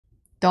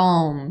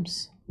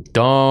Domes.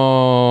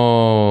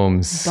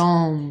 Domes.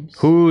 Domes.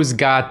 Who's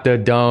got the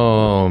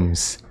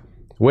domes?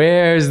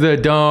 Where's the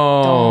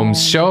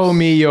domes? Show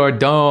me your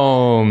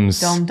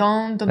domes. Dome,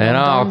 dome, dome, and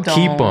I'll dome,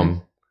 keep dome.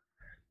 them.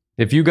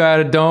 If you got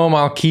a dome,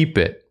 I'll keep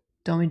it.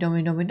 Domey,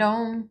 domey, domey,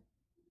 dome.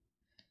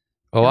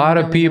 A lot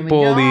of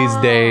people these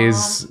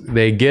days,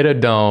 they get a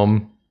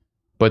dome,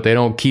 but they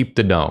don't keep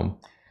the dome.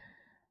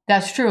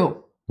 That's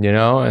true. You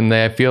know, and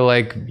I feel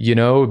like, you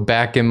know,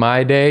 back in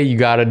my day, you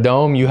got a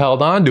dome, you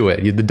held on to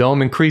it. The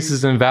dome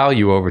increases in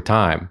value over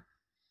time.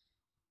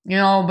 You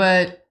know,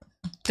 but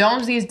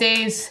domes these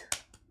days,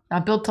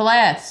 not built to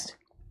last.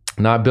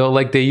 Not built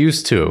like they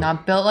used to.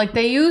 Not built like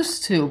they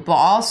used to. But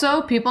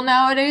also, people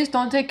nowadays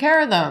don't take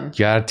care of them. You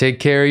gotta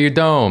take care of your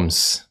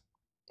domes.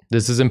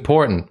 This is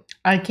important.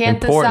 I can't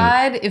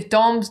decide if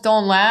domes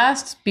don't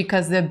last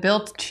because they're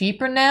built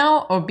cheaper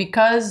now or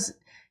because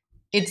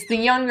it's the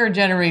younger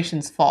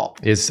generation's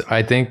fault.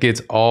 I think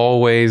it's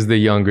always the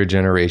younger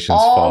generation's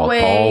fault.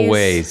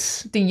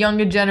 Always. The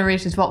younger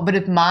generation's fault. But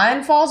if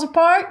mine falls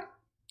apart,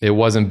 it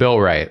wasn't built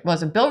right. It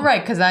wasn't built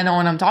right because I know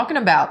what I'm talking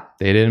about.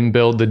 They didn't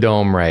build the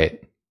dome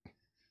right.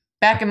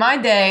 Back in my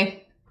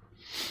day,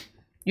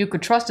 you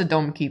could trust a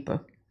dome keeper.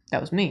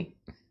 That was me.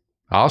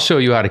 I'll show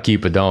you how to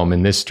keep a dome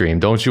in this stream.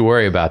 Don't you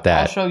worry about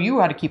that. I'll show you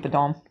how to keep a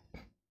dome.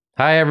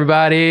 Hi,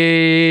 everybody.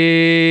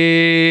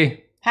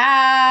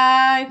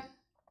 Hi.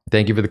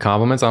 Thank you for the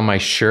compliments on my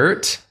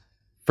shirt.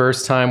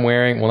 First time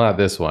wearing, well, not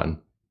this one.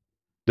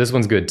 This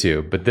one's good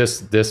too, but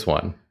this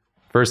one.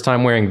 First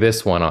time wearing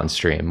this one on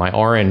stream. My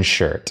orange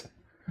shirt.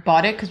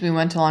 Bought it because we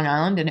went to Long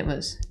Island and it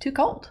was too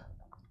cold.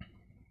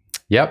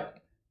 Yep.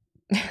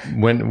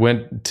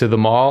 went to the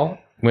mall,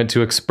 went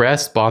to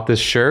Express, bought this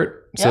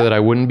shirt so that I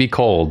wouldn't be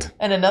cold.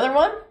 And another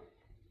one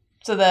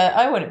so that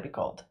I wouldn't be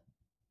cold.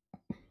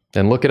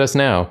 And look at us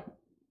now.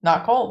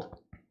 Not cold.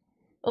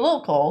 A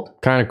little cold.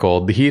 Kind of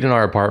cold. The heat in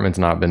our apartment's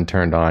not been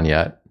turned on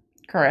yet.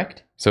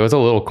 Correct. So it's a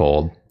little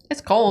cold.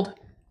 It's cold.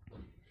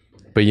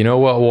 But you know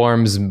what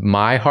warms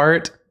my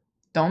heart?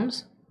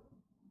 Domes?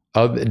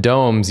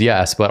 Domes,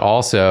 yes, but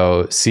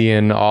also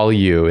seeing all of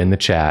you in the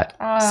chat.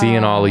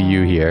 Seeing all of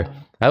you here.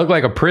 I look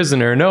like a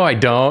prisoner. No, I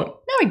don't.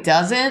 No, he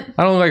doesn't.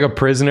 I don't look like a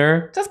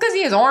prisoner. Just because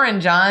he is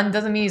orange on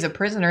doesn't mean he's a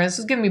prisoner. This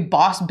is giving me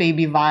Boss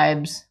Baby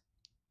vibes.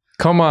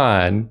 Come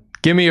on.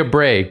 Give me a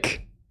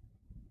break.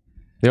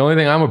 The only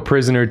thing I'm a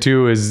prisoner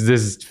to is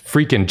this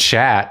freaking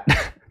chat.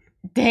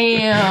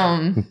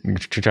 Damn.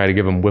 Try to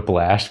give him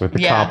whiplash with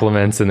the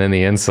compliments and then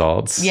the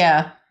insults.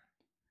 Yeah.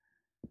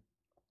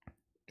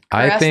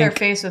 Caress think their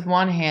face with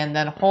one hand,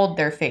 then hold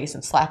their face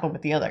and slap them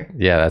with the other.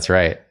 Yeah, that's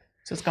right.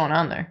 So what's going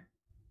on there?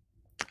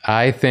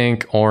 I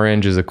think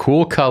orange is a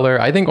cool color.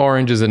 I think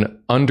orange is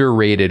an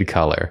underrated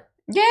color.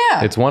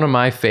 Yeah. It's one of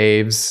my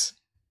faves,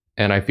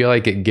 and I feel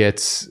like it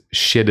gets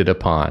shitted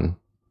upon.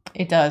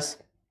 It does.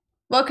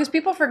 Well, because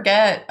people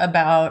forget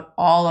about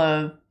all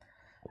of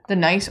the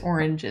nice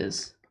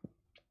oranges.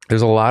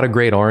 There's a lot of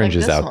great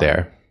oranges out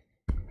there.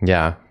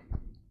 Yeah.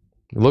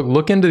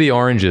 Look into the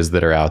oranges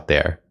that are out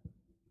there.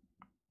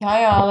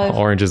 Hi, Olive.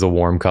 Orange is a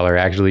warm color,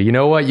 actually. You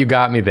know what? You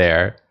got me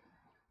there.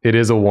 It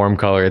is a warm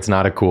color. It's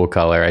not a cool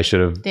color. I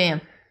should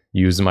have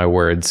used my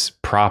words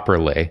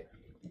properly.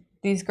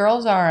 These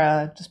girls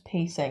are just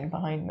pacing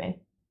behind me.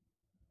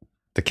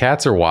 The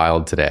cats are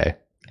wild today.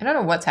 I don't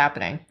know what's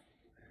happening.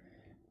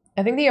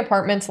 I think the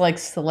apartment's like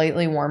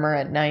slightly warmer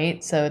at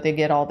night, so they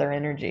get all their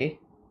energy.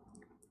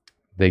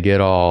 They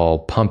get all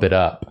pump it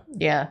up.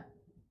 Yeah.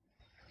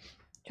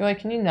 Joy,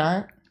 can you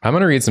not? I'm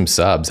going to read some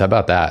subs. How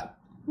about that?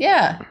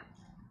 Yeah.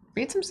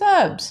 Read some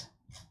subs.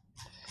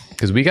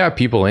 Because we got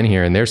people in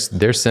here and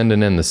they're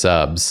sending in the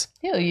subs.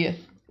 Hell yeah.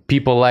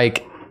 People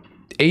like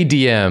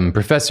ADM,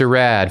 Professor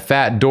Rad,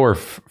 Fat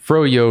Dwarf,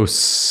 Froyo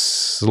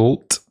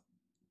Slt.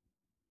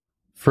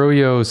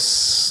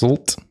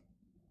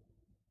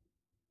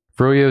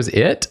 Froyo's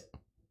it?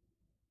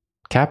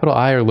 Capital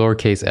I or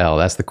lowercase L?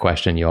 That's the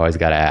question you always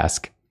got to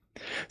ask.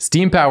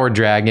 Steam Powered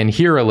Dragon,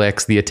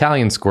 Hiralix, the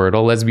Italian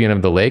Squirtle, Lesbian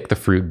of the Lake, the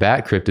Fruit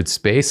Bat, Cryptid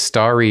Space,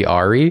 Starry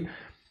Ari.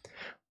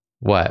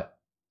 What?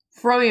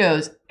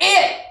 Froyo's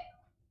it!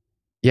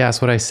 Yeah,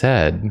 that's what I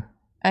said.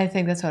 I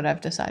think that's what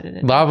I've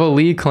decided. Lava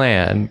Lee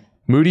Clan,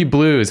 Moody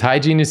Blues, High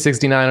Genius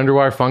 69,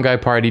 Underwater Fungi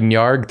Party,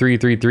 Nyarg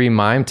 333,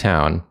 Mime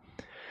Town,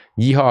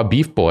 Yeehaw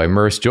Beef Boy,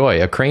 Merce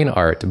Joy, A Crane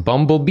Art,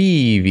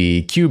 Bumblebee,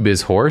 the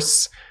Cubiz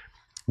Horse,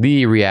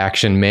 The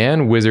Reaction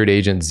Man, Wizard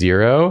Agent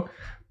Zero,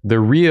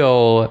 The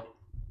Real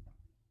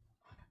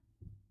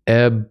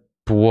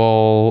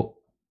Ebwol,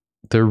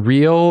 The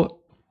Real,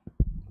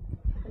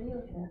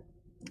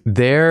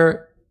 The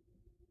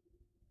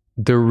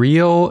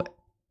Real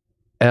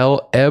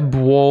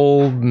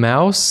Ebwol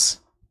Mouse?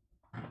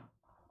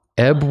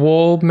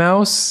 Ebwol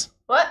Mouse?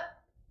 What?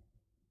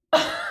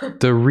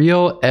 The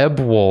Real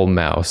Ebwol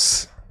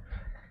Mouse.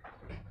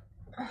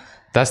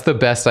 That's the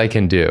best I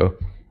can do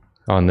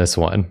on this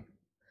one.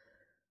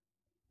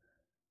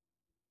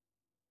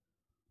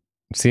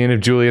 Seeing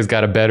if Julia's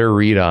got a better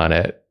read on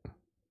it.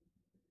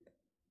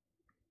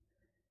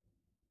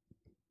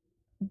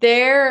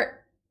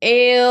 They're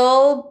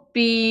ale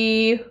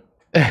Bumblebee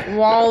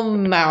wall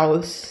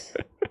mouse.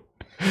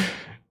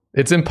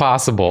 It's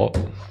impossible.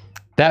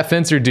 That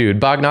Fencer Dude,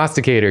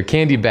 Bognosticator,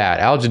 Candy Bat,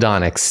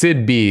 Algedonic,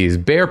 Sid Bees,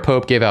 Bear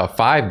Pope gave out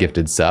 5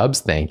 gifted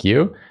subs. Thank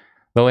you.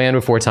 The Land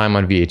Before Time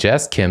on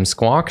VHS, Kim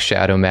Squonk,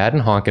 Shadow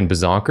Madden, Honkin'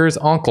 Bazonkers,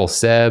 Uncle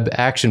Seb,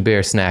 Action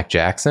Bear Snack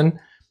Jackson,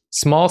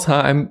 Small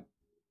Time.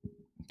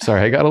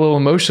 Sorry, I got a little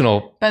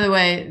emotional. By the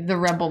way, the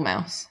Rebel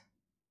mouse.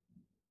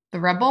 The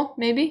Rebel,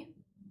 maybe?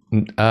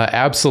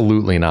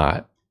 Absolutely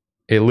not.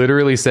 It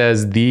literally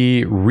says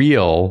the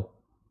real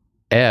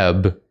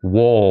Ebb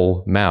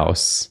Wool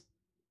Mouse.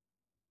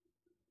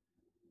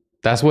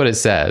 That's what it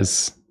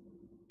says.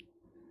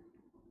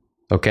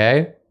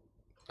 Okay?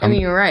 I mean,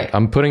 you're right.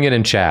 I'm putting it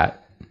in chat.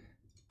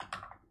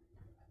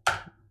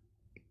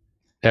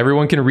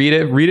 Everyone can read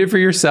it. Read it for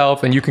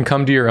yourself, and you can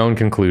come to your own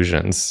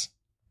conclusions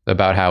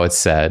about how it's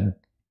said.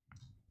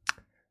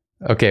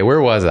 Okay, where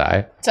was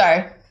I?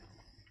 Sorry.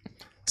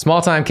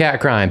 Small Time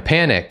Cat Crime,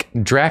 Panic,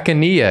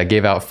 Draconia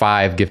gave out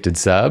 5 gifted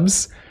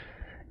subs.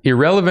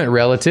 Irrelevant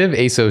Relative,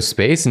 ASO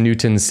Space,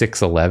 Newton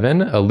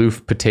 611,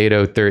 Aloof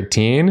Potato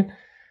 13,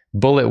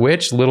 Bullet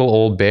Witch, Little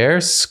Old Bear,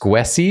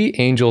 Squessy,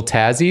 Angel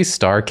Tazzy,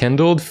 Star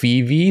Kindled,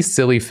 Phoebe,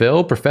 Silly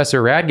Phil,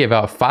 Professor Rad gave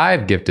out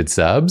 5 gifted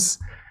subs.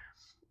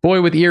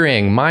 Boy with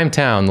Earring, Mime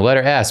Town, the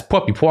letter S,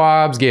 Puppy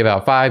Pwabs gave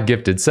out 5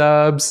 gifted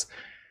subs.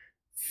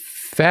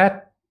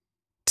 Fatima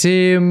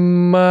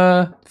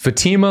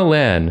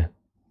Len.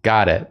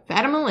 Got it.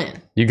 Fatima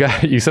Lynn.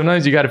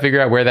 Sometimes you got to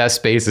figure out where that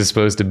space is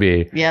supposed to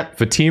be. Yep.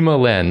 Fatima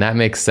Len. That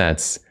makes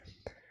sense.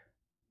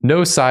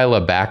 No Sila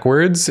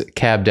Backwards.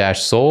 Cab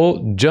Dash Soul.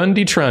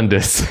 Jundi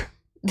Trundus.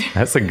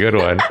 That's a good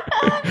one.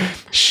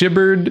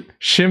 Shimbered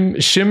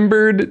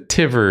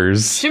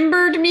Tivers.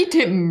 Shimbered me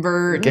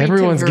timber.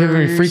 Everyone's giving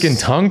me freaking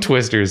tongue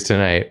twisters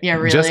tonight. Yeah,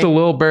 really. Just a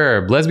little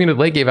burb. Lesbian of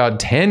the Lake gave out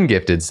 10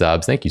 gifted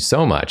subs. Thank you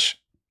so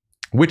much.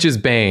 Witch's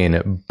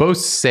Bane.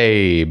 Boss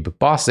Abe.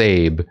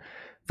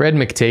 Fred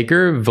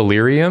McTaker,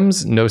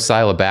 Valeriums, No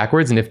Sila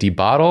Backwards, Nifty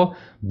Bottle,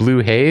 Blue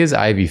Haze,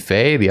 Ivy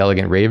Faye, The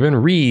Elegant Raven,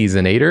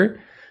 Reasonator,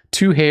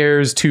 Two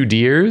Hares, Two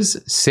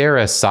Deers,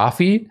 Sarah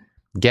Safi,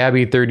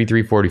 Gabby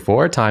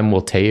 3344, Time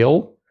Will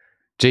Tale,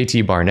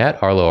 JT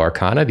Barnett, Arlo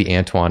Arcana, The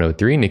Antoine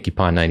 03, Nikki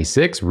Pond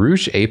 96,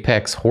 Roosh,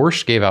 Apex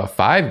Horsch gave out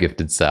 5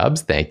 gifted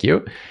subs. Thank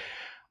you.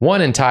 One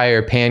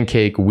Entire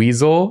Pancake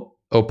Weasel,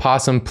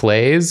 Opossum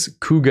Plays,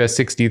 Kuga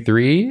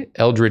 63,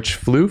 Eldritch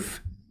Floof,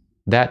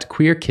 That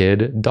Queer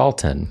Kid,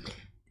 Dalton.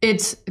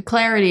 It's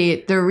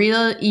Clarity, the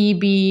real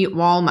EB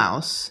wall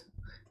mouse,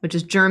 which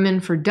is German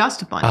for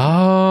dust bunny.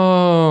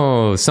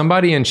 Oh,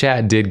 somebody in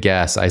chat did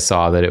guess. I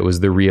saw that it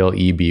was the real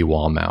EB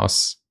wall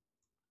mouse.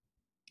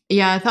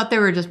 Yeah, I thought they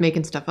were just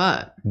making stuff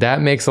up. That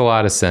makes a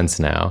lot of sense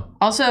now.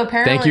 Also,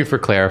 apparently... Thank you for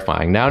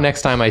clarifying. Now,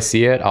 next time I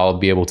see it, I'll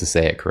be able to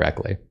say it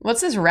correctly. What's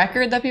this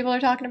record that people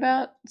are talking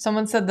about?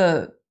 Someone said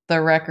the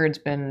record's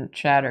been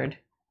shattered.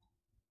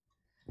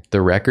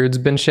 The record's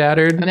been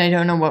shattered? And I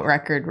don't know what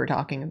record we're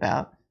talking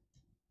about.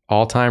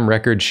 All-time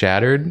record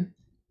shattered?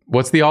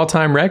 What's the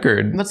all-time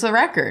record? What's the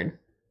record?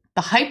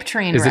 The Hype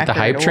Train record. Is it the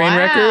Hype Train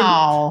record?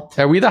 Wow.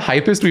 Are we the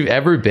hypest we've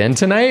ever been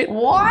tonight?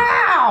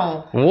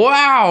 Wow.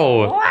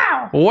 Wow.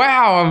 Wow.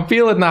 Wow, I'm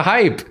feeling the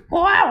hype.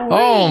 Wow.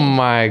 Oh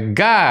my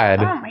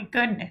God. Oh my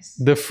goodness.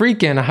 The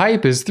freaking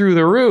hype is through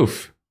the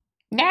roof.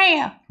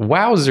 Yeah.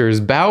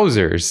 Wowzers,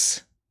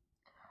 Bowsers.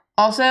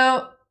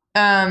 Also,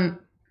 I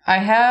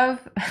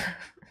have...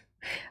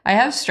 I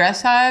have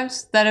stress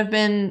hives that have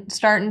been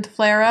starting to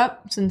flare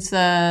up since,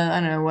 I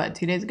don't know,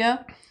 2 days ago?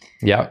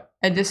 Yeah.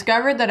 I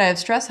discovered that I have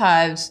stress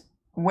hives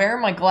where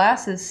my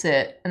glasses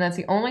sit, and that's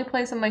the only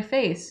place on my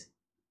face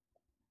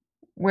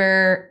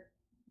where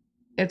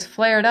it's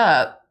flared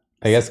up.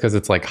 I guess because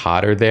it's like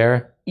hotter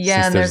there.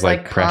 Yeah, and there's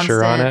like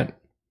pressure on it.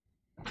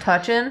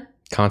 Constant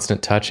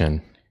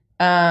touching.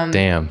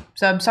 Damn.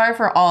 So I'm sorry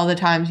for all the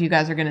times you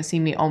guys are going to see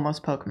me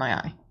almost poke my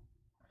eye.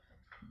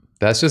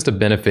 That's just a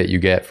benefit you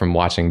get from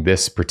watching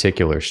this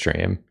particular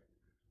stream.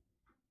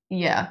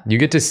 Yeah. You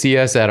get to see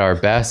us at our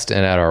best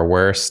and at our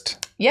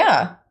worst.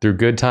 Yeah. Through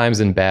good times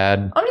and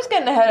bad. I'm just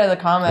getting ahead of the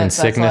comments.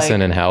 In sickness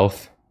and in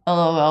health.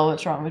 LOL,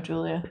 what's wrong with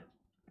Julia?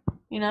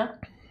 You know?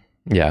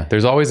 Yeah.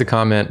 There's always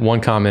one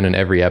comment in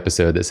every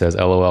episode that says,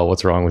 LOL,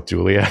 what's wrong with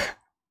Julia?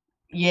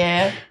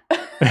 Yeah.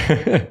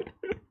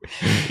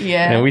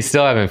 Yeah. And we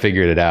still haven't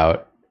figured it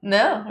out.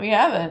 No, we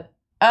haven't.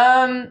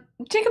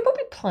 Jacob, what are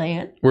we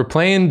playing? We're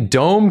playing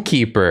Dome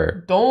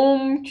Keeper.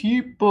 Dome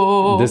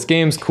Keeper. This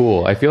game's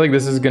cool. I feel like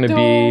this is going to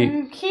be...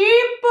 Dome Keeper.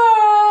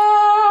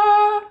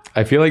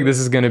 I feel like this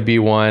is going to be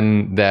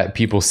one that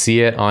people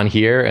see it on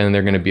here and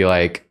they're going to be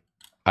like,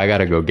 I got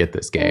to go get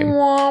this game.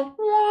 Wah,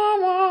 wah,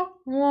 wah,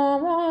 wah,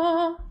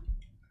 wah.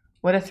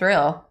 What a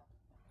thrill.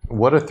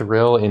 What a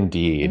thrill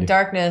indeed.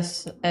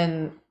 Darkness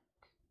and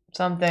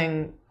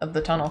something of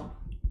the tunnel.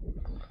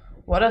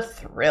 What a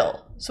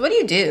thrill. So what do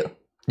you do?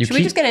 Should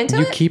we just get into it?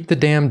 You keep the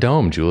damn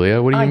dome,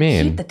 Julia. What do you mean?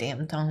 I keep the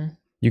damn dome.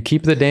 You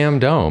keep the damn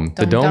dome.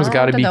 The dome's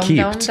got to be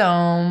kept.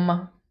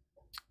 Dome.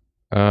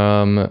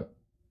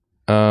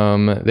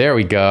 There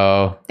we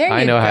go. There you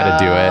I know how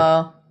to do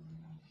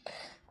it.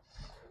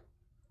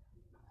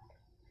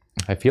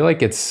 I feel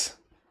like it's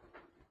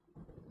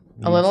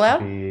a little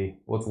loud.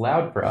 Well, it's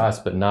loud for us,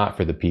 but not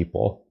for the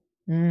people.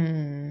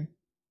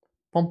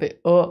 Bump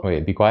it up.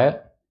 Wait, be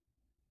quiet.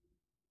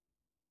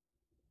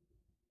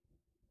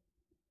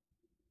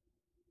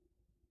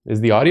 Is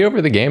the audio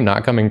for the game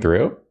not coming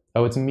through?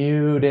 Oh, it's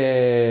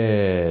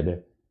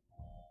muted.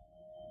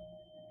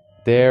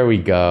 There we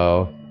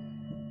go.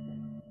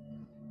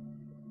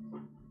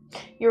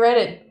 You're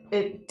right.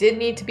 It did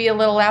need to be a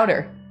little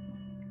louder.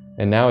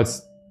 And now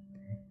it's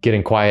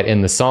getting quiet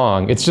in the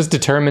song. It's just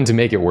determined to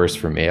make it worse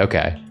for me.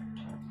 Okay.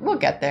 We'll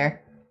get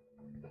there.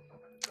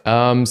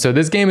 So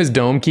this game is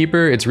Dome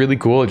Keeper. It's really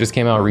cool. It just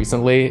came out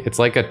recently. It's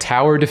like a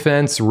tower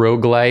defense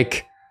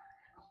roguelike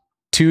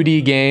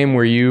 2D game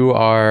where you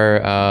are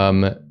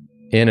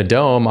in a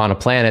dome on a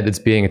planet that's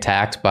being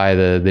attacked by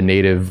the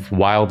native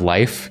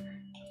wildlife.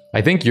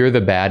 I think you're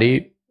the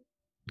baddie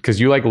because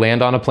you like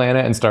land on a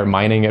planet and start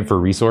mining it for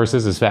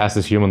resources as fast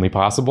as humanly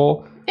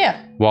possible.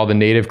 Yeah. While the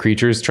native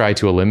creatures try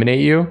to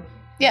eliminate you.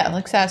 Yeah,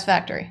 like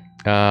Satisfactory.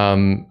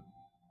 And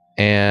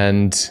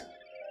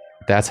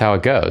that's how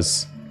it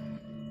goes.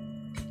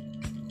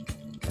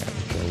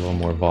 A little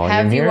more volume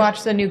Have you here.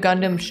 watched the new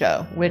Gundam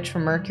show, Witch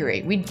from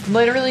Mercury? We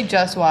literally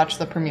just watched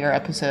the premiere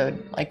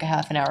episode like a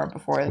half an hour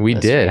before. We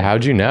did.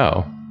 How'd you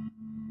know?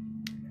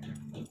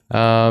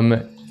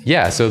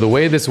 Yeah, so the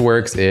way this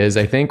works is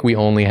I think we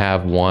only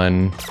have the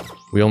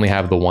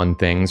one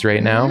things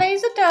right now.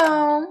 Laser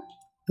Dome.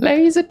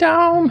 Laser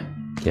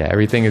Dome. Yeah,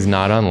 everything is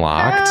not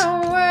unlocked.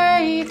 Our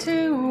way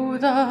to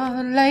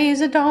the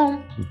Laser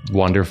Dome.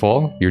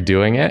 Wonderful. You're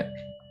doing it.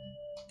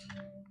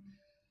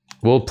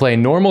 We'll play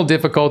normal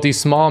difficulty,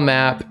 small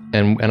map,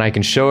 and I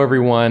can show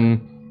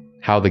everyone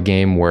how the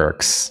game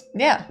works.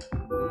 Yeah.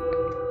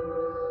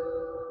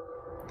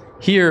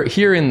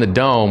 Here in the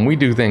dome, we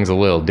do things a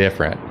little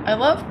different. I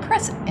love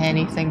press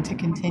anything to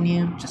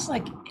continue. Just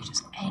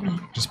any.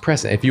 Just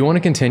press it. If you want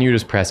to continue,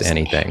 just press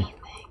anything.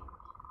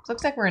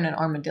 Looks like we're in an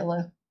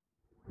armadillo.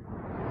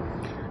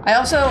 I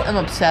also am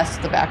obsessed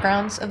with the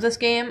backgrounds of this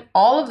game.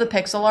 All of the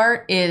pixel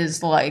art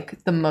is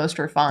like the most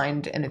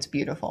refined and it's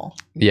beautiful.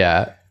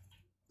 Yeah.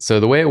 So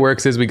the way it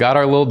works is we got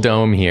our little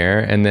dome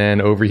here, and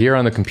then over here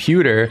on the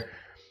computer,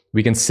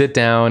 we can sit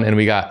down and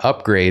we got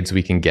upgrades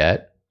we can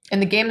get.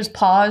 And the game is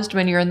paused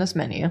when you're in this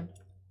menu.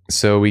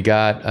 So we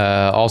got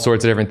all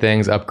sorts of different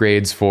things,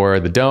 upgrades for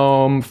the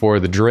dome, for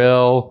the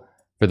drill,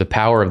 for the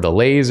power of the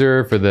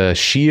laser, for the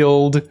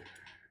shield.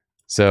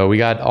 So we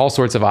got all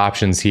sorts of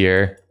options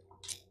here.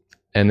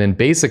 And then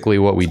basically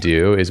what we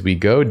do is we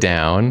go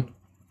down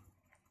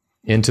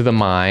into the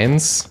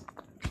mines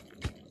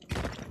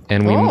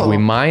and we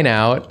mine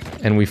out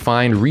and we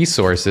find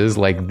resources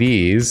like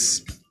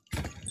these.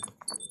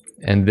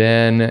 And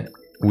then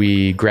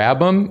we grab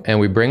them and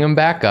we bring them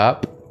back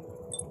up.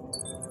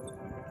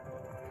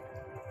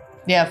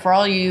 Yeah, for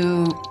all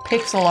you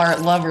pixel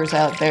art lovers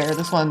out there,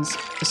 this one's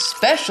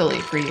especially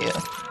for you.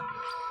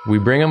 We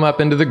bring them up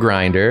into the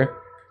grinder,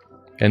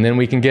 and then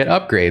we can get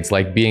upgrades,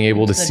 like being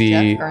able to see...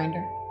 Jeff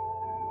grinder.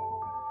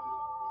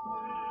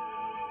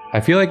 I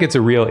feel like it's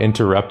a real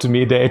interrupt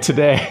me day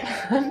today.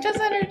 I'm just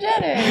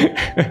energetic.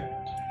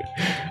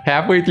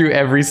 Halfway through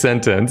every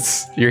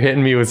sentence, you're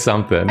hitting me with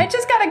something. I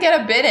just gotta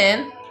get a bit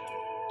in.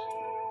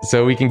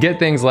 So we can get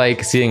things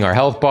like seeing our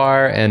health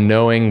bar and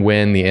knowing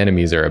when the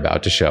enemies are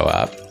about to show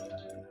up.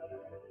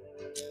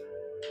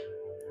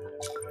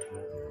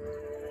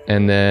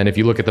 And then if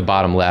you look at the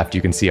bottom left,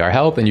 you can see our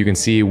health and you can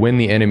see when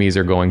the enemies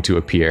are going to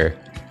appear.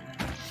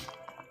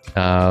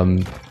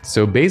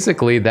 So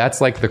basically, that's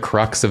like the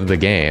crux of the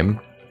game,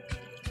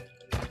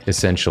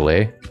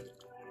 essentially.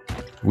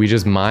 We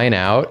just mine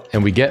out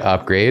and we get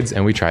upgrades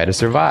and we try to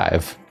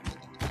survive.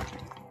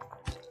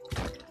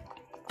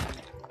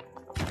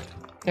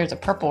 There's a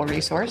purple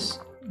resource.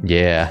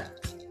 Yeah.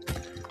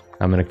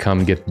 I'm gonna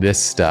come get this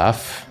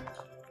stuff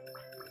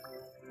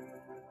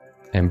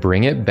and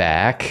bring it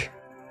back.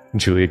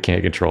 Julia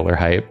can't control her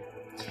hype.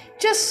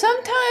 Just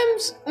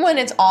sometimes when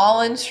it's all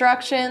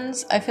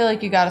instructions, I feel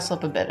like you gotta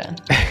slip a bit in.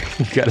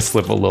 You gotta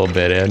slip a little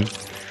bit in.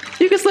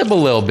 You can slip a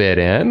little bit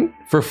in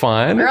for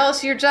fun. Or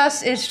else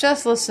it's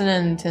just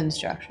listening to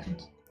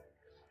instructions.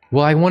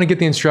 Well, I want to get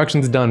the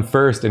instructions done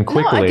first and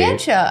quickly. No, I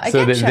getcha.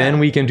 So that then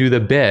we can do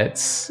the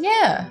bits.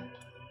 Yeah.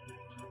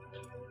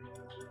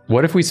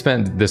 What if we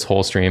spent this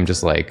whole stream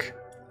just like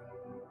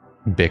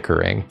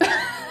bickering?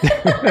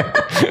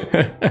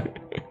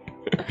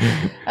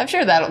 I'm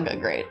sure that'll go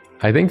great.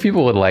 I think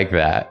people would like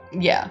that.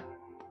 Yeah.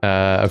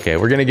 Okay,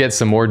 we're gonna get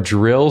some more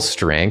drill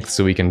strength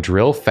so we can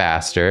drill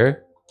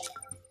faster.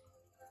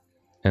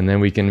 And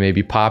then we can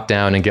maybe pop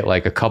down and get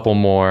like a couple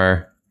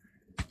more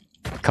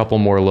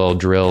little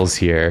drills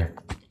here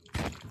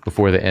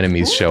before the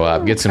enemies show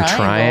up. Get some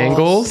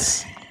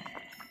triangles.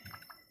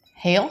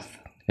 Health.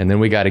 And then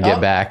we got to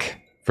get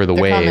back for the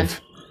wave.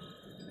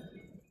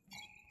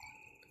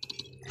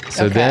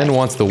 So then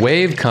once the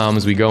wave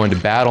comes, we go into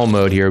battle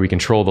mode here. We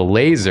control the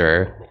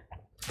laser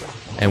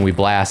and we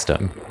blast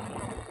them.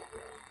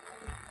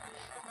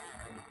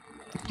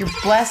 You're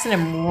blasting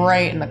him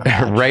right in the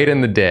crotch. Right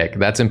in the dick.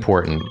 That's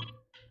important.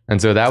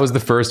 And so that was the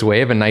first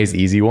wave, a nice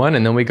easy one,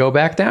 and then we go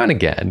back down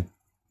again.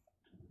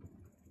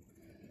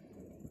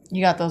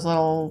 You got those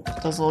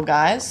little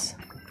guys,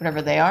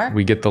 whatever they are.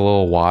 We get the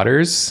little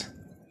waters.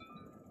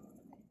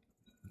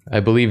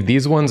 I believe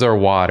these ones are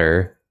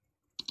water.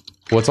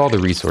 What's all the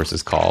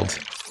resources called?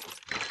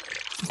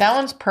 That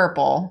one's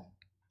purple.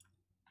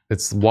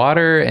 It's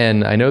water,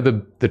 and I know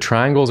the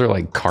triangles are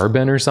like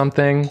carbon or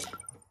something.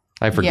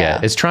 I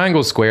forget. Yeah. It's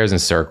triangles, squares, and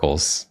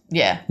circles.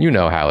 Yeah. You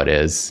know how it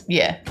is.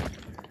 Yeah.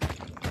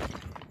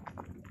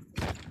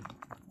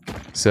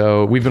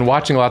 So we've been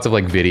watching lots of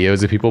like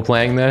videos of people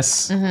playing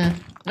this. Mm-hmm.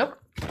 Nope.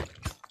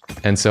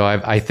 And so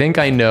I think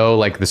I know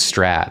like the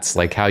strats,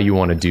 like how you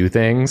want to do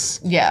things.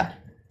 Yeah.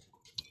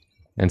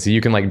 And so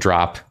you can like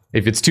drop,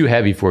 if it's too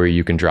heavy for you,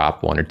 you can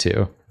drop one or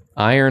two.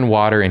 Iron,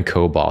 water, and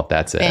cobalt,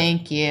 that's it.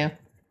 Thank you.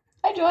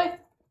 Hi, Joy.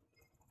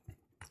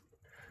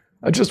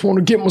 I just want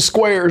to get my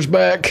squares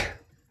back.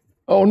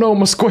 Oh no,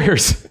 my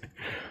squares.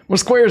 My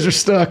squares are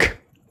stuck.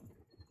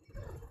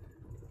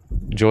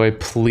 Joy,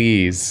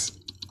 please.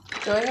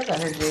 Joy has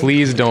energy.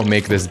 Please don't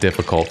make this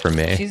difficult for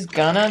me. She's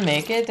gonna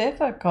make it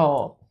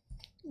difficult.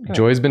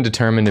 Joy's been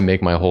determined to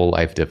make my whole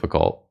life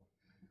difficult.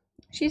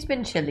 She's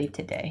been chilly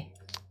today.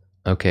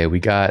 Okay,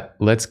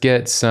 let's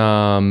get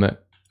some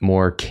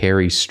more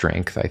carry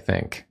strength, I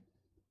think.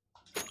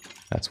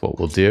 That's what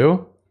we'll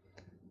do.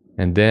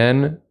 And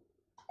then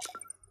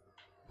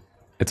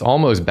it's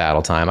almost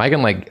battle time. I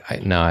can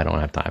no, I don't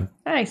have time.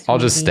 Nice. I'll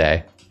just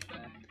stay.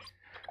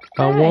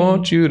 Hi. I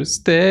want you to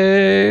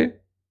stay.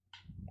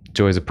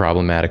 Joy's a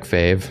problematic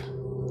fave.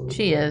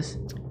 She is.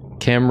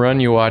 Cameron,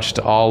 you watched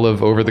all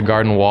of Over the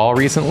Garden Wall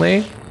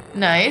recently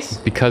Nice.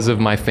 because of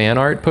my fan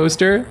art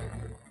poster.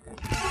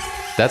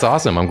 That's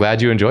awesome. I'm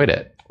glad you enjoyed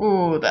it.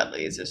 Ooh, that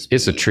laser speed.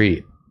 It's a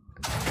treat.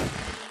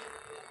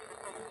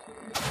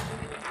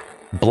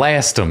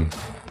 Blast him.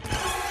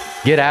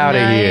 Get out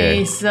of here.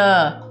 Nice.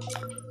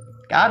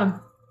 Got him.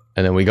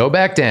 And then we go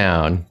back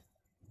down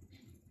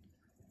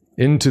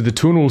into the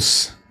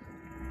tunnels.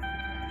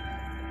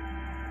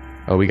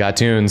 Oh, we got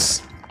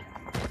tunes.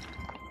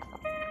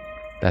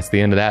 That's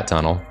the end of that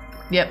tunnel.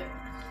 Yep.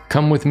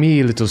 Come with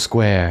me, little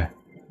square.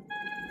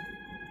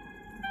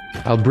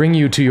 I'll bring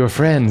you to your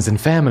friends and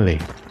family.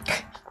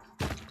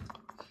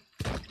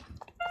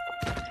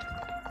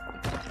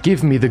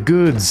 Give me the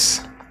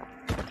goods.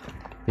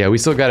 Yeah, we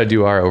still got to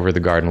do our Over the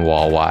Garden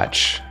Wall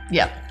watch.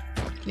 Yep.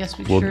 Yes,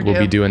 we sure do. We'll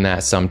be doing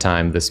that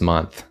sometime this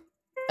month.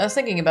 I was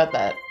thinking about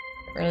that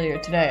earlier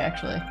today,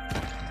 actually.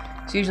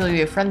 So usually we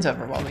have friends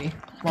over while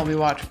we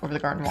watch Over the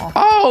Garden Wall.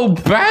 Oh,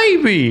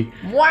 baby!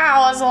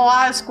 Wow, that's a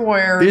lot of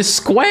squares. It's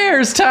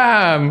squares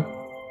time!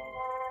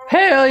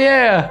 Hell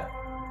yeah!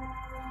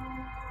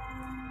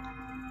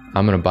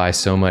 I'm gonna buy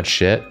so much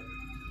shit.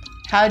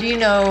 How do you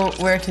know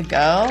where to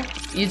go?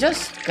 You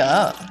just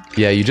go.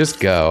 Yeah, you just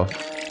go.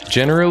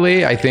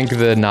 Generally, I think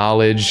the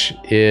knowledge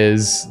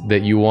is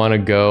that you want to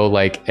go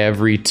like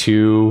every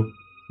 2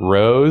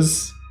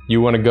 rows.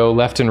 You want to go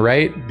left and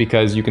right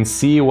because you can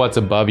see what's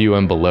above you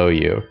and below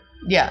you.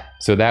 Yeah.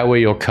 So that way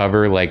you'll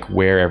cover like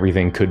where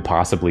everything could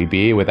possibly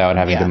be without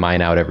having to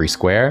mine out every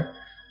square.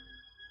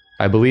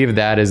 I believe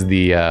that is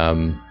the,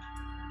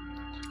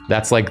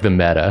 that's like the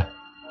meta.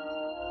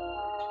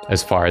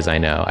 As far as I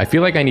know. I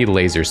feel like I need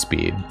laser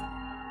speed.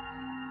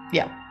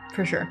 Yeah,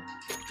 for sure.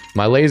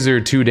 My laser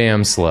too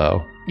damn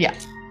slow. Yeah.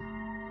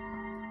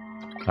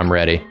 I'm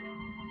ready.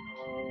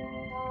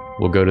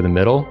 We'll go to the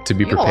middle to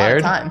be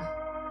prepared. You have a lot of time.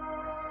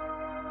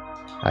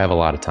 I have a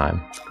lot of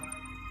time.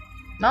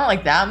 Not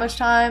like that much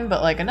time,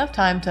 but like enough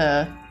time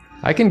to...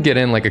 I can get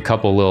in like a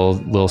couple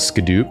little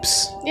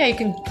skadoops. Yeah, you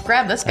can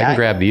grab this guy. I can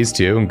grab these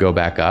 2 and go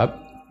back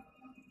up.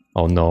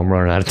 Oh no, I'm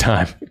running out of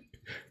time.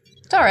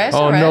 It's all right. It's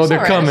oh all right, no, it's they're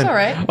all right, coming. It's all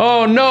right.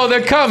 Oh no,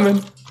 they're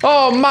coming.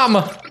 Oh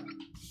mama.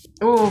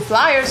 Ooh,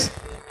 flyers.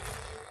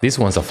 This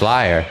one's a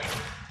flyer.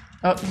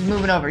 Oh, he's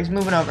moving over. He's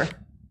moving over.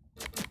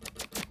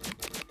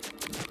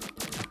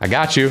 I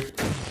got you.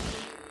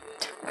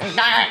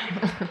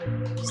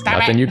 Stop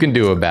Nothing it. you can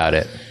do about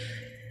it.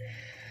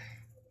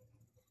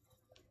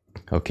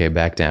 Okay,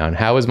 back down.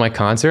 How was my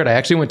concert? I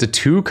actually went to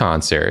 2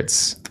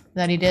 concerts.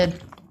 That he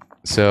did.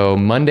 So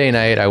Monday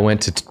night, I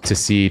went to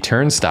see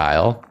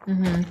Turnstile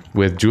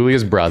with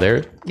Julia's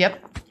brother.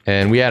 Yep.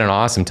 And we had an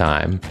awesome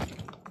time.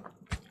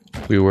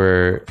 We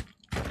were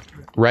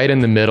right in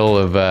the middle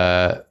of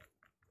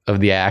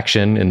the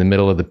action, in the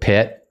middle of the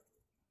pit,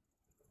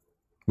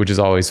 which is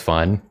always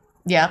fun.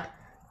 Yeah.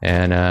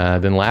 And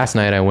then last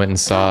night, I went and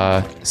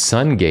saw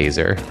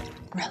Sungazer.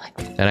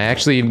 Really? And I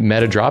actually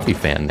met a Droppy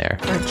fan there.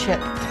 Or a chip.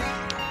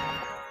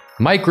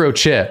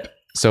 Microchip.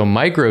 So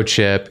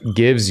Microchip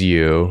gives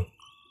you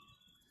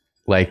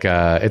like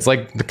it's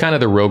like the kind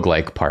of the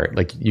roguelike part.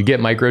 Like you get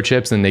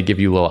microchips and they give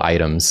you little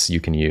items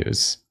you can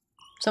use.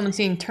 Someone's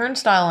seeing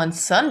Turnstile on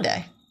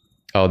Sunday.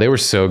 Oh, they were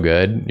so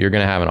good. You're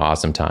gonna have an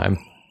awesome time.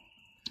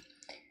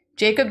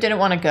 Jacob didn't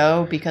want to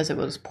go because it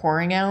was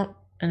pouring out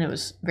and it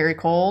was very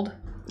cold.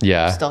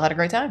 Yeah. Still had a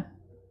great time.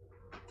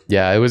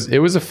 Yeah, it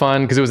was a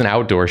fun because it was an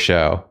outdoor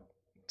show.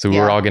 So we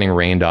were all getting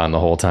rained on the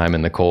whole time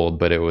in the cold,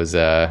 but it was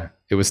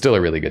still a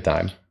really good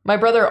time. My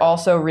brother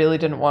also really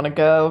didn't want to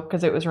go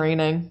because it was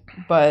raining,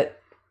 but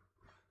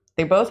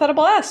they both had a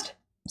blast.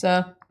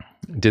 So,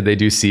 did they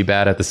do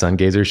Seabat at the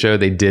Sungazer show?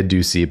 They did do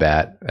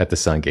Seabat at the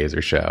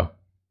Sungazer show.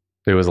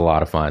 It was a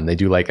lot of fun. They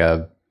do like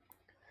a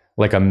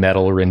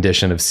metal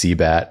rendition of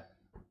Seabat.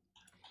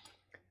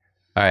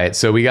 All right,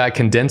 so we got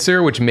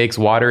Condenser, which makes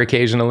water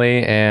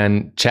occasionally,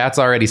 and chat's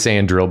already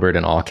saying Drillbert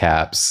in all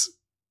caps.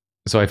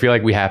 So I feel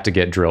like we have to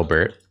get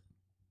Drillbert.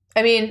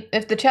 I mean,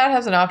 if the chat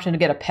has an option to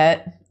get a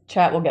pet,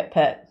 chat will get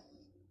pet.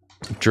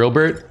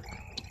 Drillbert,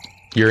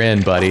 you're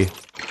in, buddy.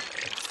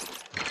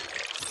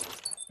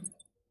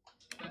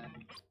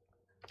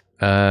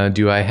 What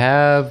do I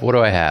have?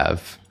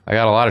 I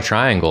got a lot of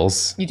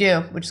triangles. You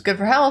do, which is good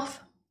for health.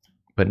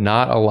 But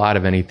not a lot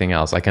of anything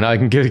else. I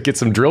can get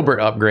some Drillbert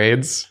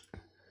upgrades.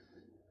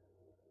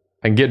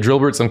 I can get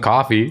Drillbert some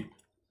coffee.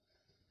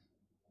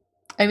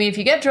 I mean, if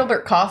you get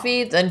Drillbert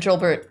coffee, then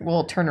Drillbert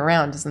will turn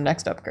around as the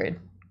next upgrade.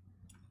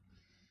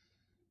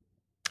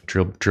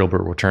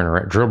 Drillbert will turn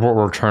around. Drillbert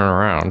will turn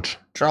around.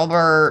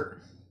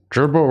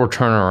 Drillbert will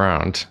turn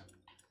around.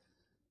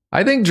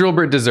 I think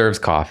Drillbert deserves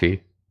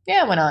coffee.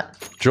 Yeah, why not?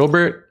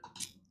 Drillbert,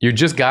 you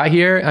just got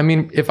here. I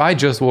mean, if I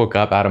just woke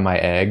up out of my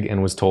egg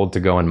and was told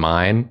to go and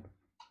mine.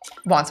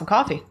 Want some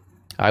coffee?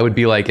 I would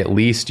be like, at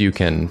least you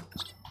can...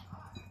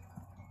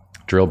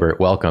 Drillbert,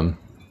 welcome.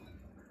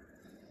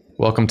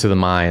 Welcome to the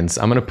mines.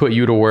 I'm going to put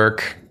you to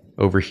work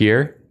over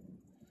here.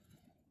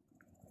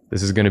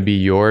 This is going to be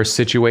your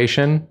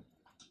situation.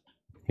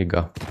 Here you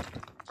go.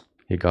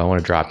 Here you go. I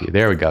want to drop you.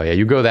 There we go. Yeah,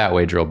 you go that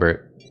way,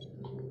 Drillbert.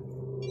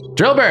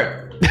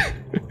 Drillbert!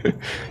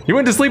 You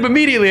went to sleep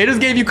immediately. I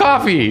just gave you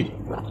coffee.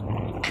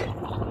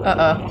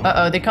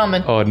 Uh-oh, they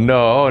coming. Oh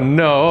no, oh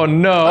no, oh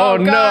no, oh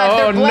no, God,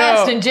 they're oh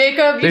blasting, no.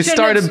 Jacob. They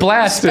started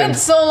blasting. Spent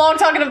so long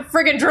talking to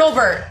friggin'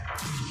 Drillbert.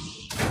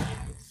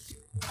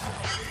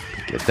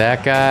 Get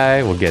that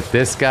guy. We'll get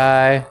this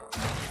guy.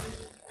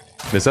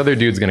 This other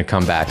dude's gonna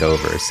come back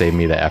over. Save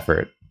me the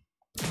effort.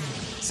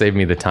 Save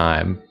me the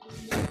time.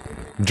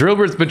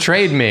 Drillbert's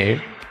betrayed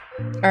me.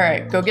 All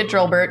right, go get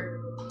Drillbert.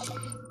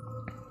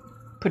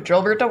 Put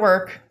Drillbert to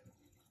work.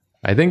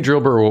 I think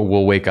Drillbert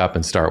will wake up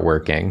and start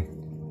working.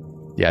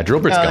 Yeah,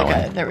 Drillbert's going.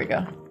 Okay, there we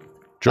go.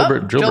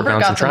 Drillbert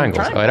found some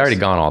triangles. Oh, I'd already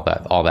gone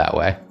all that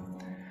way.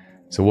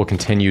 So we'll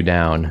continue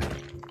down.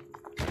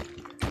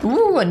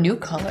 Ooh, a new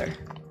color.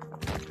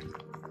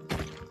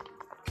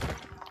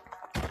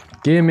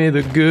 Give me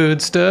the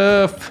good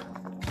stuff.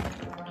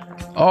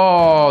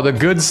 Oh, the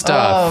good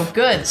stuff. Oh,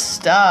 good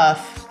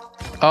stuff.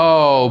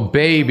 Oh,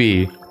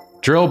 baby.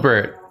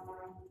 Drillbert,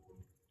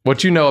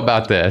 what you know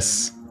about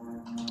this?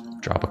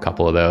 Drop a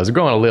couple of those. We're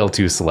going a little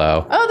too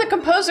slow. Oh, the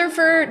composer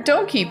for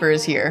Dome Keeper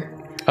is here.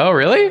 Oh,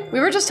 really? We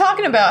were just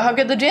talking about how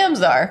good the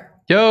jams are.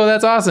 Yo,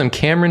 that's awesome.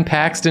 Cameron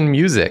Paxton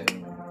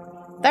music.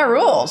 That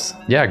rules.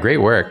 Yeah, great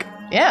work.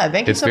 Yeah,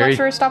 thank you so much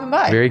for stopping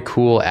by. Very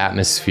cool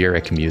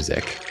atmospheric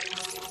music.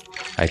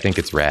 I think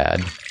it's rad.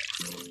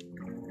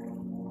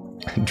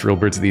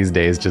 Drillberts these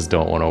days just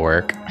don't want to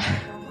work.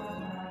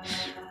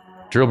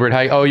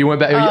 Drillbert, oh, you went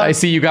back. I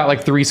see you got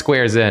like 3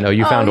 squares in. Oh,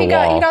 you found a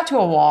wall. You got to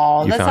a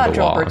wall. That's not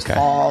Drillbert's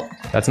fault.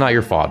 That's not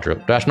your fault,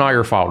 Drillbert. That's not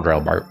your fault,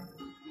 Drillbert.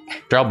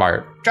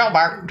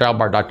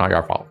 Drillbert, that's not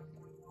your fault.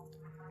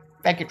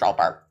 Thank you,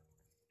 Drillbert.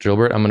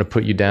 Drillbert, I'm going to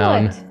put you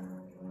down.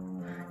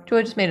 What?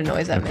 Joy just made a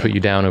noise at me. Put you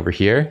down over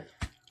here,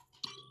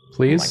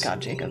 please. Oh my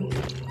God, Jacob.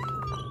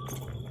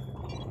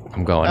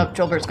 I'm going. Oh,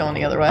 Drillbert's going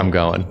the other way. I'm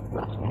going.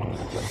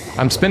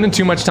 I'm spending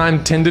too much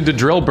time tended to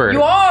Drillbert.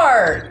 You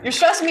are! You're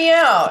stressing me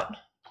out.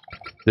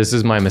 This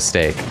is my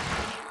mistake.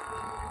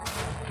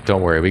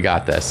 Don't worry, we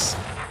got this.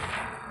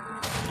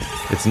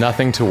 It's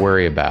nothing to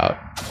worry about.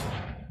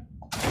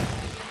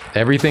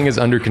 Everything is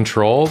under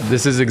control.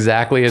 This is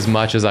exactly as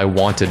much as I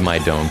wanted my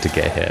dome to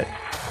get hit.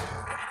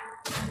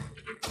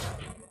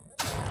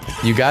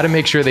 You gotta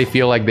make sure they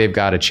feel like they've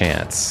got a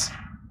chance.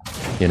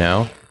 You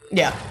know?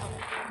 Yeah.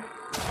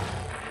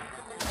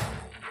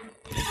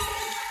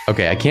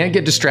 Okay, I can't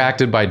get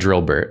distracted by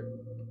Drillbert.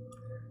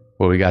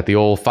 Well, we got the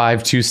old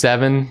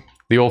 5-2-7.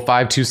 The old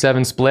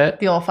 5-2-7 split.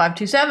 The old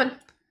 5-2-7. All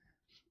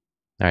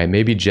right,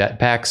 maybe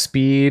jetpack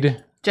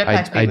speed.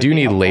 Jetpack speed. I do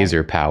need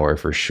laser power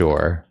for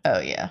sure. Oh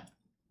yeah,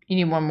 you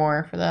need one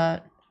more for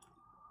that.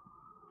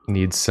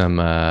 Need some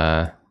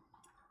of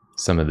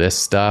this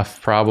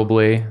stuff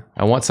probably.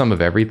 I want some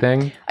of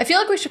everything. I feel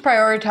like we should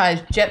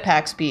prioritize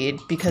jetpack speed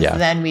because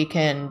then we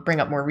can bring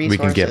up more resources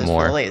we can get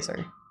more. For the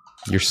laser.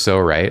 You're so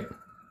right.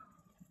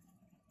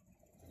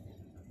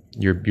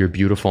 Your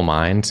beautiful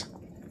mind.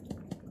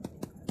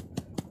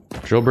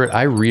 Drillbert,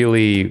 I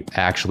really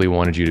actually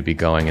wanted you to be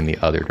going in the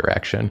other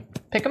direction.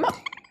 Pick him up.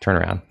 Turn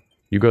around.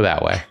 You go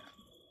that way.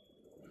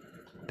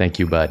 Thank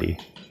you, buddy.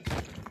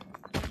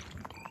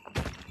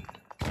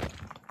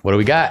 What do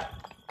we got?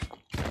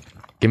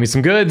 Give me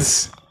some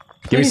goods.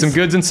 Give me some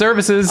goods and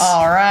services.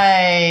 All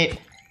right.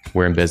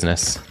 We're in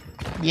business.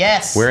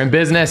 Yes. We're in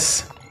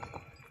business.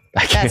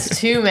 That's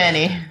too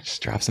many.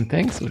 Just drop some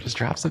things. We'll just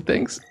drop some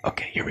things.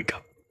 Okay, here we go.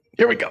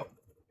 Here we go.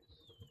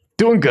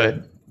 Doing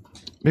good.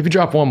 Maybe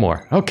drop one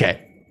more.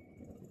 Okay.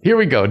 Here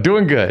we go.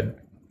 Doing good.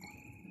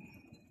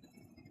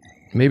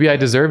 Maybe I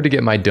deserve to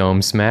get my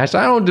dome smashed.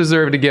 I don't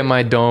deserve to get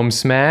my dome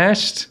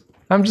smashed.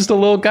 I'm just a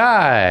little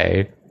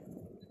guy.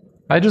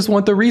 I just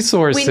want the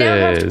resources. We now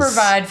have to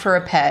provide for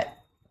a pet.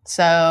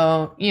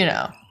 So, you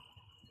know,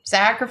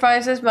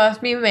 sacrifices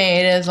must be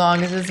made as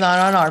long as it's not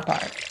on our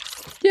part.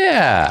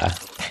 Yeah.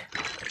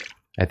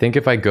 I think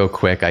if I go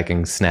quick, I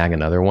can snag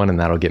another one and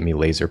that'll get me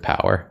laser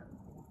power.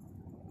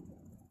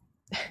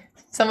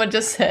 Someone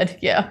just said,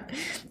 yeah.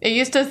 It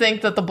used to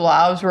think that the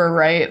blobs were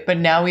right, but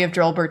now we have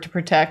Drillbert to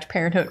protect.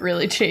 Parenthood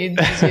really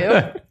changes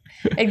you.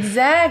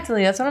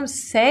 Exactly. That's what I'm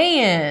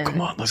saying.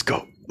 Come on, let's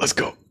go. Let's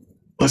go.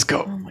 Let's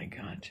go. Oh my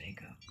God,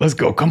 Jacob. Let's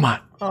go. Come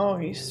on. Oh,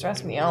 you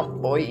stress me out,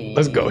 boy.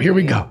 Let's go. Here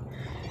we go.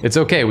 It's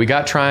okay. We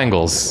got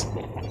triangles.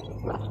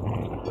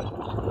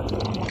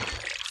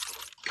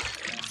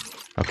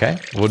 Okay.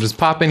 We'll just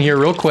pop in here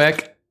real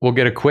quick. We'll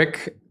get a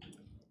quick...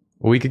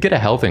 We could get a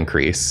health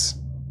increase.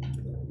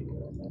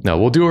 No,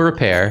 we'll do a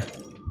repair.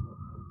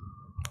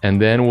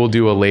 And then we'll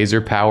do a laser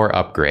power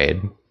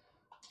upgrade.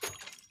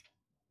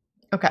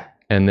 Okay.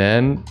 And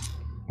then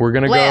we're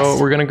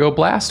gonna go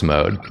blast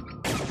mode.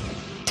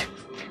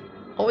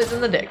 Always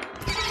in the dick.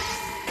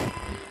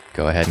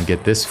 Go ahead and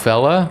get this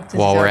fella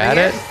while we're at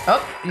it.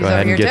 Oh, he's go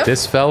ahead and get too.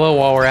 this fella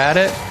while we're at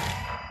it.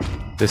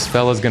 This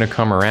fella's gonna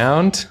come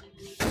around.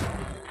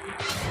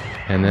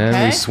 And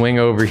then we swing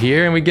over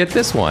here and we get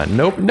this one.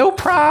 Nope, no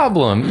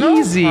problem.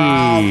 Easy.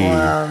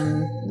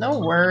 Problem. No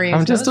worries.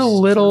 I'm just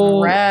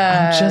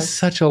I'm just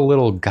such a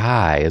little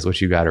guy is what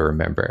you gotta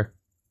remember.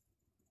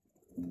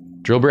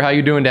 Drillbert, how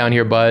you doing down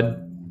here, bud?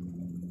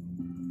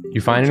 You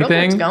find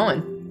anything? Drillbert's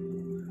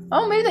going.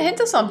 Oh, maybe the hint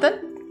of something.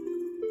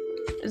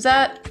 Is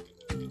that...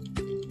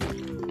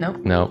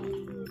 Nope. No.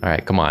 All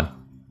right, come on.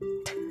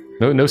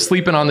 No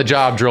sleeping on the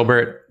job,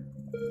 Drillbert.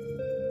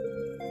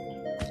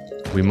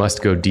 We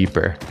must go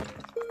deeper.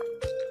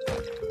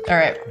 All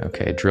right.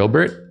 Okay,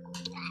 Drillbert.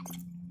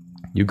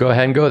 You go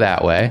ahead and go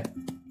that way.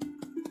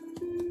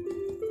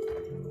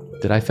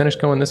 Did I finish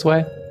going this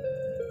way?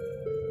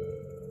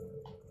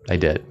 I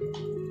did.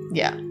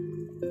 Yeah.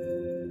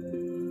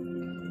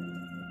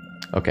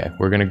 Okay,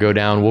 we're gonna go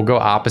down. We'll go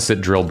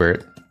opposite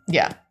Drillbert.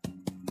 Yeah.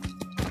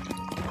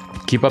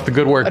 Keep up the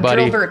good work,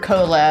 buddy. Drillbert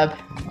collab.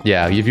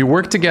 Yeah, if you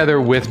work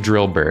together with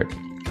Drillbert.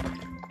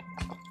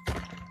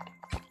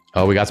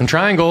 Oh, we got some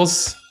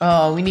triangles.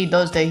 Oh, we need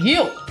those to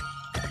heal.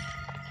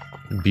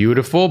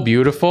 Beautiful,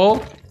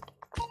 beautiful.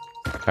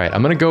 All right,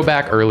 I'm gonna go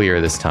back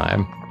earlier this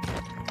time.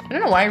 I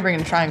don't know why you're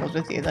bringing triangles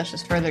with you. That's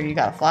just further you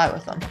gotta fly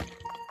with them.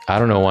 I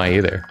don't know why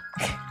either.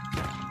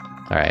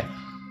 All right,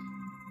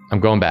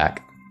 I'm going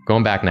back.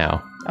 Going back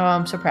now. Oh,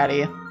 I'm so proud of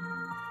you.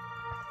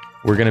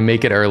 We're gonna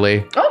make it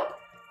early. Oh!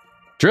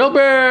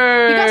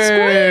 Drillbert! You got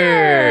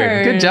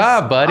squares! Good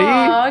job, buddy.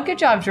 Aw, good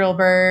job,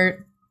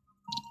 Drillbert.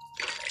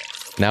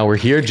 Now we're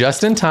here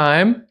just in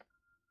time.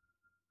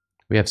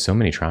 We have so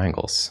many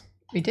triangles.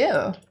 We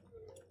do.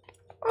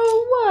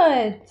 Oh,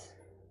 what?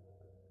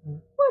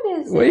 What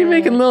is it? What are you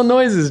making little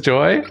noises,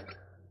 Joy?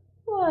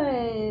 What?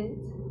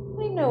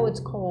 I know it's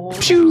cold.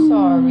 Phew.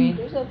 I'm sorry.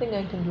 There's nothing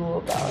I can do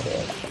about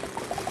it.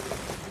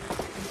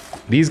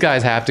 These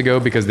guys have to go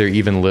because they're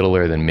even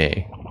littler than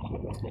me.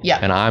 Yeah.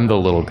 And I'm the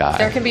little guy.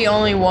 There can be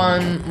only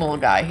one little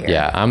guy here.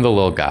 Yeah, I'm the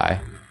little guy.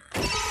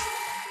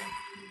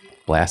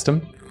 Blast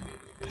him.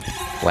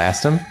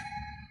 Blast him.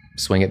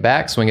 Swing it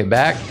back, swing it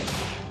back.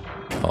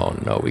 Oh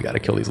no, we gotta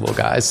kill these little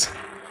guys.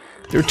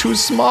 They're too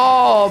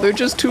small. They're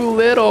just too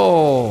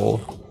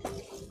little.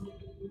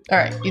 All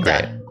right, you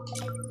done.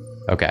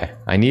 Okay,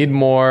 I need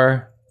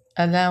more.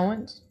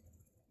 Allowance.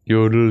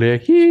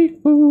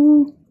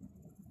 Yodel-hee-hoo.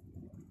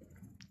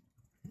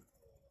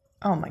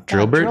 Oh my God,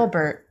 Drillbert?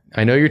 Drillbert.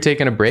 I know you're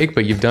taking a break,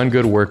 but you've done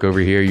good work over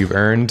here. You've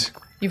earned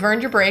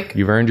your break.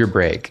 You've earned your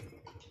break.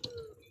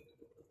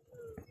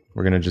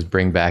 We're gonna just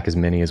bring back as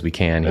many as we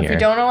can here. If we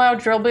don't allow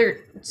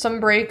Drillbert some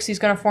breaks, he's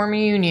gonna form a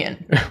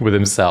union. With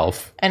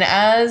himself. And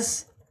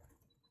as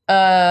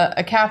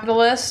a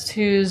capitalist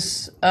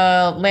who's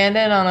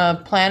landed on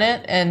a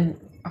planet and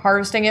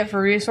harvesting it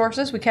for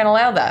resources, we can't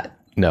allow that.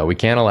 No, we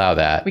can't allow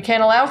that. We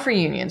can't allow for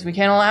unions. We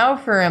can't allow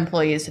for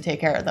employees to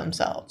take care of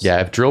themselves. Yeah,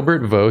 if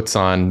Drillbert votes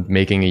on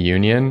making a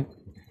union,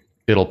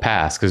 it'll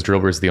pass because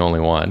Drillbert's the only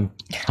one.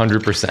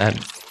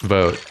 100%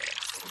 vote.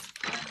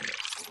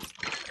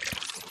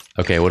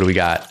 Okay, what do we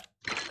got?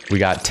 We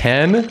got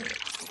 10,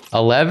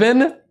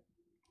 11. All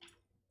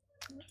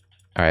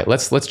right,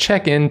 let's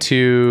check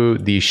into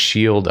the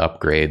shield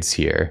upgrades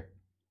here.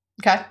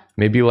 Okay.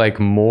 Maybe like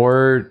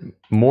more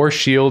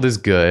shield is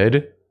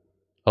good.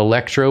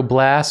 Electro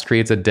Blast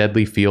creates a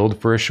deadly field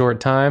for a short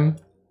time.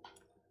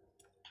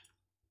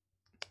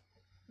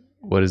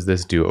 What does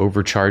this do?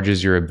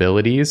 Overcharges your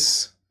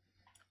abilities.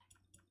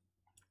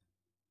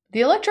 The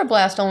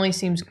Electroblast only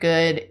seems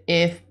good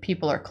if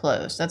people are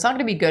close. That's not going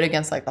to be good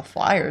against like the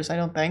flyers, I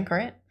don't think,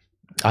 right?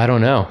 I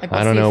don't know. Like,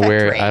 I don't know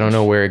where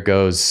it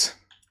goes.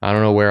 I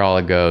don't know where all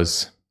it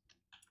goes.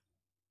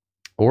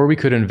 Or we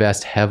could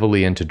invest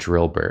heavily into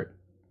Drillbert.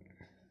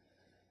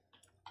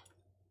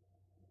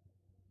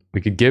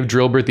 We could give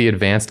Drillbert the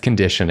advanced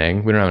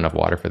conditioning. We don't have enough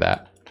water for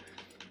that.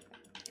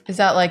 Is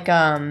that like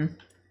a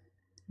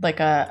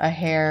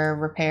hair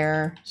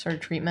repair sort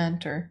of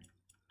treatment or?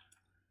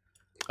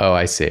 Oh,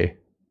 I see.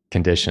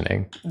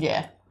 Conditioning.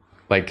 Yeah.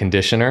 Like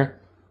conditioner?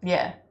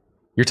 Yeah.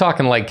 You're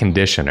talking like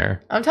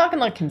conditioner. I'm talking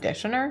like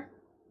conditioner.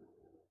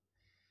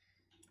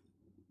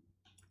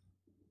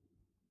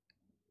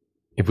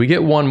 If we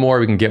get one more,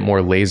 we can get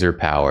more laser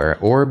power.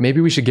 Or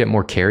maybe we should get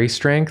more carry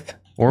strength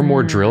or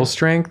more drill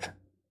strength.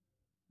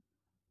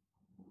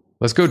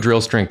 Let's go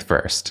drill strength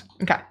first.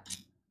 Okay.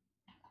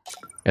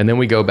 And then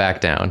we go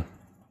back down.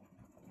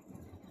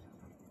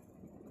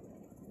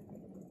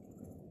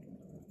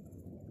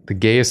 The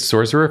gayest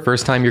sorcerer,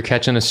 first time you're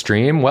catching a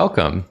stream,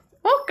 welcome.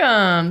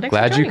 Welcome. Thanks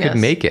Glad for you joining could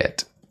us. make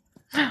it.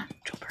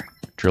 Drillbert.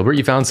 Drillbert,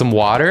 you found some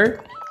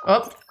water?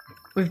 Oh,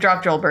 we've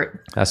dropped Drillbert.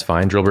 That's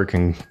fine. Drillbert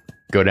can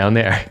go down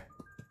there.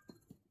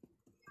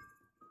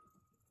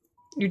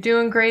 You're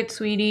doing great,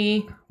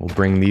 sweetie. We'll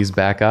bring these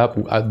back up.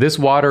 This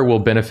water will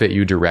benefit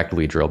you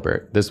directly,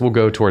 Drillbert. This will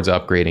go towards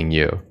upgrading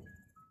you.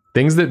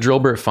 Things that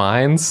Drillbert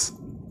finds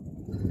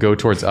go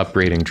towards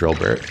upgrading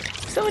Drillbert.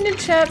 Someone in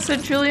chat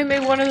said Julia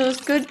made one of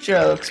those good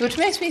jokes, which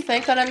makes me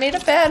think that I made a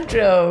bad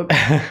joke.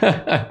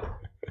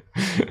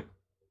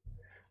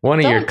 One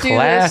of your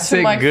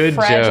classic good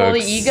fragile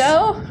jokes.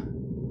 Ego?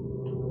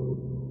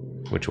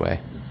 Which way?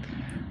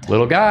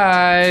 Little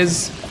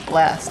guys.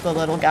 Bless the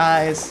little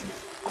guys.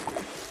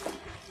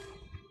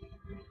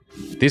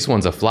 This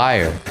one's a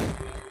flyer.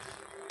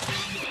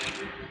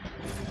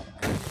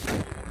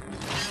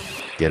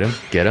 Get him,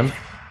 get him.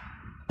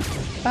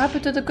 What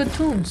happened to the good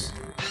tunes?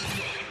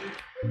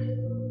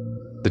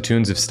 The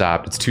tunes have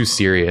stopped. It's too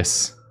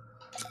serious.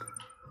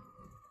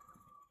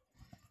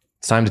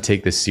 It's time to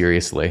take this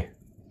seriously.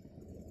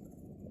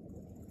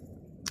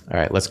 All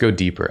right, let's go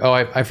deeper. Oh,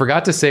 I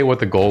forgot to say what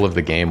the goal of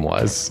the game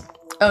was.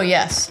 Oh,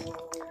 yes.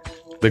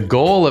 The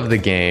goal of the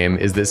game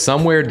is that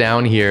somewhere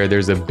down here,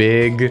 there's a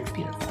big,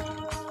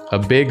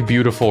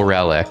 beautiful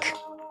relic.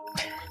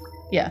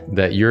 Yeah.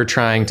 That you're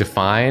trying to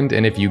find,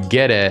 and if you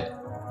get it,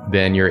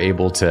 then you're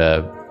able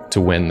to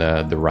win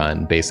the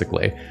run,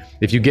 basically.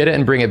 If you get it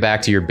and bring it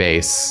back to your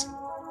base,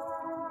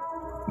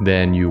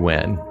 then you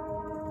win.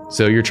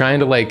 So you're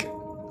trying to like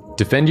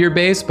defend your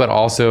base, but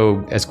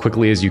also as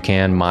quickly as you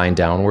can mine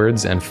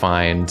downwards and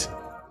find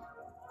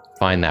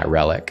that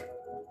relic.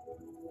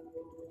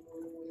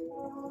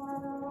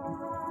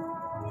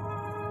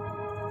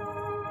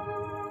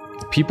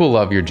 People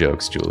love your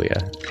jokes, Julia.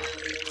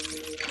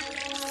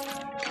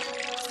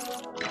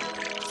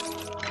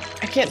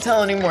 I can't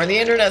tell anymore. The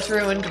internet's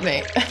ruined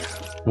me.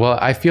 Well,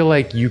 I feel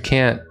like you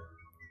can't.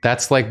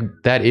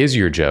 That is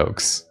your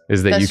jokes,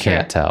 is that That's you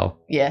can't true. tell.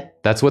 Yeah.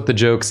 That's what the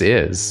jokes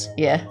is.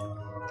 Yeah.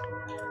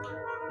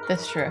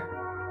 That's true.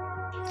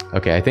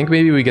 Okay, I think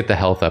maybe we get the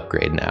health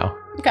upgrade now.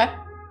 Okay.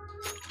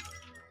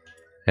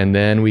 And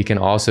then we can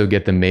also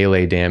get the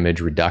melee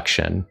damage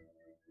reduction.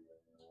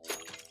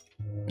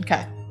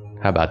 Okay.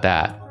 How about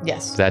that?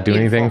 Yes. Does that do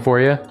anything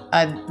for you?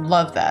 I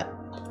love that.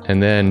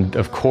 And then,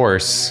 of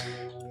course,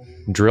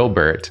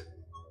 Drillbert,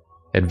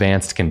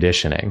 advanced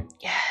conditioning.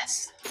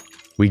 Yes.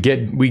 We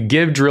give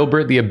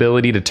Drillbert the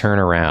ability to turn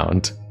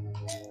around.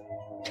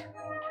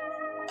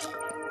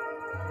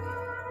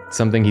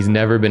 Something he's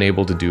never been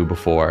able to do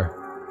before.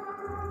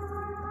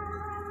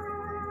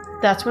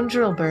 That's when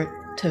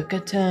Drillbert took a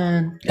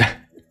turn. I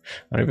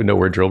don't even know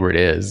where Drillbert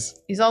is.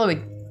 He's all the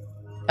way...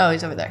 Oh,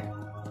 he's over there.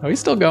 Oh, he's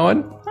still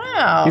going.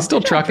 Wow. He's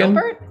still Good job, trucking.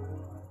 Drillbert.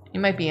 He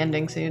might be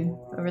ending soon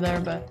over there,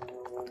 but...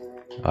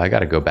 Oh, I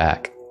gotta go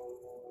back.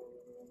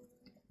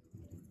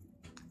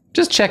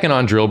 Just checking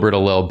on Drillbert a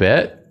little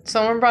bit.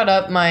 Someone brought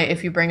up my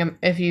if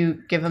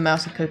you give a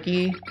mouse a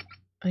cookie,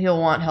 he'll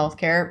want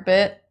healthcare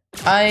bit.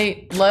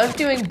 I love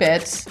doing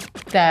bits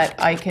that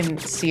I can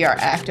see are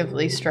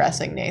actively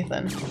stressing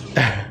Nathan.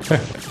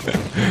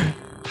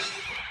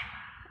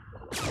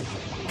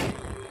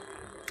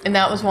 And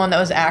that was one that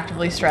was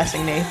actively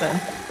stressing Nathan.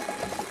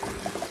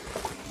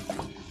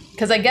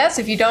 Because I guess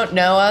if you don't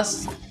know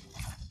us,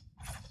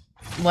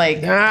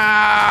 like...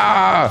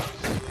 Ah!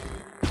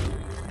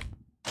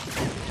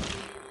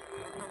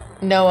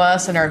 know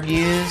us and our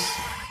views,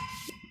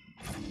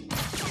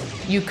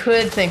 you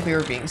could think we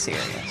were being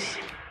serious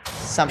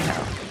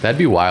somehow. That'd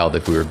be wild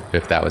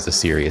if that was a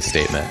serious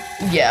statement.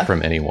 Yeah.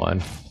 From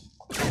anyone.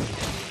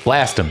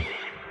 Blast him.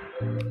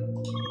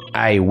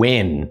 I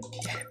win.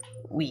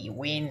 We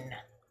win.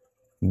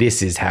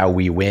 This is how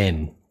we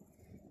win.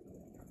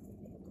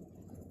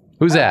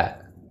 Who's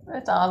that?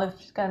 It's Olive.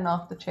 She's gotten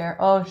off the chair.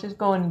 Oh, she's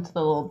going into the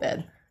little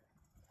bed.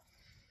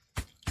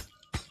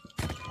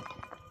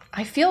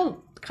 I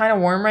feel kind of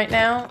warm right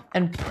now,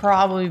 and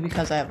probably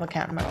because I have a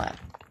cat in my lap.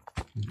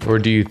 Or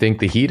do you think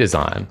the heat is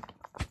on?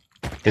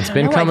 It's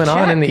been know, I coming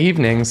on in the checked.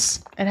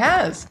 evenings. It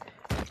has.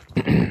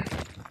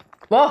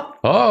 Whoa!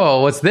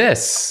 Oh, what's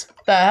this?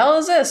 The hell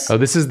is this? Oh,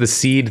 this is the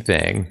seed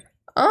thing.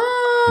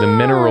 Oh. The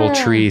mineral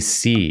tree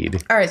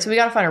seed. All right, so we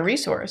gotta find a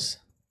resource,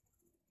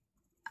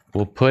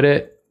 We'll put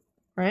it...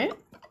 right?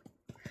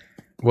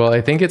 Well,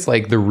 I think it's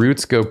like the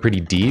roots go pretty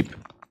deep.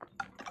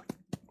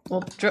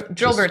 Well,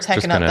 Drillbert's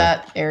hecking gonna- up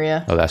that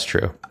area. Oh, that's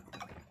true.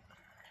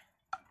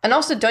 And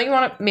also, don't you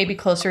want it maybe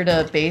closer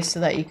to base so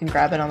that you can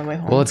grab it on the way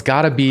home? Well, it's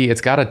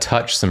gotta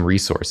touch some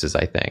resources,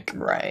 I think.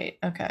 Right.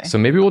 Okay. So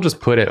maybe we'll just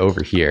put it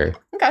over here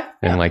Okay.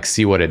 and Yeah. like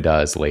see what it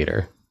does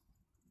later.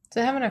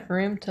 Does it have enough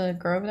room to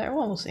grow over there?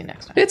 Well, we'll see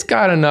next time. It's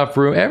got enough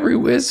room.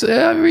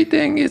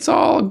 Everything. It's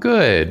all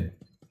good.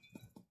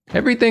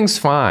 Everything's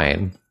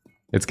fine.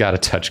 It's got to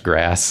touch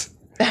grass.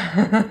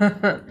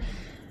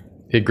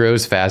 It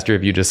grows faster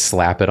if you just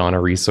slap it on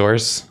a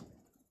resource.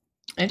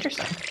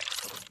 Interesting.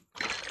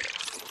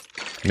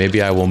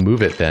 Maybe I will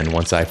move it then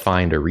once I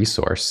find a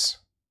resource.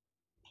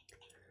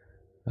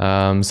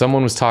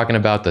 Someone was talking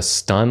about the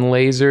stun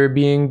laser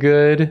being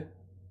good.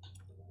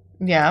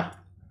 Yeah.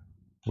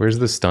 Where's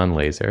the stun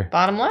laser?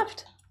 Bottom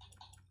left?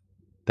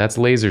 That's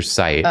laser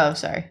sight. Oh,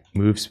 sorry.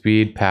 Move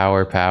speed,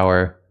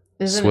 power,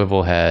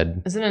 swivel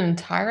head. Is it an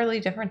entirely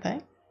different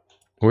thing?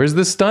 Where's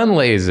the stun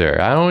laser?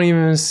 I don't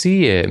even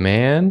see it,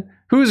 man.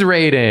 Who's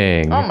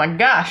raiding? Oh my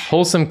gosh.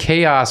 Wholesome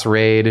Chaos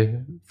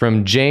raid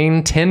from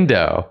Jane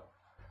Tendo.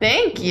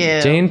 Thank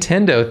you. Jane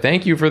Tendo,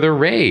 thank you for the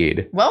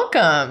raid.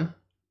 Welcome.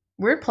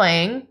 We're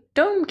playing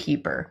Dome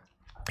Keeper.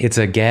 It's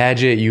a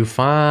gadget you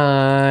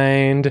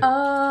find.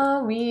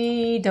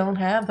 We don't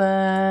have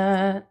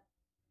that.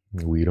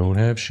 We don't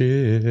have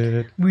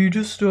shit. We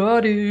just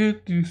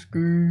started this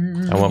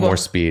game. I want more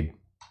speed.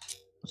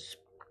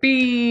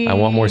 Speed. I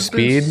want more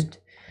speed. boost.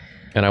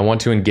 And I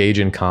want to engage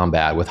in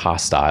combat with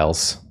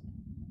hostiles.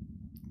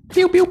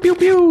 Pew pew pew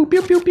pew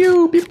pew pew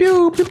pew pew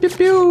pew pew pew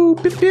pew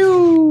pew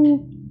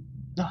pew.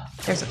 Oh,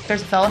 there's a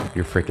fella.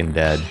 You're freaking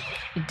dead.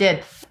 You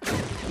did.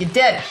 You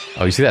did.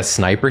 Oh, you see that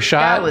sniper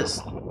shot? That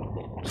was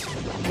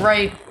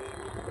right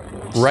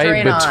right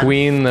straight on.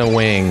 between the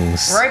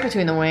wings. Right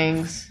between the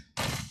wings.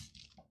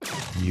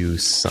 You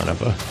son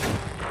of a...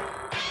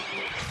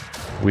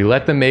 We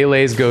let the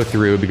melees go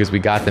through because we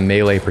got the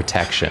melee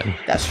protection.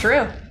 That's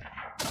true.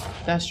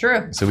 That's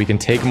true. So we can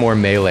take more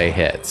melee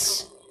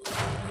hits.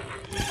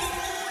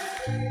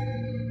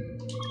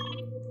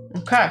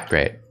 Okay.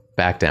 Great.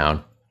 Back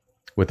down.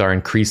 With our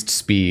increased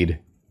speed.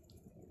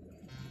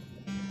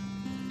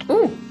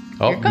 Ooh.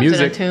 Oh, Here comes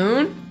music. a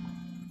tune.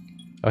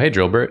 Oh, hey,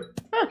 Drillbert.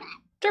 Huh.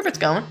 Derbert's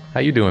going. How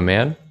you doing,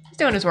 man? He's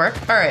doing his work.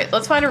 All right.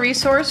 Let's find a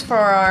resource for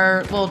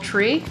our little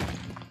tree.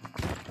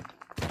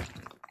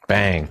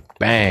 Bang,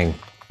 bang,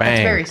 bang.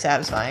 It's very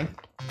satisfying.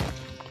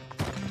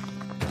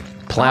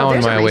 Plowing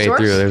there's a my way resource.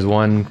 through. There's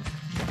one.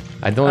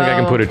 I don't think I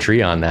can Oh. put a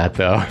tree on that,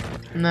 though.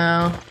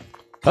 No.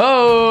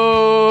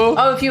 Oh!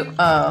 Oh,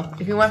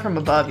 if you went from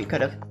above, you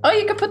could have. Oh,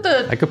 you could put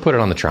the. I could put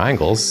it on the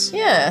triangles.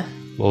 Yeah.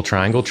 Little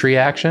triangle tree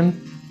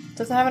action.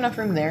 Does it have enough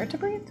room there to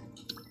breathe?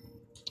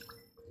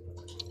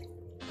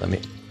 Let me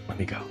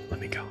go. Let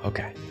me go.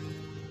 Okay.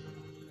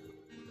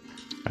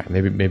 All right,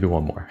 maybe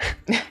one more.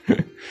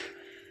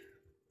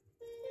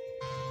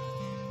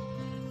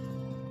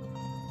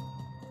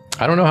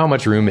 I don't know how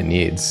much room it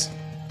needs.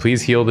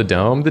 Please heal the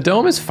dome. The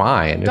dome is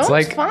fine.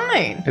 Dome's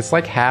fine. It's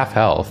like half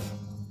health.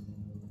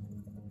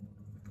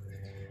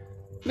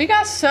 We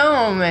got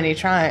so many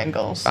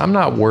triangles. I'm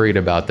not worried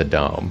about the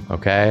dome,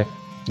 okay?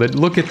 But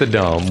look at the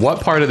dome. What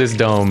part of this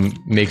dome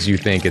makes you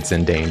think it's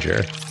in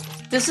danger?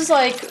 This is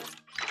like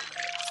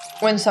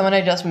when someone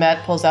I just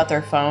met pulls out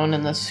their phone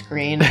and the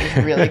screen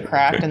is really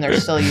cracked and they're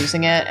still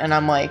using it, and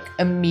I'm like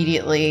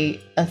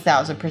immediately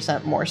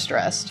 1,000% more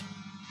stressed.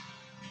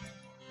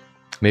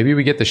 Maybe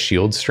we get the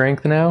shield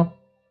strength now?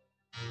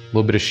 A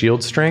little bit of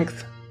shield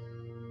strength?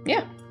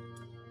 Yeah.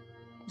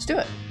 Let's do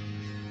it.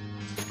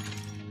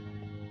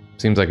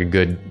 Seems like a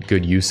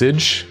good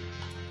usage.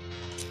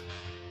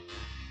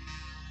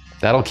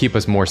 That'll keep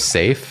us more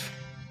safe.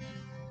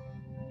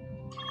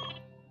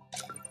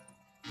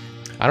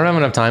 I don't have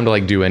enough time to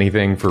like do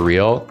anything for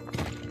real.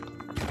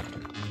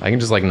 I can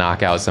just like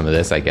knock out some of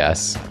this, I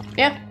guess.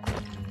 Yeah.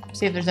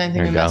 See if there's anything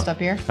There we you go. messed up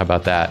here. How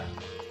about that?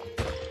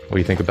 What do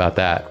you think about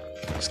that?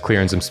 Just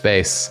clearing some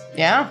space.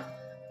 Yeah.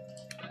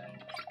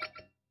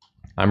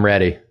 I'm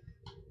ready.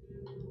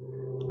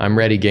 I'm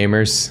ready,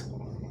 gamers.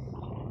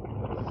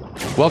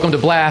 Welcome to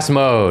blast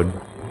mode.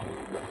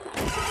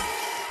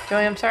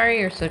 Joey, I'm sorry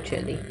you're so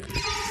chilly.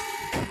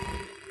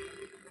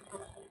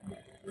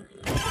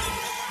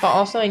 But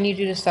also, I need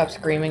you to stop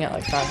screaming at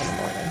like 5 in the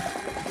morning.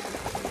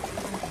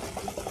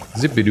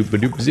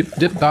 Zip-a-doop-a-doop,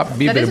 zip-dip-bop,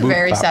 That is a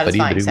very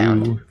satisfying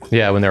sound.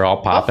 Yeah, when they're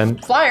all popping.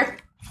 Oh, flyer.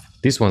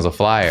 This one's a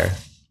flyer.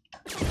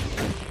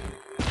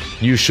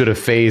 You should have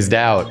phased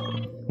out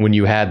when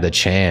you had the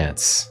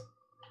chance.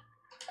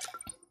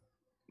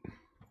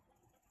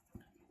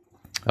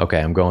 Okay,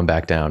 I'm going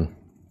back down.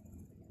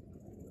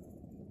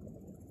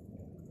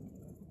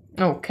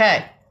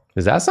 Okay.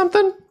 Is that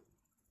something?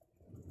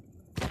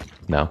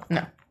 No.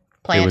 No.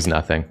 Plant. It was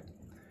nothing.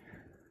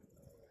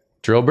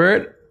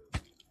 Drillbert?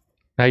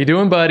 How you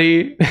doing,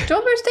 buddy?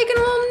 Drillbert's taking a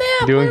little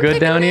nap. Doing Let him good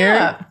take a down here?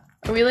 nap.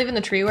 Are we leaving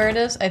the tree where it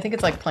is? I think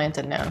it's like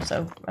planted now,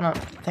 so I don't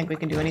think we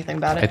can do anything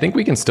about I it. think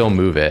we can still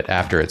move it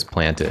after it's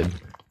planted.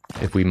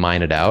 If we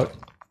mine it out.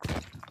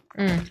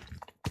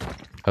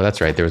 Oh, that's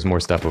right. There was more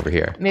stuff over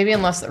here. Maybe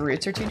unless the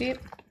roots are too deep.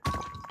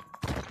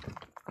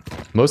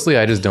 Mostly,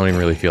 I just don't even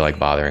really feel like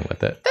bothering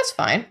with it. That's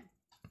fine.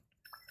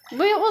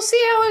 We'll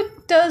see how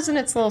it does in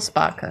its little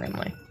spot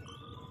currently.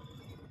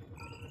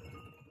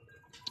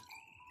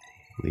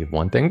 Leave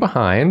one thing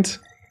behind.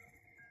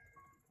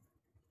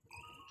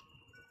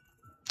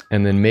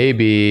 And then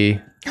maybe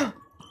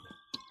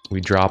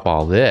we drop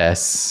all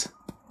this.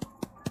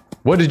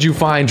 What did you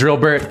find,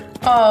 Drillbert?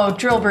 Oh,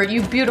 Drillbert,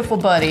 you beautiful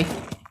buddy.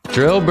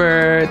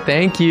 Drillbert,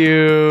 thank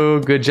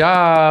you. Good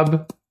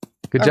job.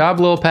 Good job,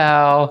 little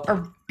pal.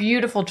 Our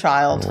beautiful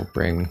child. We'll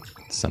bring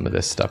some of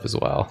this stuff as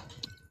well.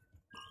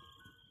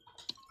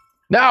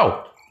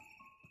 No!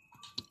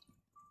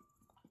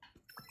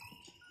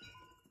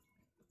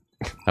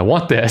 I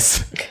want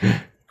this.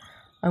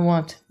 I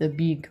want the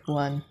big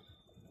one.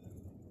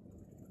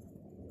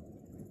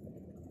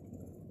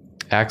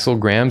 Axel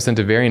Graham sent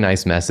a very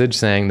nice message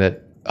saying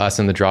that us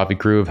and the Droppy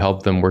crew have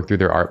helped them work through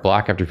their art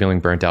block after feeling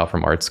burnt out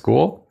from art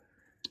school.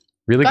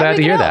 Really glad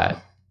to hear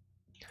that.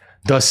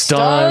 The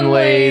stun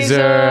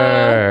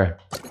laser!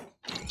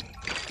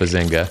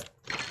 Bazinga.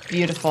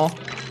 Beautiful.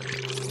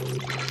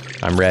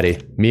 I'm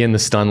ready. Me and the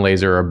stun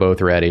laser are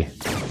both ready.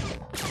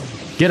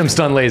 Get him,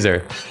 stun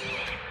laser.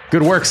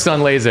 Good work,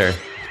 stun laser.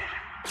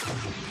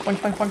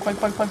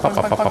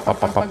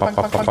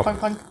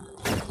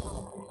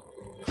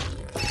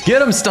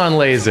 Get him, stun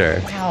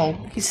laser. Wow,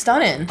 he's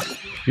stunning.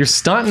 You're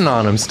stunting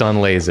on him, stun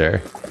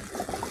laser.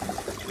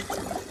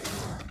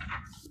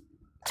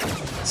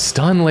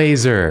 Stun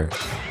laser.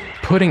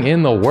 Putting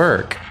in the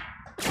work.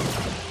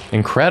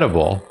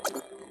 Incredible.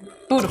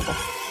 Beautiful.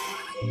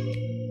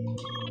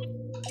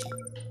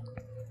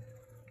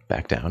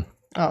 Back down.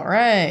 All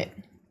right.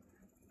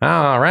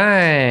 All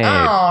right.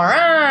 All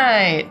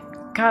right.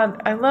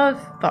 God, I love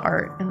the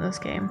art in this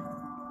game.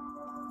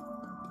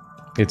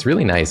 It's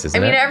really nice,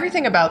 isn't it? I mean,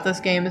 everything about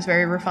this game is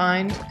very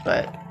refined,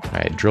 but... All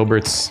right,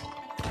 Drillbert's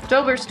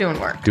doing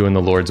work. Doing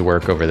the Lord's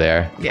work over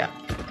there. Yeah.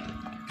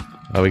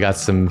 Oh, we got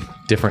some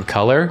different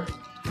color.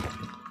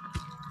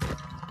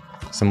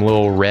 Some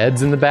little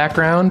reds in the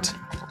background.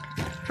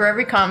 For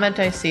every comment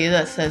I see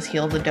that says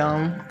heal the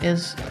dome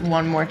is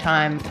one more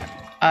time,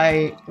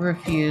 I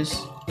refuse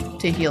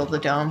to heal the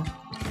dome.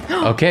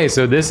 Okay,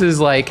 so this is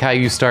like how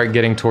you start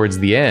getting towards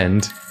the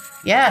end.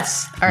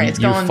 Yes. All right, it's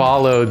going. You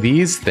follow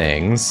these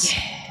things.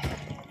 Yeah.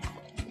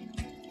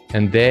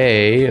 And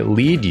they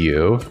lead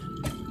you.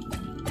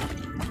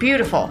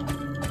 Beautiful.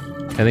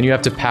 And then you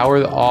have to power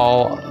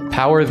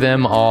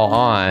them all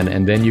on,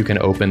 and then you can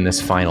open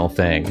this final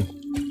thing.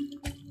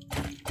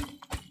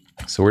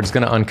 So we're just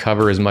gonna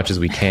uncover as much as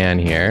we can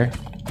here.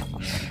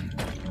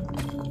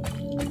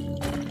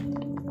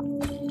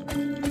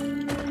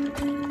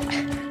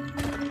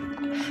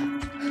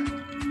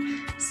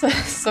 So,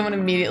 someone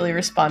immediately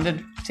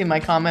responded to my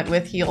comment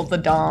with heal the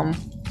dom.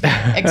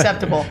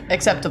 Acceptable.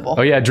 Acceptable.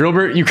 Oh yeah,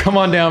 Drillbert, you come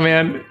on down,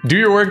 man. Do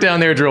your work down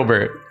there,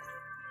 Drillbert.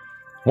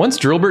 Once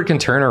Drillbert can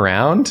turn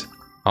around,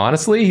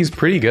 honestly, he's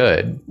pretty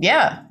good.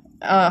 Yeah,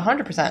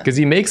 100%. Because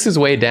he makes his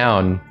way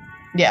down.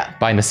 Yeah.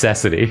 By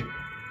necessity.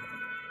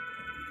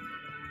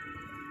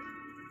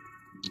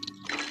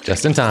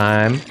 Just in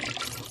time.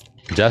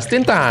 Just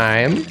in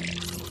time.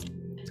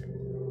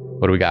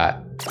 What do we got?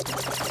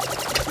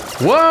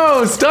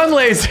 Whoa, stun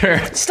laser!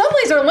 Stun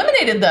laser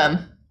eliminated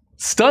them.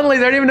 Stun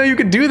laser, I didn't even know you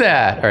could do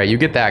that. All right, you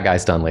get that guy,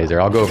 stun laser.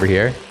 I'll go over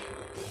here.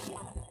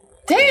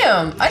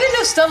 Damn, I didn't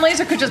know stun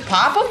laser could just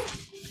pop him.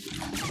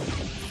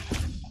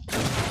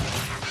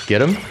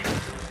 Get him.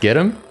 Get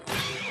him.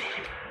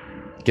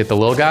 Get the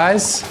little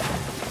guys.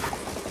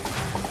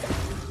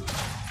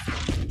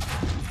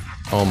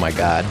 Oh my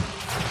god.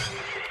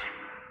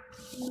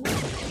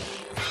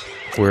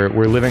 We're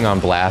living on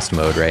blast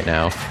mode right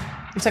now.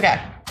 It's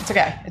okay. It's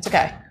okay. It's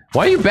okay.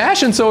 Why are you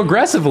bashing so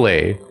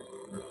aggressively?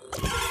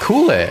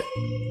 Cool it.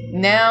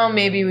 Now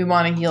maybe we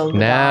want to heal the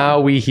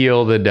dome. We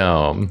heal the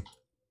dome.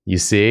 You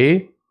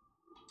see?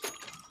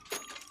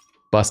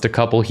 Bust a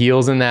couple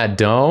heals in that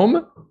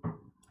dome.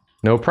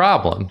 No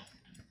problem.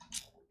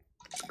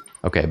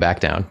 Okay, back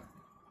down.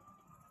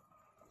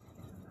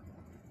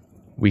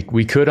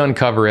 We could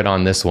uncover it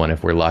on this one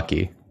if we're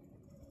lucky.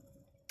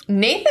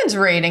 Nathan's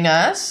rating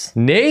us.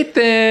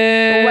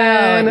 Nathan!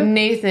 Wow,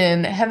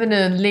 Nathan, having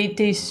a late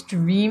day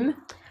stream?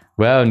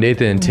 Wow,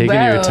 Nathan,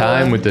 taking your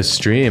time with the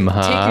stream,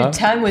 huh? Take your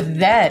time with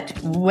that.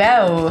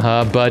 Wow.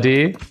 Huh,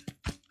 buddy?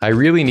 I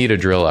really need a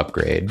drill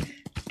upgrade.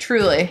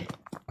 Truly.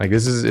 Like,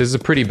 this is a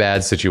pretty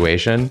bad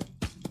situation.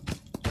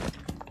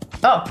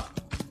 Oh.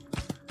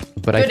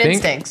 But Good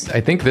instincts.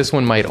 I think this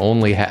one might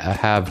only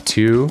have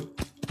two.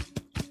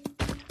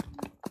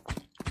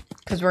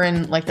 Because we're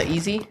in, like, the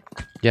easy?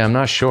 Yeah, I'm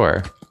not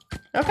sure.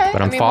 Okay.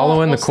 But I'm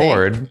following the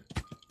cord.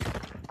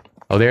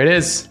 Oh, there it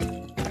is.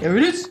 There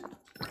it is.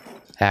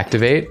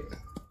 Activate.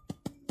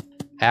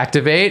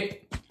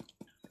 Activate.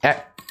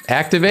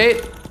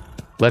 Activate.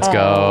 Let's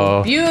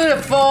go.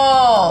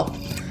 Beautiful.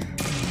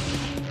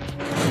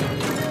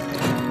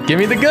 Give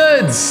me the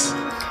goods.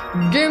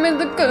 Give me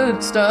the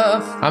good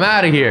stuff. I'm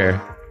out of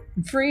here.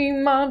 Free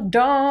my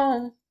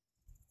dome.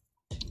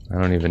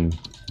 I don't even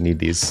need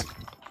these.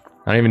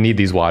 I don't even need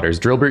these waters.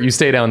 Drillbert, you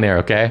stay down there,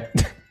 okay?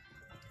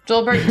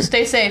 Drillbert,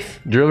 stay safe.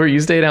 Driller, you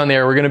stay down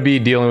there. We're going to be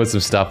dealing with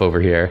some stuff over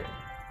here.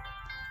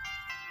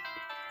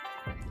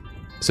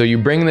 So you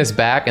bring this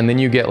back, and then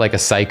you get like a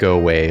psycho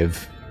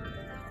wave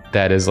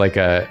that is like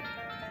a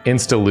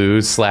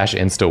insta-lose /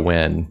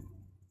 insta-win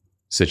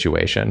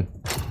situation.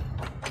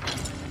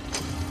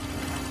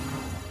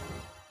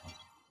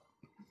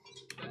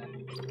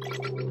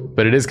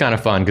 But it is kind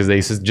of fun because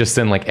they just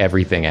send like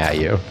everything at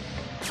you.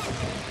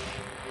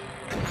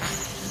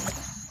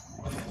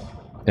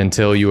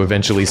 Until you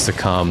eventually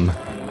succumb.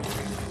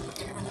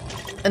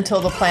 Until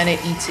the planet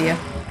eats you.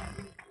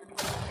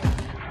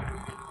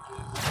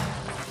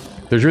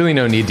 There's really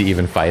no need to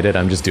even fight it.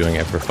 I'm just doing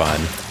it for fun.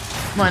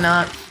 Why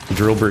not?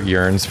 Drillbert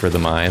yearns for the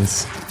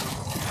mines.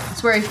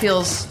 It's where he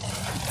feels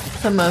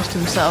the most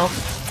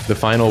himself. The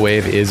final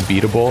wave is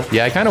beatable.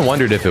 Yeah, I kind of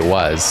wondered if it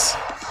was.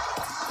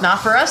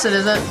 Not for us, it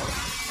isn't.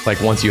 Like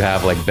once you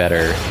have like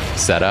better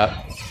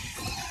setup.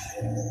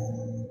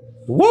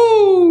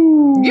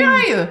 Woo!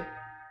 Yay!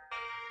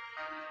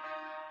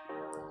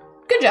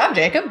 Good job,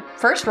 Jacob.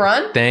 First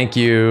run. Thank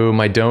you.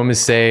 My dome is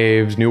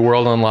saved. New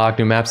world unlocked.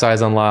 New map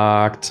size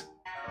unlocked.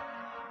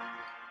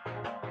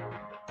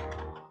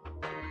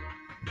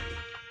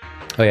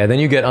 Oh yeah, then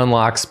you get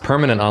unlocks,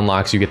 permanent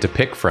unlocks you get to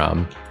pick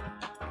from.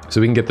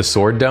 So we can get the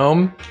sword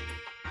dome,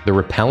 the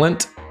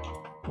repellent,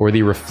 or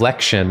the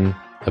reflection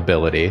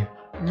ability.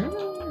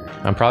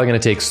 I'm probably gonna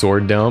take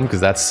sword dome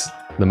because that's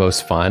the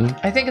most fun.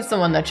 I think it's the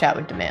one that chat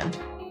would demand.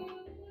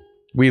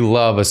 We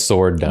love a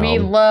sword dome. We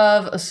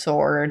love a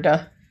sword.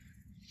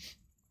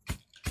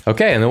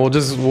 Okay, and then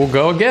we'll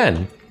go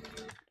again.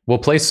 We'll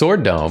play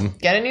sword dome.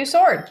 Get a new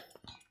sword.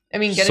 I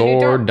mean, get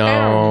sword a new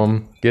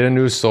dome. Get a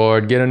new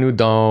sword. Get a new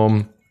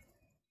dome.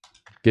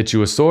 Get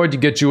you a sword. You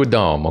get you a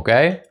dome.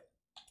 Okay.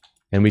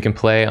 And we can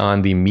play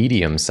on the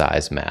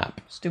medium-sized map.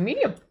 Let's do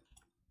medium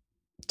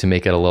To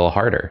make it a little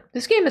harder.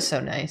 This game is so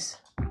nice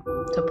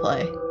to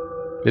play.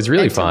 It's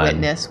really and fun. To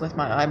witness with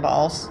my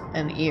eyeballs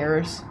and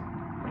ears.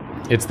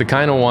 It's the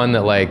kind of one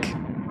that like,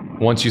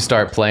 once you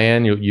start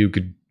playing, you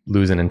could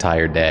lose an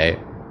entire day.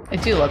 I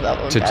do love that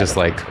one. To just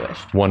like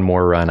one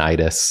more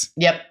run-itis.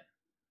 Yep,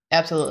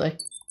 absolutely.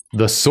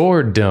 The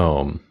sword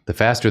dome. The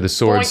faster the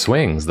sword Boink.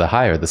 swings, the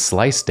higher the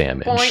slice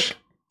damage. Boink.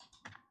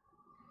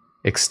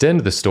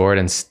 Extend the sword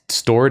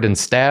and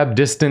stab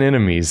distant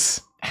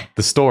enemies.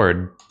 The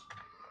sword.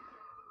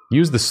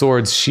 Use the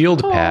sword's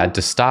shield pad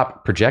to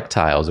stop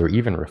projectiles or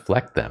even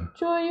reflect them.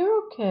 Joy,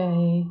 you're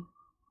okay.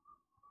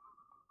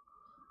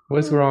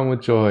 What's wrong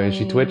with Joy? Is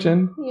she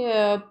twitching?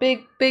 Yeah,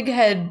 big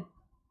head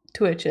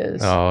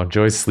twitches. Oh,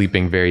 Joy's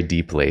sleeping very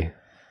deeply.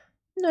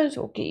 That's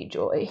okay,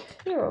 Joy.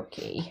 You're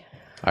okay.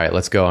 All right,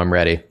 let's go. I'm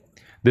ready.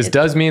 This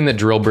does mean that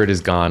Drillbert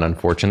is gone,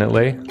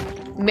 unfortunately.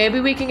 Maybe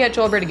we can get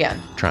Drillbert again.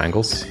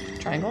 Triangles.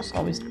 Triangles,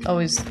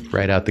 always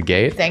Right out the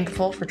gate.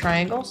 thankful for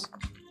triangles.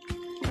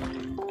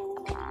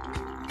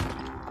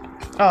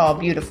 Oh,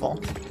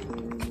 beautiful.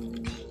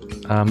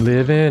 I'm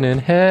living in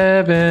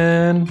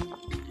heaven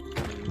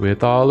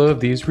with all of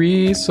these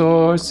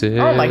resources.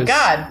 Oh my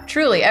god,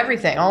 truly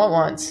everything all at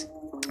once.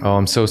 Oh,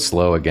 I'm so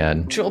slow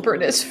again.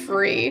 Drillbert is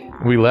free.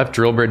 We left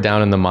Drillbert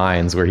down in the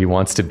mines where he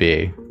wants to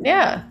be.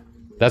 Yeah.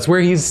 That's where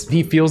he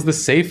feels the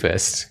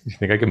safest. You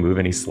think I can move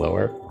any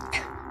slower?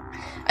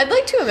 I'd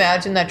like to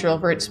imagine that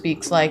Drillbert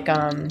speaks like,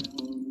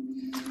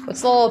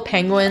 what's the little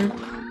penguin?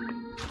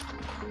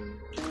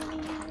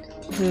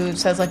 Who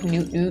says like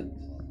newt newt?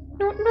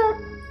 Newt newt.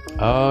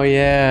 Oh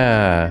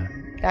yeah.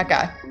 That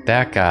guy.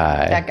 That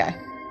guy. That guy.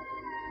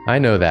 I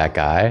know that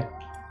guy.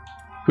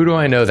 Who do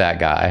I know that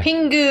guy?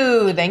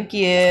 Pingu, thank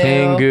you.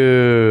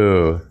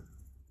 Pingu.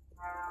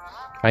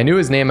 I knew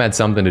his name had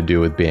something to do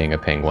with being a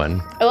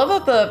penguin. I love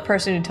that the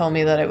person who told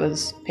me that it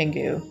was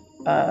Pingu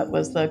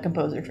was the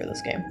composer for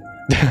this game.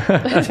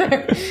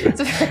 It's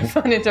a very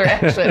fun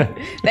interaction.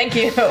 Thank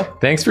you.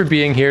 Thanks for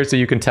being here so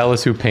you can tell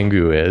us who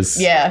Pingu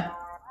is. Yeah.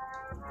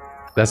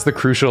 That's the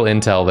crucial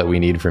intel that we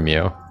need from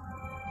you.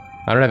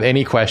 I don't have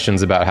any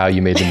questions about how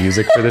you made the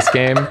music for this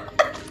game.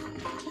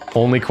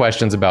 Only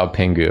questions about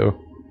Pingu.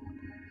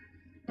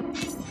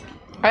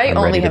 I I'm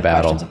only ready to have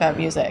battle. questions about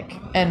music.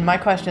 And my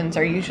questions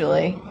are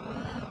usually,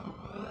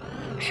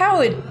 how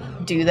would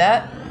do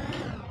that?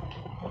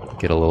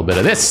 Get a little bit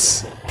of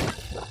this.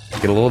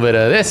 Get a little bit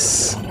of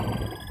this. A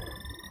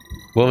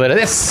little bit of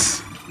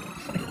this.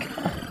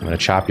 I'm gonna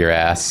chop your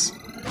ass.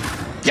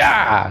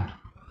 Yeah!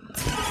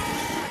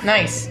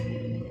 Nice.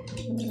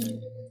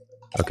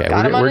 Okay,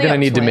 Got him on we're the gonna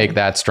need to upswing. make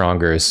that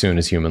stronger as soon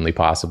as humanly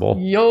possible.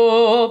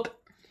 Yup.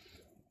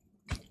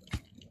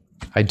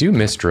 I do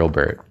miss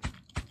Drillbert.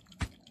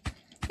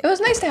 It was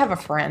nice to have a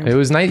friend. It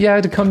was nice, yeah,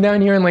 to come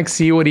down here and like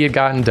see what he had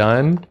gotten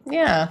done.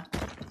 Yeah.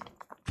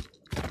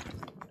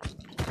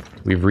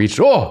 We've reached,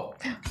 oh!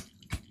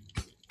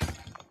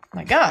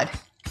 My God.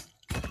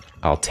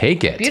 I'll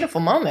take it.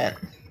 Beautiful moment.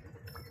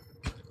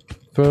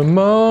 For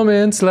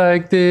moments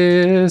like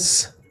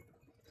this,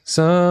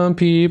 some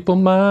people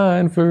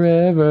mine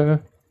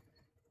forever.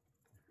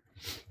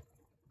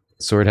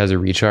 Sword has a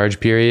recharge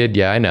period.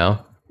 Yeah, I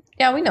know.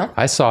 Yeah, we know.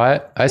 I saw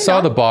it. I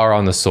saw know. the bar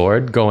on the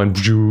sword going.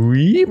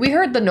 Dweep. We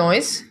heard the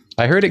noise.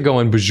 I heard it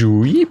going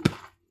bajoop.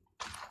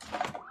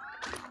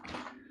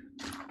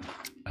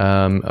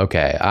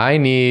 Okay, I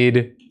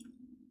need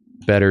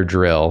better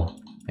drill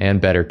and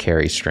better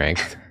carry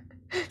strength.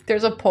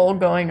 There's a poll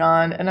going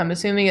on, and I'm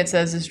assuming it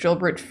says, is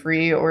Drillbrit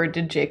free or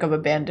did Jacob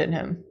abandon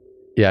him?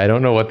 Yeah, I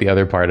don't know what the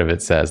other part of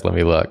it says. Let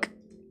me look.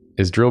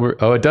 Is Drillbrit...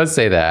 Oh, it does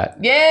say that.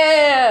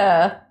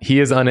 Yeah! He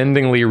is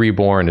unendingly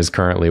reborn is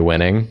currently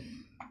winning.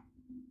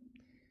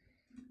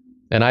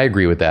 And I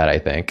agree with that, I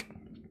think.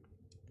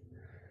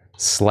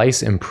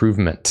 Slice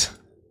improvement.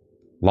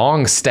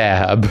 Long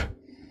stab.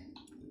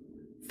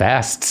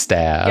 Fast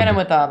stab. Get him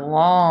with a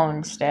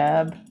long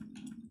stab.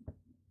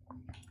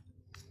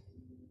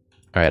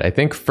 All right, I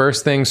think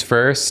first things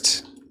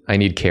first, I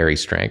need carry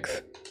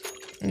strength.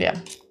 Yeah.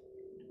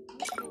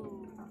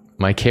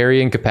 My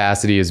carrying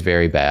capacity is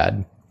very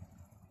bad.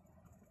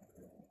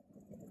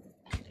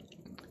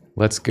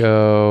 Let's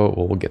go,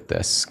 well, we'll get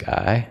this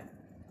guy.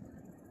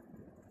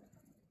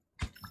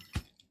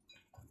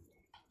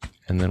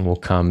 And then we'll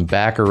come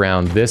back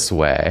around this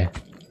way.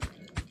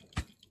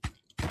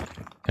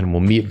 And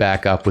we'll meet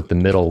back up with the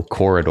middle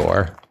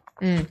corridor.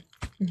 And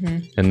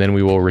then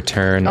we will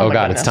return. Oh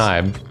God, goodness. It's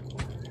time.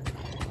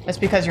 That's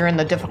because you're in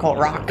the difficult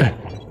rock.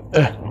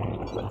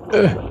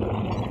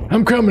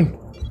 I'm coming.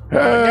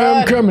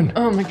 I'm coming.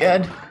 Oh my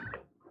god.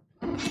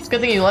 It's a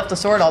good thing you left the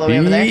sword all the way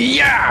over there.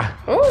 Yeah!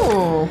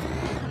 Ooh.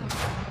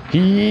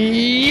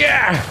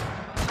 Yeah!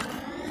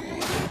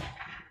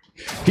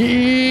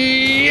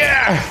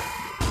 Yeah!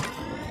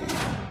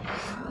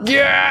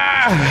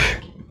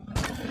 Yeah!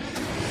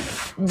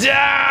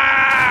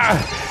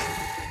 Yeah!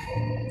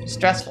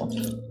 Stressful.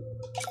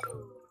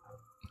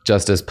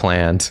 Just as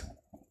planned.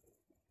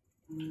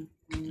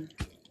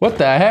 What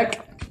the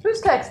heck?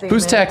 Who's texting?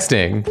 Who's man?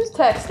 texting? Who's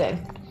texting?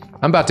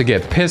 I'm about to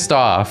get pissed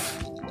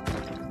off.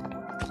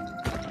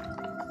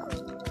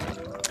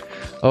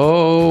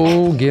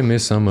 Oh, give me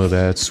some of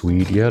that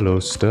sweet yellow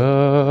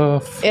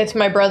stuff. It's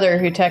my brother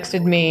who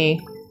texted me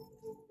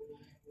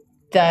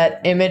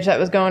that image that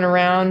was going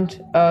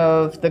around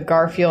of the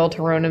Garfield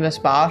Hieronymus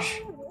Bosch.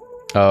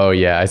 Oh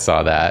yeah, I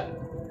saw that.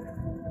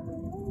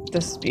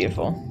 This is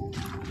beautiful.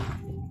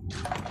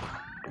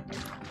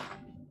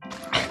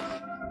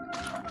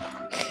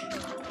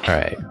 All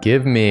right,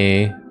 give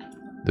me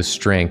the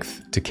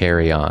strength to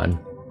carry on.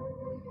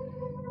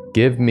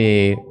 Give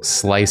me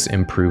slice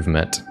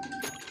improvement,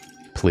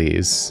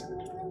 please.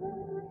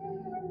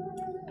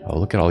 Oh,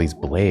 look at all these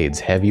blades.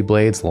 Heavy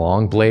blades,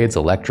 long blades,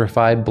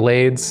 electrified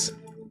blades.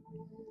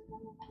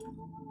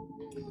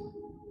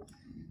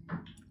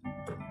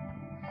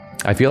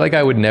 I feel like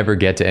I would never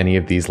get to any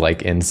of these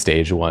like end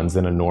stage ones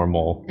in a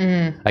normal.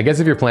 I guess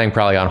if you're playing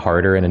probably on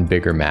harder and in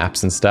bigger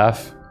maps and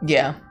stuff,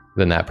 Yeah.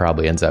 then that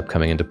probably ends up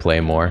coming into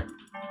play more.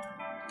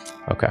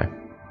 Okay.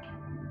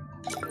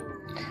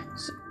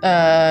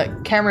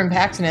 Cameron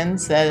Paxton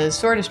says,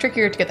 sword is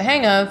trickier to get the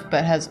hang of,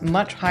 but has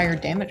much higher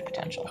damage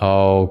potential.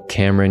 Oh,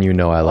 Cameron, you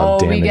know I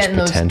love we damage getting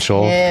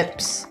potential. those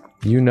tips.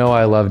 You know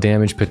I love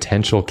damage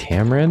potential,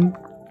 Cameron.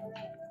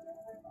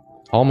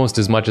 Almost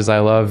as much as I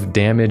love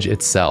damage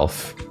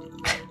itself.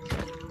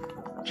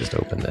 Just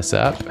open this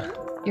up.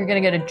 You're gonna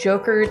get a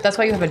Joker. That's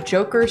why you have a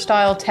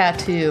Joker-style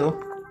tattoo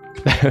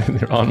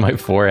On my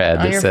forehead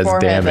on that your says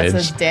forehead damage.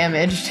 that says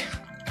damaged.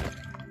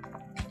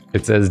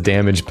 It says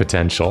damage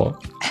potential.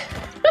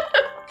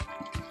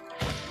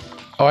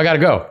 Oh, I gotta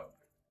go.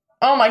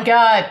 Oh my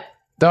god.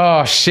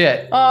 Oh,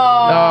 shit. Oh,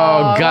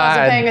 God. I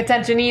wasn't paying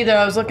attention either.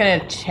 I was looking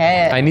at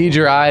chat. I need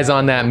your eyes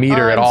on that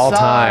meter at I'm all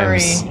sorry.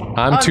 times.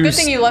 I'm too good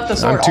thing you left the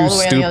sword I'm too all the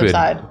way stupid. on the other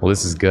side. Well,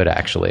 this is good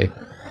actually.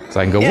 So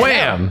I can go Yeah,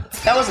 wham! no,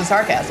 that wasn't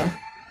sarcasm.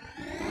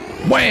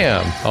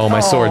 Wham! Oh, my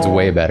sword's Oh.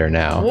 way better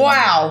now.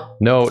 Wow.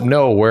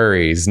 No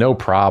worries, no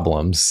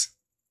problems.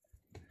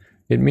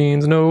 It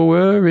means no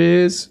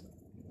worries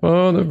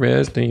for the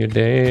rest of your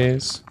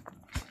days.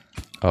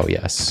 Oh,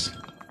 yes.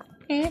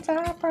 It's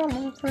all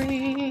problem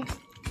free.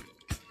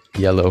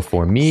 Yellow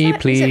for me,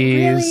 please.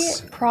 Is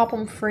it really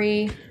problem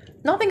free?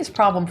 Nothing is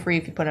problem free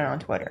if you put it on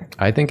Twitter.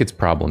 I think it's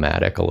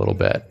problematic a little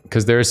bit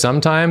because there are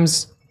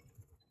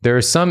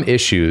some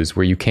issues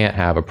where you can't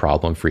have a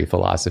problem-free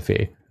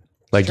philosophy.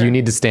 Like you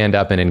need to stand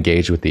up and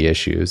engage with the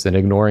issues, and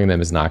ignoring them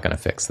is not going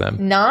to fix them.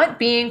 Not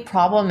being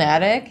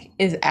problematic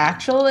is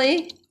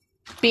actually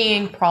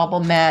being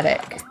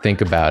problematic.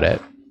 Think about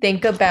it.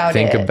 Think about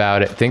Think it.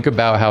 about it. Think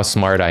about how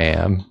smart I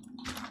am.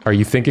 Are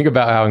you thinking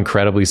about how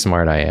incredibly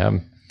smart I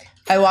am?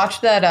 I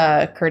watched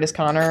that Curtis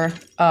Connor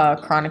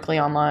Chronically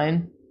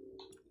Online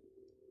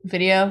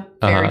video.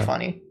 Very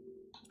funny.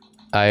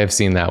 I have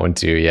seen that one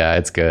too. Yeah,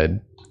 it's good.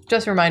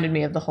 Just reminded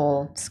me of the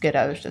whole skit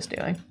I was just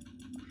doing.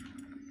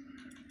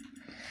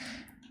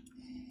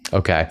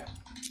 Okay.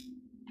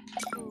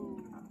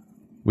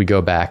 We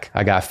go back.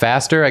 I got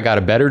faster. I got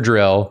a better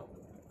drill.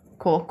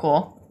 Cool,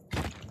 cool.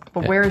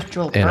 But where is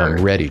Joel And Bird?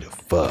 I'm ready to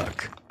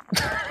fuck.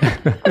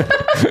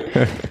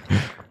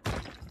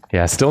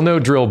 Yeah, still no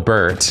drill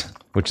Bert,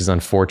 which is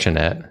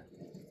unfortunate.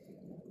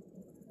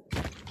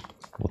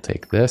 We'll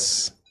take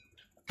this.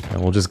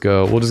 And we'll just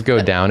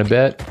go down a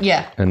bit.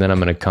 Yeah. And then I'm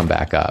gonna come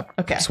back up.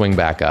 Okay. Swing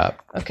back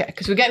up. Okay,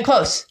 because we're getting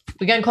close.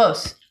 We're getting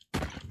close.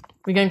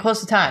 We're getting close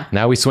to time.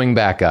 Now we swing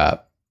back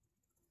up.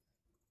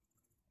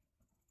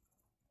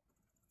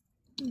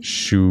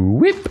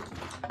 Shoo-whip.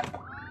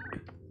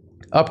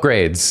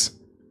 Upgrades.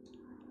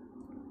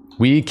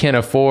 We can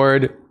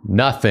afford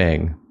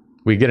nothing.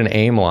 We get an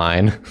aim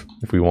line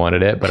if we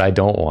wanted it, but I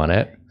don't want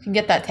it. You can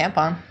get that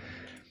tampon.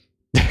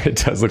 It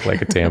does look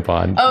like a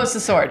tampon. Oh, it's the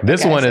sword.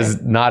 This one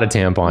is not a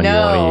tampon you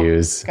want to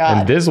use. God.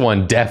 And this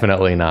one,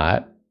 definitely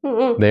not.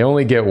 They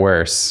only get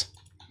worse.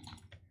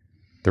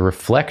 The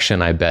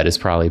reflection, I bet, is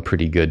probably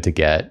pretty good to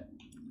get.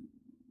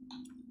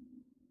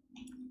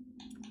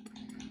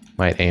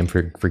 Might aim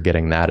for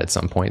getting that at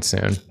some point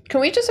soon.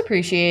 Can we just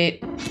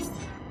appreciate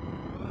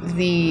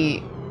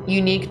the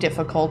unique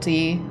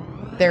difficulty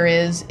there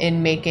is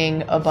in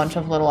making a bunch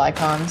of little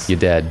icons You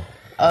dead.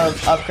 of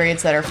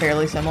upgrades that are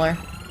fairly similar,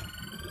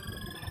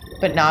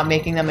 but not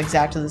making them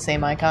exactly the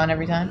same icon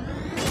every time?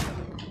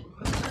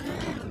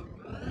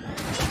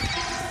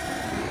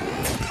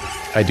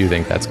 I do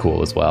think that's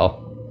cool as well.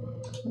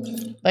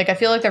 Like, I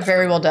feel like they're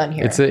very well done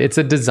here. It's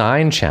a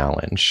design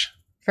challenge.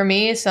 For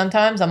me,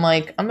 sometimes I'm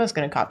like, I'm just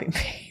gonna copy and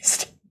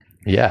paste.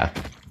 Yeah,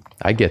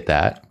 I get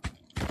that.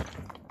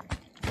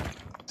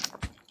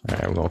 All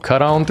right, we're gonna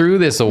cut on through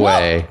this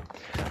away.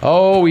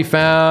 Oh, we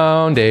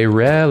found a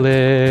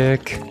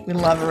relic. We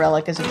love a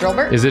relic. Is it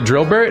Drillbert? Is it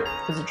Drillbert?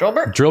 Is it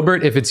Drillbert?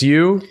 Drillbert, if it's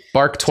you,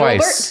 bark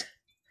twice. Drillbert?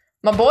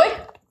 My boy?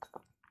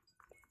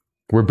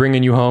 We're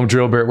bringing you home,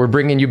 Drillbert. We're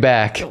bringing you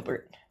back.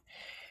 Drillbert.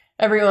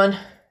 Everyone.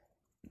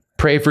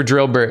 Pray for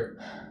Drillbert.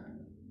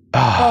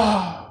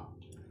 Oh.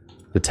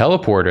 The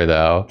teleporter,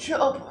 though.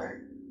 Drillbert.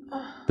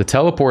 The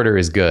teleporter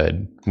is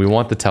good. We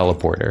want the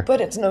teleporter.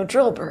 But it's no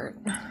Drillbert.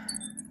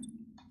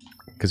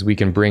 Because we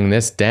can bring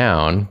this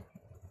down.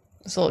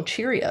 This little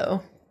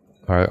Cheerio.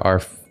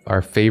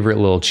 Our favorite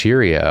little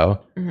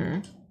Cheerio. Mm-hmm.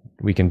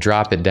 We can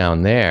drop it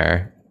down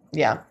there.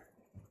 Yeah.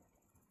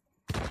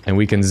 And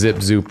we can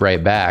zip zoop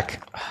right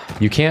back.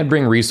 You can't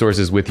bring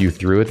resources with you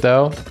through it,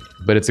 though.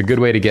 But it's a good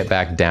way to get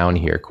back down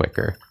here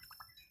quicker.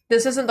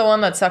 This isn't the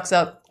one that sucks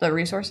up the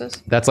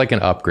resources? That's like an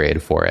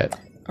upgrade for it.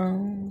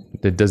 Oh.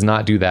 It does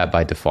not do that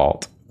by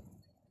default.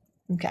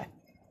 Okay.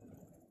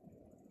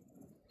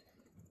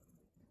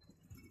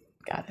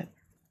 Got it.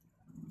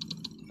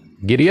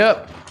 Giddy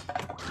up.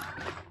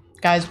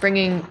 Guys,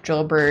 bringing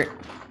Drillbert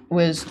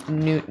was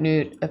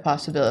newt a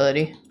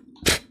possibility.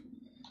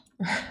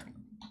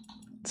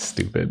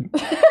 Stupid.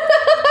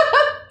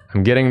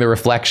 I'm getting the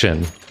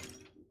reflection.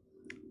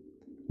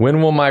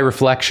 When will my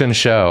reflection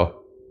show?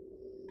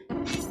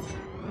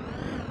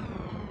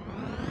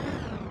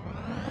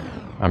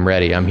 I'm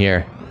ready. I'm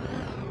here.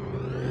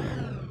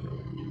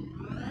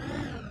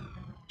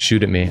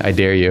 Shoot at me. I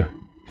dare you.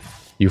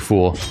 You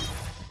fool.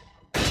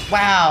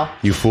 Wow.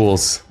 You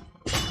fools.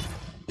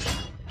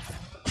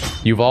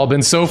 You've all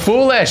been so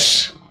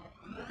foolish.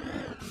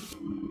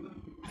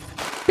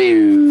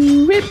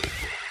 Pew, whip.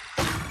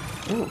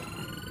 Ooh.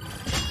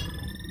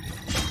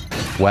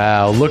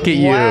 Wow, look at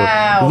you.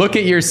 Wow. Look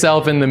at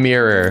yourself in the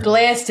mirror.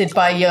 Blasted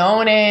by your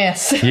own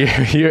ass.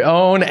 Your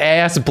own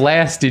ass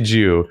blasted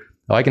you.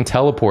 Oh, I can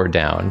teleport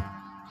down.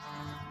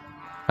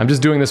 I'm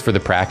just doing this for the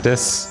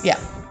practice. Yeah.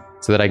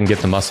 So that I can get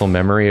the muscle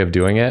memory of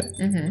doing it.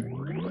 Mm-hmm.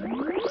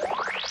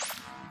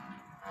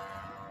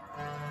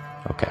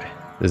 Okay,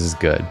 this is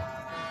good.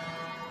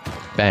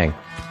 Bang,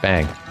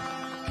 bang,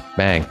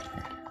 bang.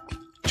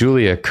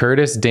 Julia,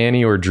 Curtis,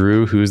 Danny, or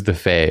Drew, who's the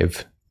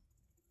fave?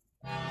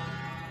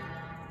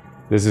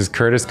 This is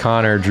Curtis,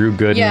 Connor, Drew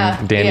Gooden,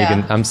 Yeah, Danny.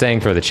 yeah. I'm saying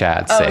for the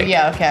chat's sake. Oh,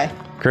 yeah, okay.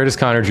 Curtis,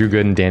 Connor, Drew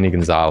Gooden, Danny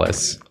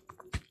Gonzalez.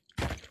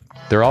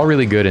 They're all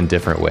really good in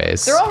different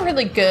ways. They're all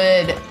really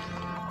good.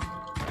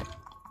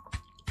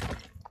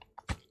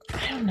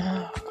 I don't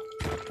know.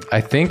 I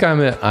think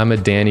I'm a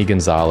Danny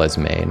Gonzalez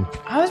main.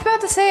 I was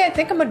about to say, I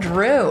think I'm a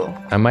Drew.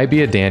 I might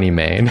be a Danny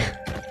main.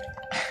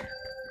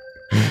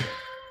 I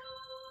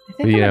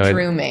think You I'm know, a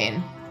Drew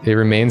main. It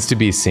remains to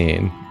be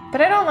seen.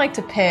 But I don't like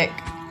to pick.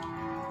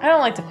 I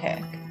don't like to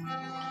pick.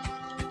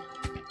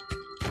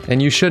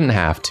 And you shouldn't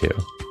have to.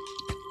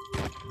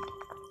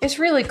 It's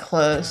really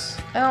close.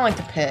 I don't like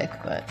to pick,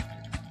 but...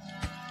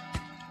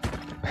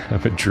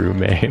 I'm a Drew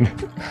main.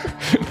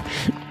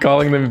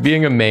 Calling them,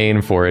 being a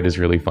main for it is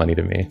really funny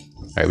to me.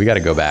 All right, we got to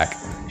go back.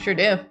 Sure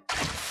do.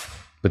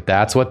 But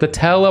that's what the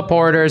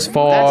teleporter's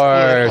for,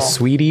 That's beautiful.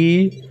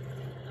 sweetie.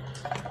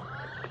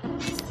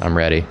 I'm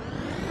ready.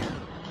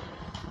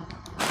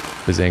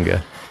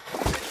 Bazinga.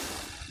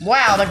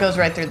 Wow, that goes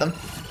right through them.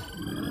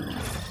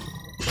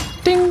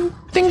 Ding,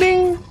 ding,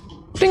 ding,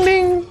 ding,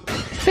 ding,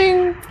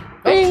 ding,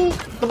 ding.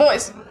 The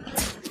boys.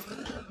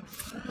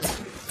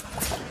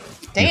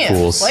 Damn,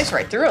 fools. slice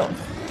right through them.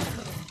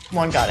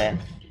 One got in.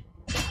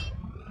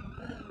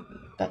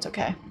 That's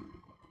okay.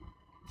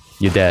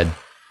 You dead.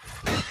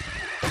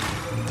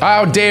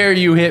 How dare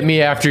you hit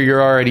me after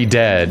you're already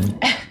dead?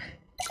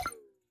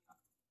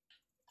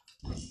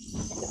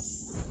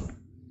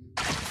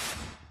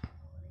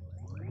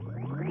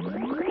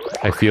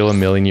 I feel a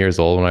million years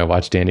old when I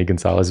watch Danny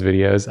Gonzalez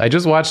videos. I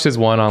just watched his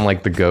one on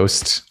like the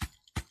ghost.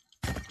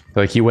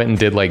 Like he went and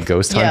did like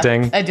ghost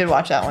hunting. I did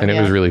watch that one. And it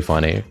was really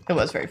funny. It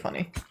was very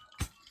funny.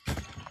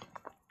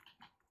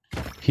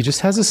 He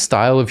just has a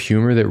style of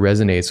humor that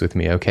resonates with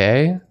me,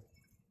 okay?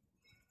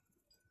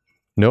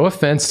 No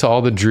offense to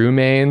all the Drew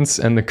mains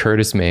and the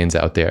Curtis mains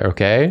out there,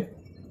 okay?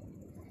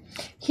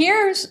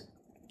 Here's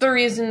the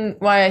reason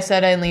why I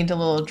said I leaned a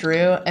little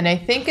Drew, and I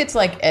think it's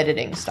like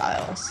editing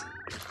styles.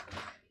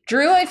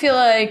 Drew, I feel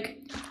like,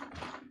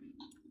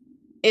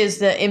 is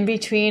the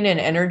in-between and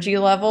energy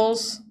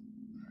levels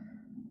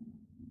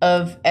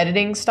of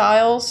editing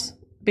styles,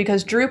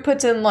 because Drew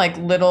puts in like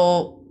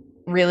little,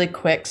 really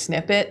quick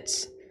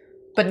snippets,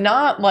 but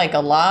not like a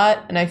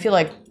lot, and I feel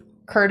like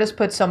Curtis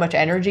puts so much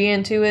energy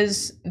into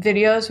his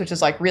videos, which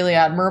is like really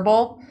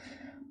admirable,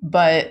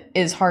 but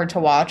is hard to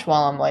watch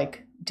while I'm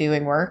like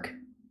doing work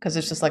because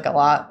it's just like a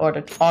lot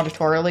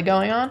auditorially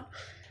going on.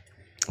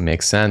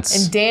 Makes sense.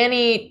 And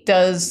Danny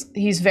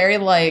he's very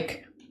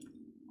like,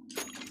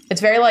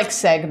 it's very like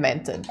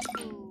segmented.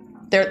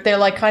 They're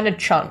like kind of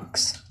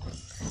chunks,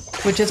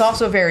 which is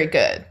also very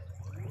good.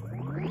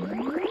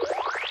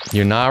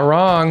 You're not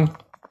wrong.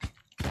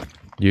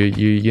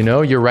 You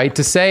know, you're right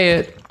to say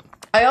it.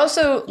 I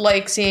also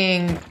like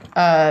seeing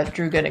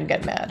Drew Gooden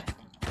get mad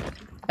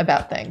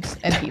about things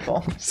and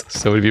people.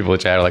 So many people in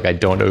chat are like, I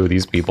don't know who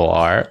these people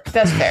are.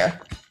 That's fair.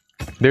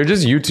 They're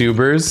just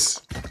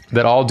YouTubers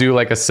that all do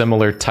like a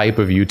similar type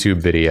of YouTube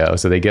video.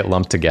 So they get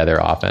lumped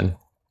together often.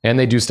 And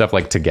they do stuff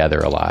like together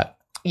a lot.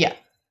 Yeah.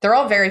 They're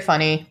all very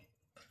funny.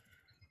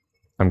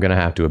 I'm going to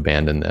have to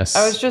abandon this.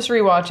 I was just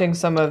rewatching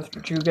some of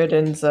Drew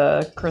Gooden's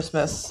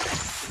Christmas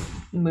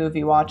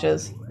movie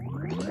watches.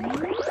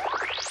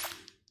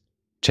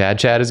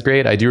 Chad is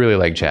great. I do really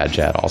like Chad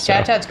also.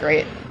 Chad's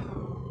great.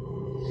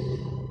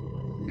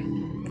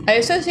 I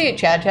associate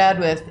Chad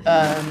with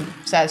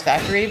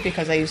Satisfactory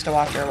because I used to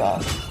watch her while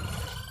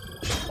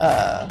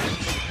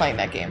playing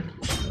that game.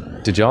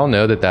 Did y'all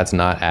know that that's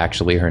not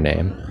actually her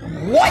name?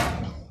 What?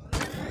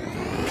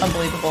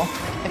 Unbelievable.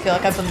 I feel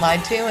like I've been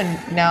lied to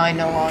and now I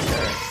no longer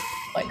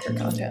like her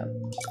content.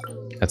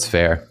 That's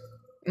fair.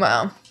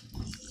 Wow.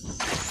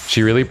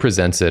 She really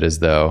presents it as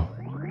though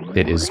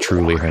it is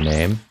truly her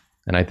name.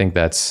 And I think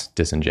that's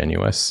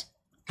disingenuous.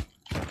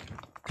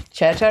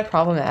 Chad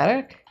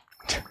problematic?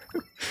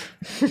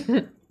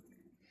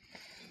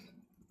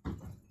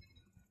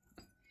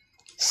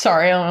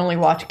 Sorry, I only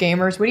watch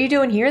gamers. What are you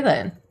doing here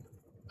then?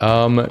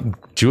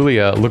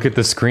 Julia, look at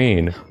the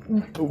screen.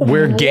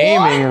 We're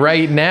gaming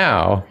right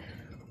now.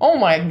 Oh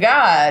my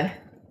god.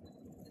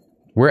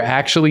 We're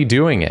actually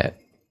doing it.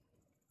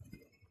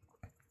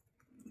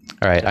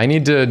 All right, I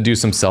need to do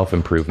some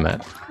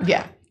self-improvement.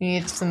 Yeah. You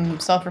need some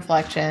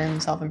self-reflection,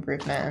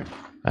 self-improvement.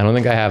 I don't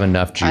think I have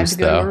enough juice,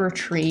 though. I have to go to a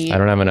retreat. I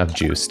don't have enough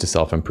juice to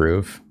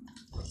self-improve.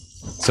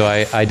 So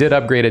I did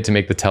upgrade it to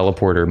make the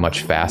teleporter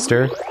much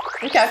faster.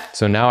 Okay.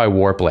 So now I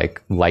warp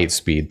like light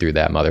speed through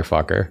that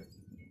motherfucker.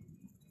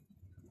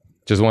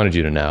 Just wanted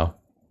you to know.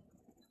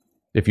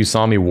 If you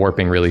saw me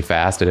warping really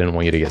fast, I didn't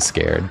want you to get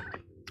scared.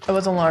 I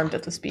was alarmed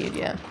at the speed,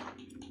 yeah.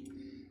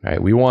 All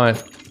right, we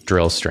want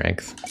drill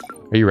strength.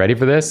 Are you ready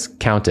for this?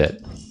 Count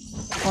it.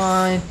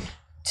 1,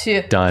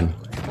 2. Done.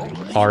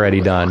 Already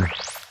done.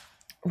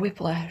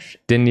 Whiplash.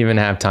 Didn't even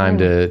have time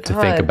to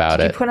think about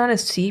it. Did you put on a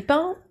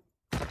seatbelt?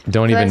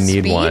 Don't even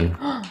need one.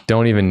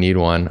 Don't even need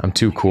one. I'm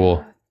too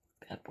cool.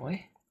 Bad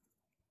boy.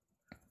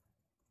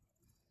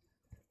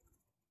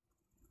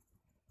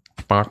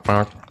 Bonk,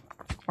 bonk.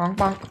 Bonk,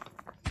 bonk.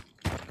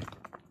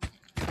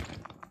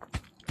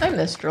 I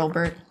miss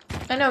Drillbert.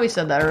 I know we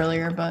said that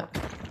earlier, but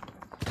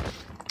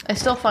I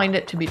still find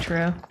it to be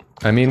true.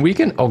 I mean, we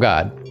can... Oh,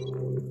 God.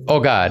 Oh,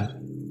 God.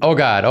 Oh,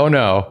 God. Oh,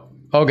 no.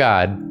 Oh,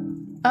 God.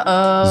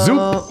 Uh-oh.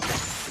 Zoop.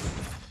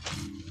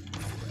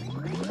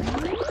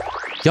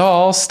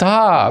 Y'all,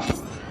 stop.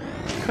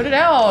 Put it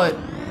out.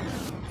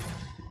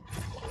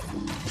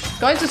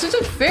 Guys, this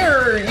isn't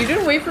fair. You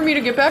didn't wait for me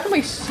to get back in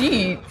my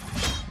seat.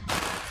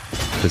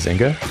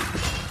 Bazinga.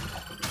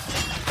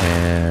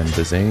 And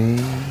bazing.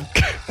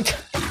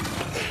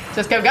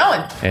 Just kept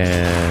going.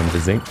 And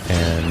bazing.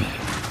 And...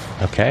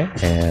 Okay.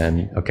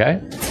 And...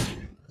 Okay.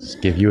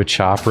 Just give you a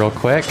chop real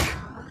quick.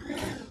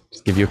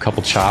 Just give you a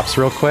couple chops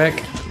real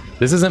quick.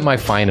 This isn't my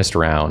finest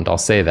round. I'll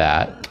say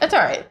that. It's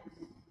all right.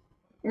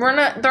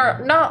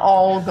 They're not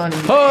all going to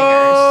be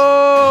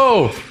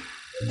Oh!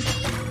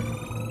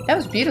 bangers. That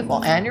was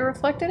beautiful. And you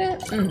reflected it?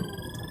 Mm.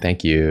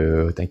 Thank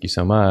you. Thank you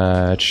so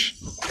much.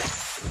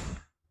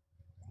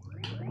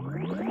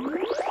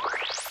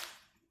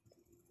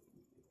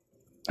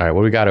 All right,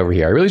 what do we got over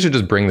here? I really should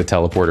just bring the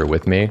teleporter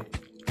with me.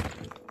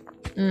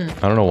 I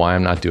don't know why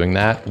I'm not doing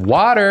that.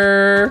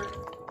 Water!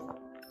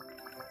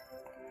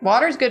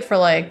 Water's good for,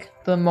 like,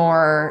 the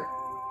more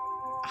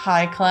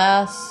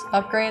high-class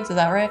upgrades. Is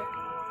that right?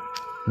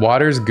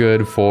 Water's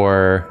good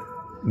for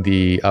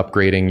the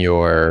upgrading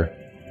your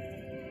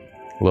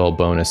little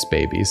bonus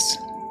babies.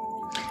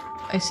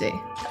 I see.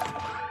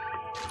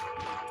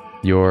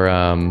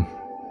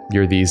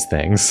 You're these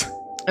things.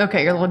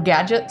 Okay, your little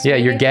gadgets. Yeah,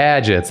 maybe? your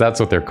gadgets. That's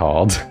what they're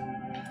called.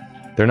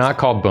 They're not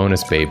called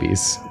bonus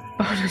babies.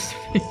 Bonus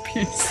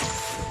babies.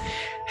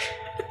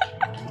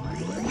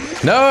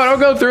 No, don't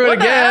go through it What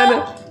the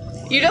again.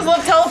 hell? You just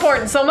love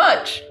teleporting so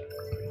much.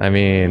 I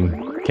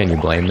mean, can you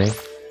blame me?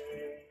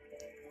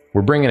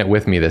 We're bringing it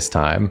with me this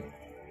time.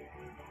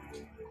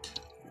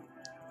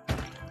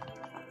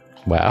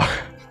 Wow.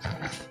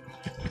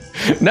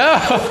 No!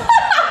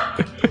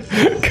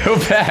 Go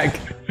back.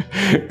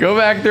 Go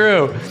back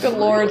through. Good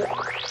lord.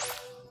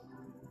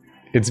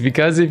 It's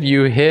because if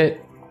you hit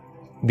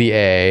the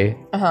A,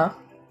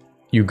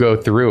 you go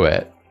through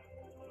it,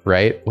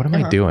 right? What am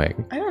I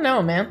doing? I don't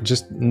know, man.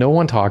 Just no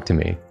one talk to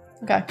me.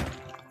 Okay.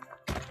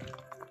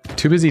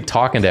 Too busy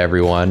talking to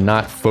everyone,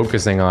 not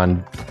focusing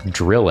on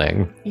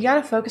drilling, You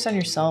gotta focus on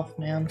yourself,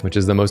 man. which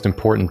is the most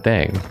important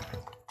thing.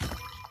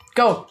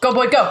 Go. Go,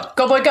 boy, go.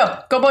 Go, boy, go.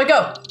 Go, boy,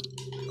 go.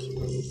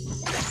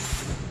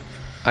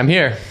 I'm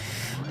here.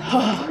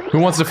 Who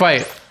wants to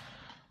fight?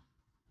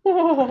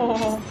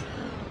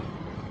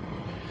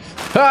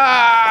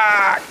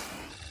 Ah!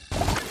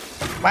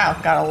 Wow,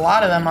 got a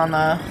lot of them on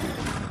the...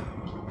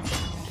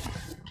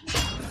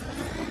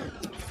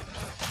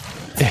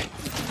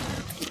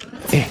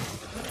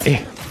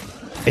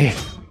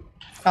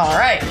 All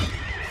right.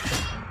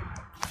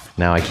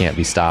 Now I can't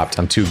be stopped.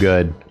 I'm too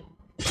good.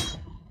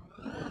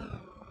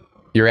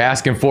 You're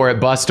asking for it,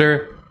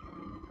 Buster.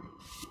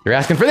 You're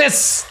asking for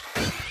this.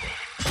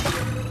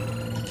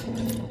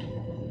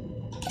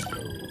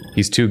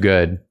 He's too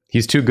good.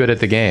 He's too good at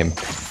the game.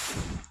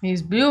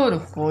 He's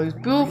beautiful. He's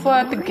beautiful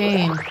at the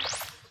game. All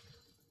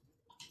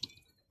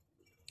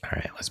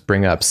right, let's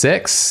bring up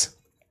 6.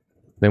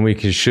 Then we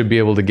should be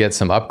able to get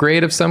some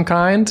upgrade of some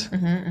kind.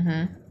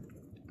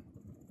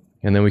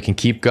 And then we can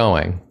keep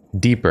going.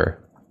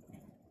 Deeper.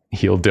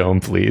 Heal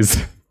dome,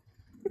 please.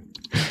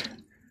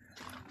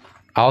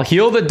 I'll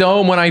heal the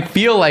dome when I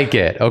feel like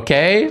it,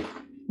 okay?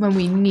 When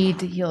we need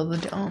to heal the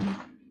dome.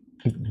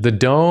 The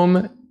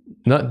dome...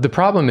 No, the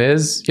problem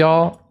is,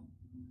 y'all,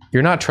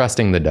 you're not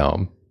trusting the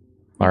dome.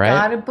 All right?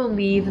 Gotta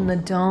believe in the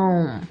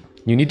dome.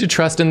 You need to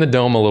trust in the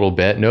dome a little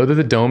bit. Know that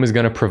the dome is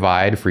going to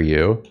provide for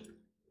you.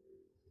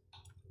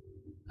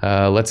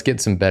 Let's get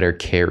some better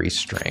carry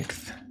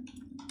strength.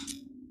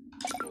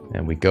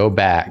 And we go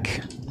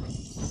back.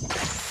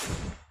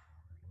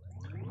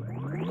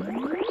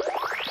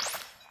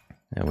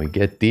 And we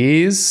get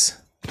these.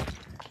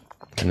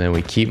 And then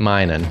we keep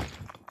mining.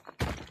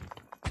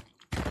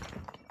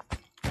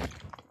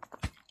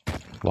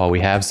 While we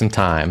have some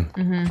time.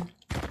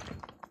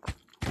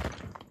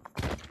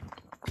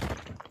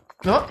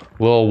 Oh,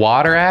 Little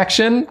water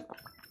action.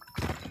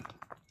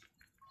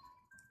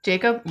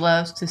 Jacob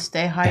loves to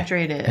stay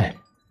hydrated.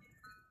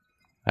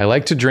 I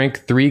like to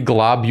drink 3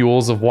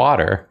 globules of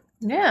water.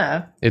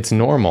 Yeah. It's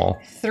normal.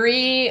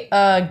 3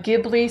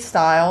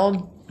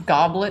 Ghibli-style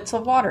goblets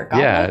of water.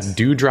 Goblets? Yeah,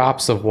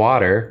 dewdrops of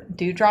water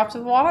Dewdrops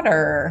of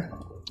water.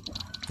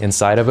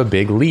 inside of a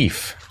big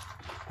leaf.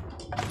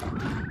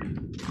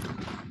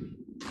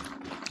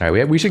 All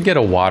right, we should get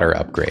a water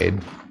upgrade.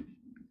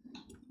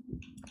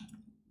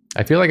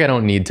 I feel like I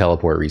don't need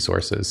teleport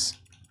resources.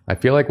 I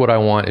feel like what I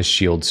want is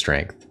shield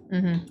strength.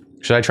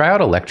 Should I try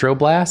out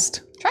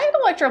Electroblast? Try an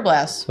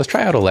Electroblast. Let's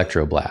try out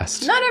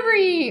Electroblast. Not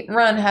every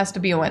run has to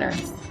be a winner.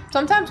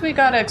 Sometimes we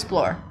gotta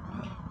explore.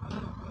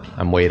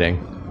 I'm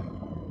waiting.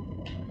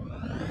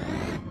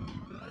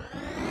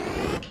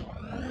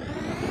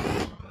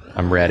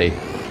 I'm ready.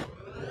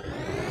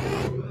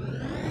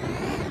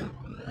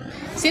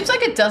 Seems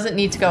like it doesn't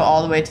need to go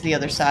all the way to the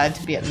other side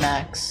to be at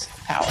max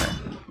power.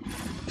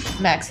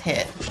 Max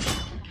hit.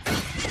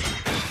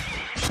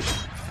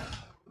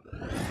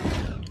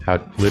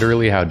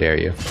 Literally, how dare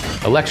you?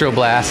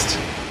 Electroblast.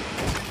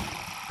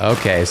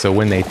 Okay, so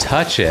when they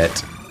touch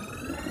it,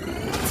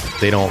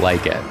 they don't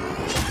like it.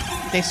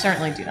 They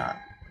certainly do not.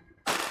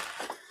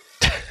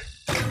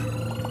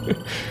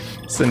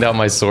 Send out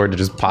my sword to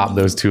just pop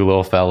those 2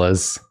 little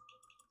fellas.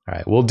 All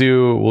right, we'll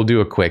do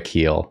a quick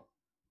heal.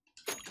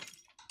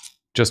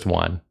 Just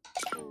 1.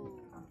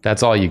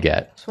 That's all you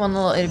get. Just one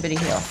little itty bitty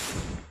heal.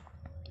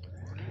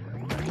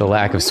 The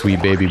lack of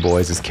sweet baby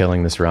boys is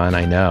killing this run,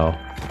 I know.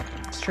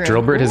 It's true.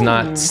 Drillbert has Ooh.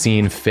 not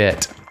seen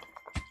fit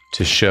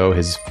to show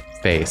his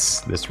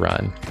face this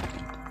run.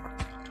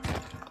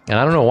 And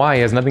I don't know why,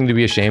 he has nothing to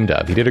be ashamed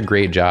of. He did a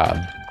great job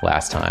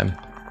last time.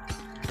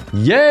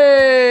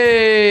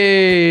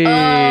 Yay!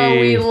 Oh,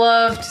 we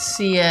love to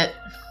see it.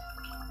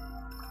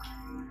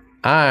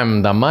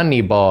 I'm the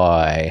money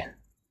boy.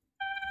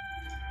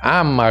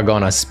 I'm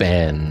gonna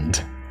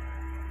spend.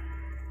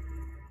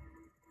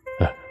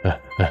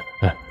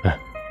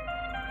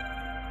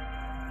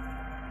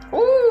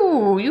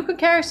 Ooh, you could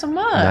carry so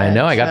much. I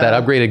know, I got that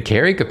upgraded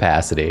carry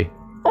capacity.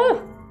 Oh,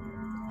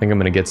 I think I'm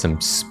gonna get some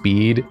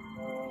speed.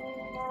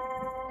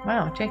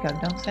 wow, Jacob,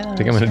 don't say that. I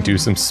think I'm gonna do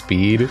some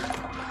speed.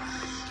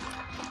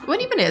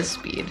 What even is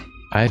speed?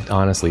 I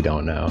honestly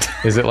don't know.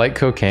 Is it like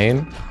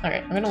cocaine?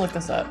 Alright, I'm gonna look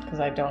this up because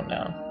I don't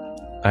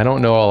know. I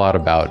don't know a lot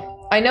about.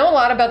 I know a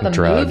lot about the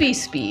Drug. movie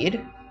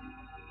Speed.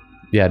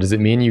 Yeah, does it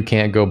mean you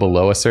can't go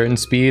below a certain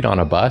speed on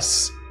a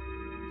bus?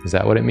 Is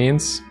that what it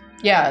means?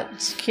 Yeah,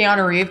 it's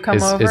Keanu Reeves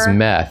come over. It's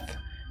meth.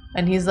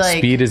 And he's like...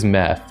 Speed is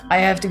meth. I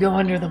have to go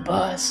under the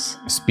bus.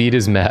 Speed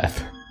is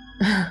meth.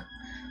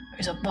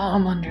 There's a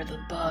bomb under the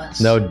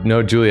bus.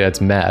 No, Julia,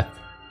 it's meth.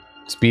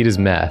 Speed is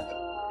meth.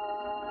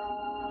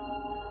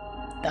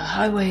 The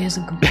highway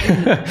isn't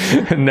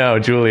complete. No,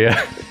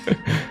 Julia.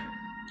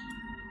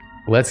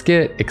 Let's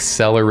get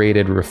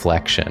accelerated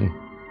reflection.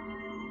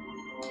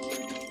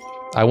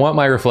 I want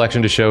my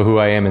reflection to show who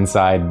I am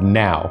inside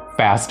now,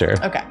 faster.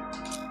 Okay.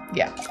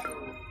 Yeah.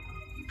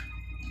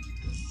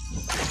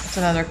 That's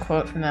another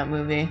quote from that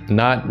movie.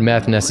 Not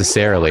meth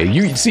necessarily.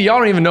 You see, y'all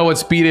don't even know what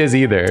speed is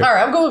either. All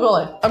right, I'm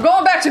Googling. I'm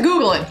going back to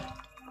Googling.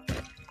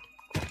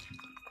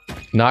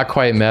 Not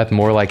quite meth,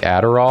 more like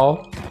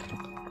Adderall.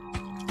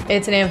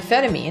 It's an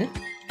amphetamine.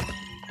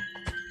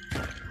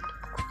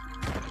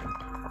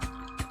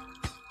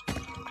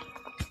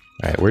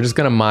 All right, we're just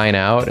gonna mine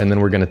out and then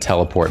we're gonna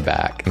teleport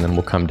back and then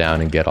we'll come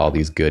down and get all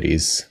these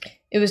goodies.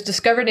 It was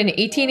discovered in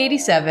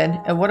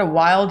 1887, and what a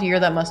wild year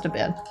that must have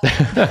been.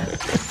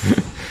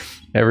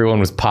 Everyone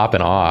was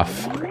popping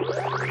off.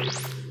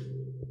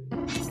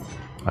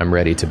 I'm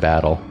ready to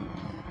battle.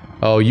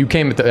 Oh, you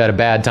came at a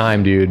bad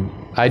time, dude.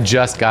 I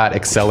just got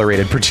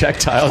accelerated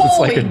projectiles. It's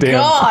like a damn,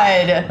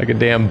 God. like a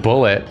damn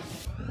bullet.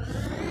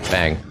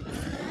 Bang.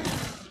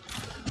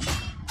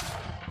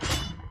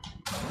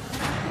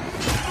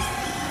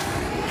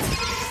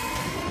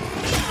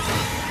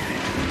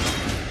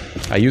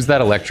 I used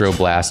that electro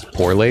blast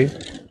poorly.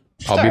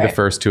 I'll be the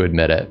first to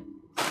admit it.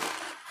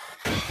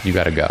 You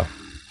gotta go.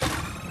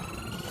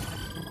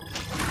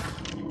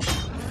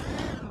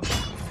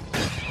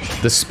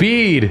 The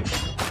speed!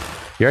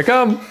 Here I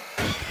come!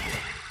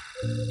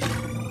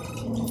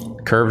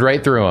 Curved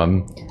right through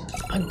him.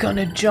 I'm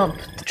gonna jump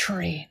the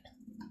train.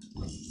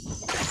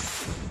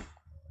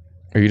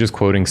 Are you just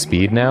quoting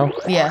Speed now?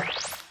 Yeah.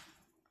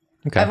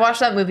 Okay. I've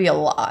watched that movie a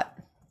lot.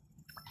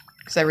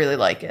 Because I really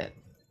like it.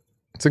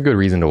 It's a good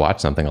reason to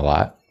watch something a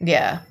lot.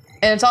 Yeah.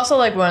 And it's also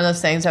like one of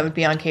those things that would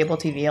be on cable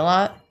TV a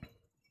lot.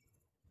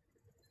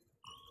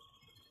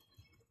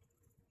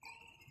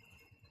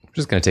 I'm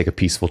just gonna take a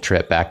peaceful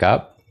trip back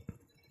up.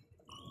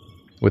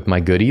 With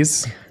my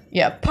goodies.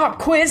 Yeah, pop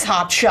quiz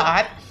hot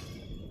shot.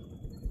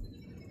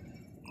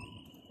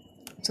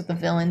 That's what the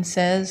villain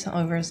says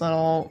over his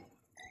little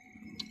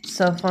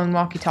cell phone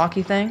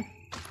walkie-talkie thing.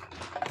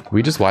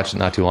 We just watched it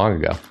not too long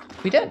ago.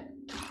 We did.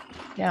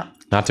 Yeah.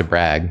 Not to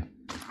brag.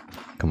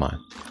 Come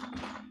on.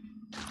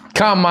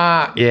 Come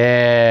on!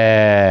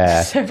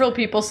 Yeah! Several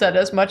people said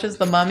as much as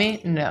the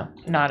Mummy. No,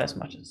 not as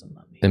much as the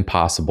Mummy.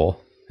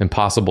 Impossible.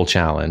 Impossible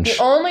challenge.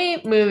 The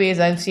only movies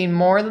I've seen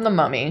more than the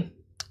Mummy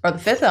are The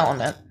Fifth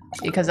Element,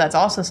 because that's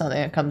also something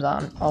that comes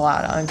on a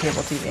lot on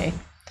cable TV.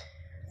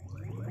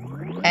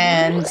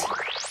 And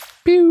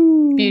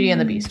Pew. Beauty and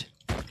the Beast.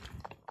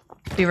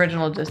 The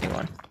original Disney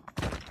one.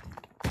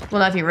 Well,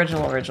 not the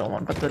original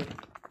one, but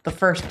the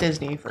first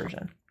Disney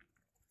version.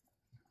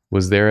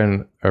 Was there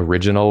an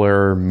original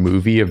or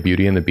movie of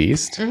Beauty and the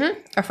Beast? Mm-hmm.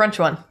 A French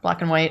one,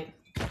 black and white,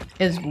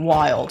 is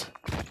wild.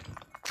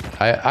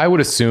 I would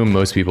assume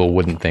most people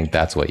wouldn't think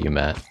that's what you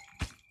meant.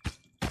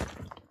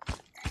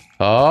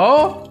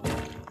 Oh?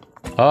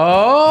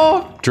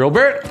 Oh?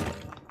 Drillbert?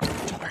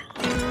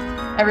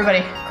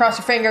 Everybody, cross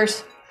your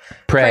fingers.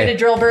 Pray. Pray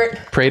to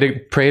Drillbert.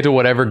 Pray to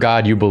whatever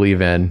God you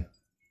believe in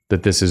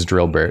that this is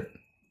Drillbert.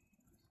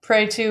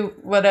 Pray to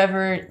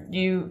whatever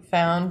you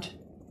found.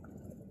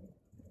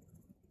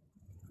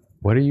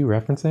 What are you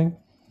referencing?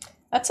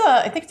 I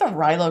think it's a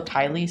Rilo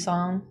Kiley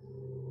song.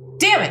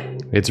 Damn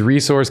it! It's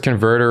resource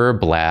converter or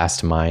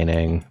blast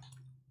mining.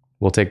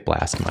 We'll take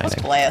blast mining.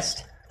 Let's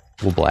blast.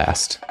 We'll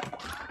blast.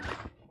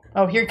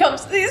 Oh, here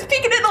comes. He's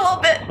peeking in a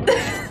little bit.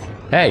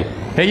 Hey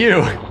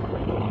you!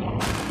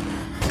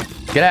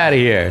 Get out of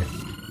here.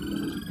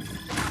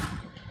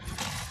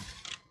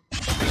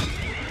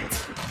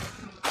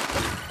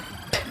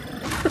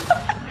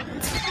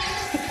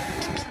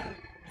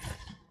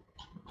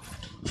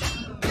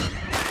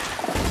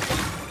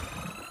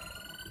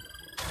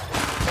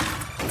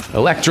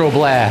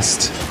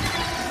 Electroblast.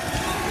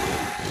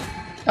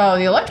 Oh,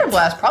 the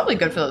Electroblast probably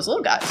good for those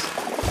little guys.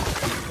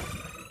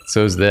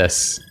 So's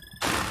this.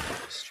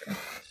 That's true.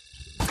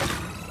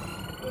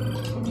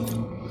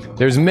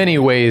 There's many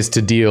ways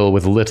to deal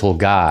with little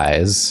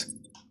guys.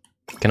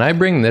 Can I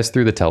bring this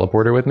through the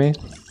teleporter with me?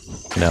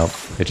 No,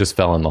 it just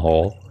fell in the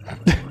hole.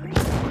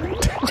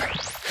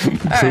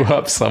 Blew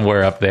up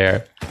somewhere up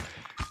there.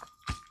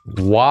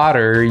 What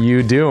are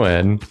you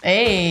doing?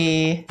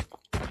 Hey.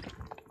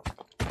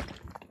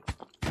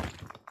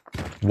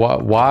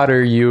 What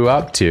are you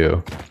up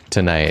to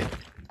tonight?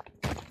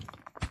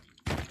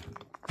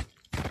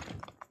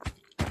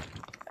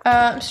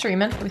 I'm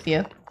streaming with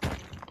you.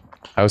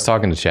 I was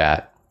talking to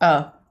chat.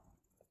 Oh.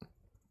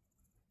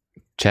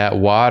 Chat,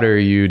 what are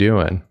you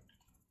doing?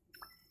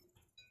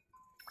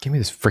 Give me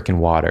this freaking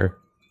water.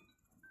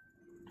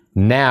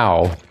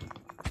 Now.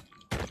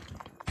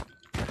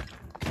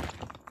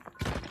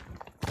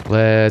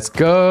 Let's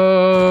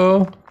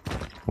go.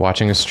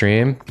 Watching a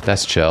stream?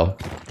 That's chill.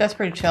 That's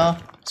pretty chill.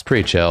 It's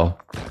pretty chill.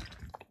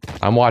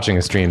 I'm watching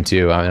a stream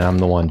too, and I'm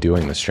the one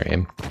doing the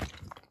stream.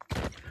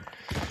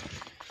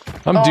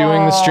 I'm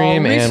doing the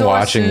stream and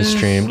watching the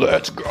stream.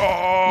 Let's go!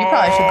 You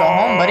probably should go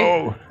home, buddy.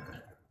 I'm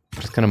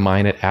just gonna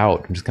mine it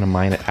out. I'm just gonna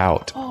mine it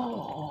out.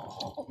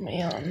 Oh,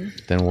 man.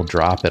 Then we'll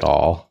drop it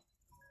all.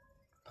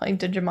 Playing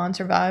Digimon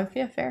Survive.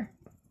 Yeah, fair.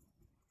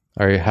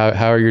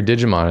 How are your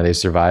Digimon? Are they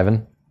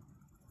surviving?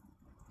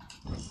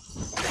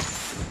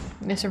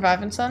 You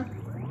surviving, son?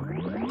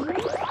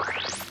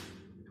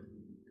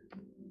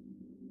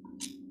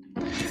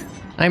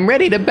 I'm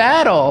ready to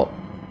battle!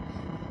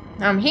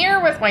 I'm here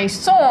with my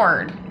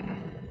sword.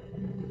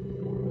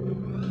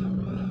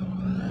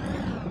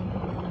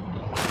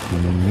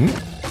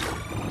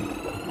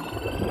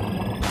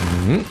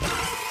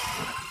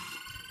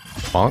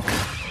 Bonk.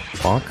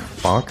 Bonk.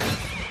 Bonk.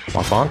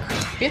 Bonk.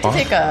 Bonk. We have to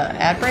take a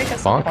ad break at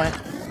some point.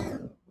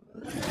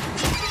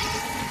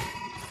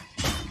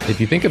 If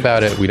you think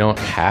about it, we don't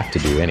have to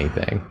do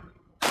anything.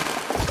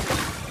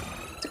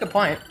 That's a good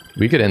point.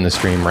 We could end the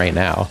stream right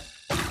now.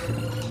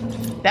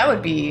 That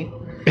would be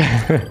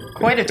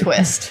quite a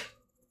twist.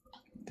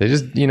 They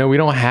just, you know, we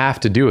don't have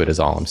to do it is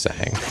all I'm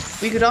saying.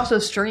 We could also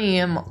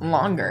stream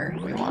longer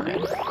if we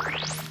wanted.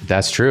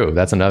 That's true.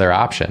 That's another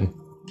option.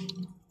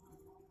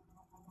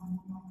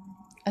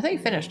 I thought you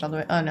finished all the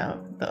way. Oh,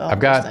 no. I've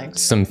got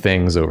some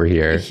things over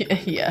here.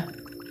 Yeah,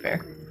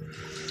 fair.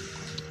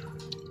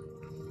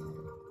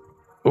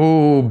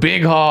 Ooh,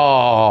 big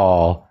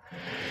haul.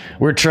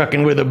 We're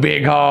trucking with a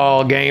big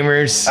haul,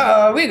 gamers.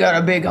 Oh, we got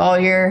a big haul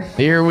here.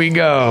 Here we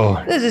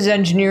go. This is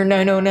Engineer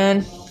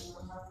 909.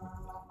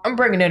 I'm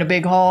bringing in a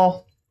big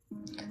haul.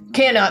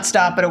 Cannot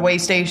stop at a way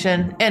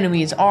station.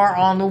 Enemies are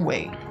on the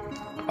way.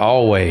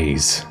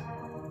 Always.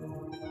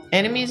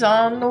 Enemies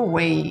on the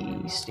way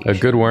station. A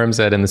good worm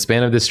said, in the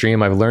span of this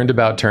stream, I've learned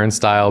about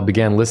Turnstile,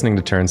 began listening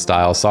to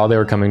Turnstile, saw they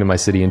were coming to my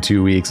city in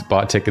 2 weeks,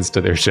 bought tickets to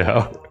their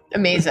show.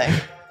 Amazing.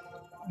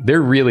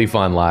 They're really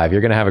fun live.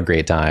 You're going to have a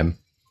great time.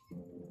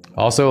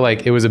 Also,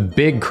 like, it was a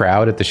big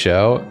crowd at the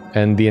show,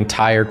 and the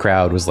entire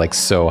crowd was, like,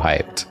 so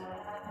hyped.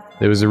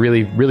 It was a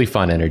really, really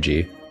fun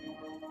energy.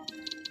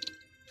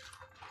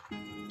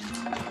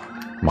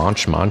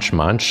 Munch, munch,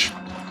 munch.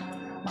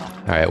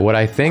 All right, what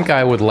I think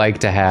I would like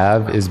to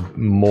have is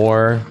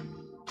more.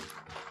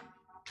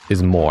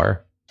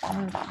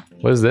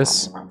 What is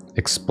this?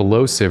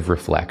 Explosive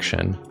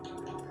reflection.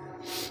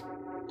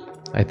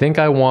 I think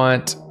I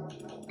want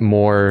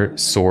more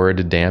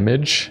sword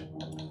damage.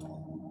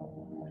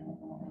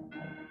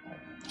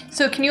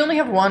 So can you only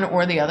have one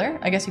or the other?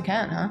 I guess you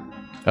can, huh?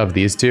 Of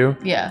these two?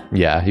 Yeah.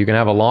 Yeah, you can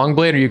have a long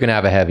blade or you can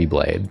have a heavy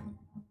blade.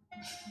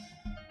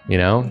 You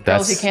know?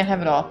 Girls, you can't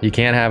have it all. You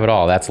can't have it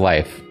all. That's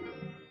life.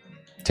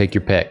 Take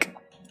your pick.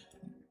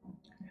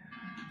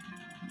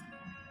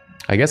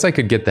 I guess I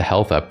could get the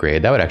health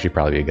upgrade. That would actually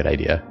probably be a good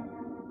idea.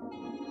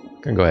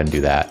 I'm gonna go ahead and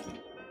do that.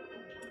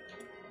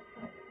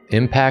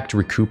 Impact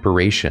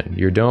recuperation.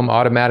 Your dome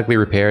automatically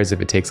repairs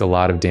if it takes a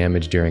lot of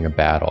damage during a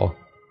battle.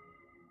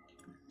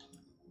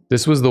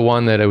 This was the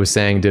one that I was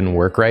saying didn't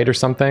work right or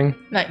something?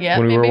 Not yet,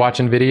 when we maybe? were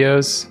watching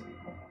videos.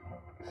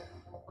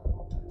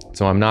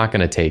 So I'm not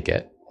gonna take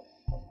it.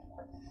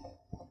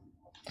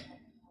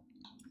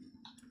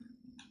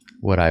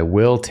 What I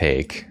will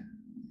take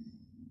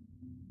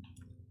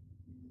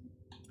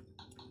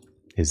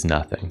is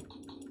nothing,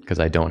 because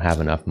I don't have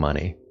enough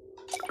money.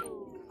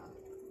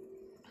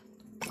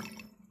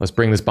 Let's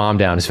bring this bomb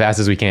down as fast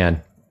as we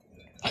can.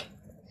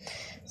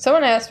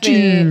 Someone asked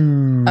me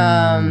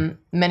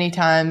many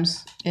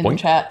times in the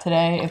chat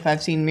today if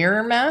I've seen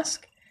Mirror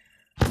Mask.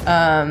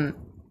 I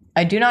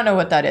do not know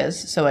what that is,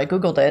 so I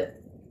Googled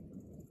it.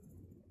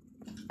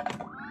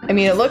 I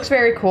mean, it looks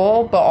very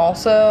cool, but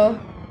also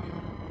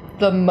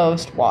the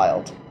most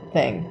wild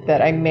thing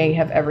that I may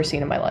have ever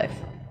seen in my life.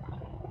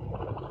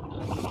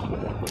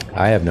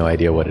 I have no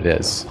idea what it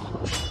is.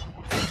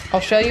 I'll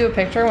show you a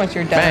picture once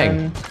you're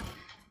done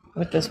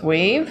with this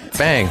wave.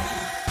 Bang!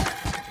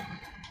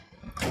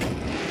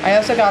 I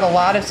also got a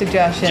lot of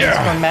suggestions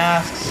for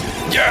masks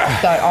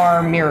that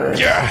are mirrors.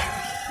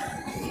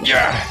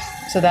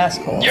 So that's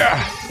cool.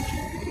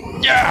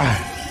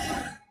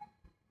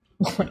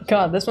 Oh my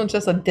god, this one's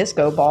just a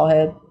disco ball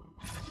head.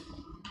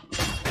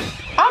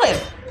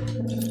 Olive!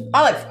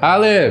 Olive!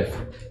 Olive!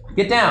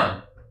 Get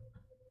down!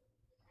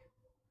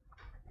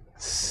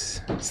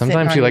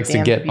 Sometimes she likes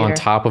to get on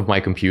top of my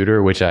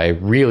computer, which I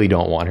really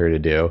don't want her to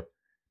do.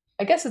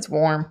 I guess it's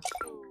warm.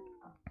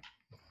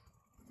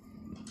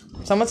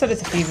 Someone said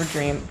it's a fever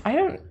dream. I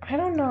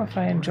don't know if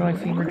I enjoy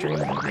fever dream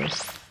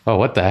movies. Oh,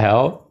 what the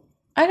hell?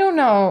 I don't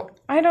know.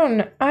 I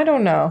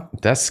don't know.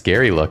 That's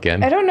scary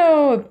looking. I don't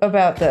know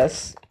about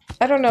this.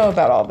 I don't know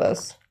about all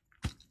this.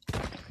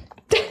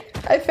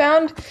 I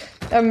found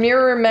a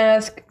Mirror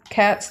Mask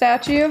cat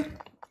statue.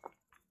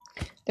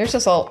 There's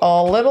just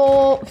a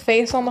little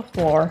face on the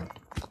floor.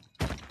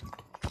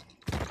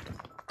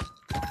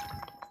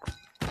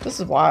 This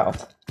is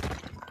wild.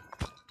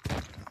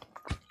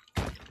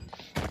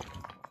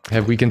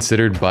 Have we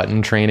considered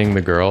button training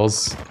the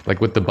girls? Like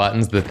with the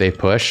buttons that they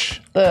push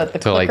The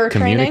to like clicker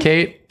training?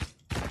 communicate?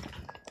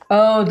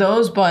 Oh,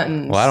 those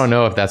buttons. Well, I don't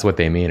know if that's what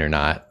they mean or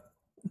not.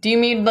 Do you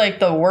mean like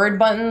the word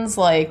buttons,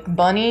 like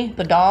Bunny,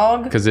 the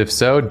dog? Because if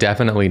so,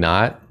 definitely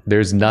not.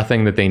 There's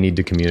nothing that they need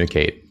to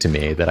communicate to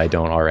me that I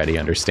don't already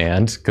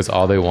understand. Because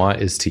all they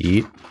want is to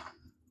eat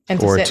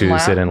And or sit to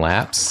and sit lap? in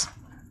laps.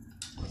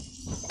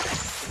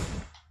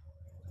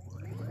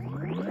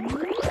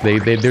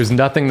 There's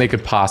nothing they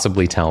could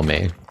possibly tell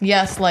me.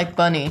 Yes, like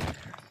Bunny.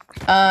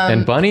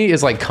 And Bunny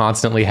is like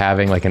constantly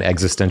having like an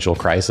existential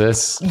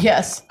crisis.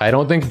 Yes. I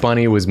don't think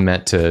Bunny was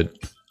meant to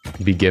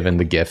be given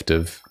the gift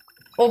of...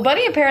 Well,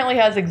 Bunny apparently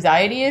has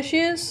anxiety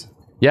issues.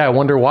 Yeah, I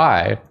wonder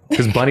why.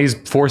 Because Bunny's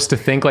forced to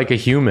think like a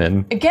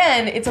human.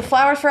 Again, it's a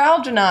Flowers for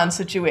Algernon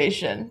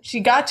situation. She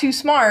got too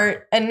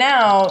smart, and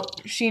now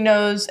she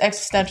knows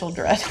existential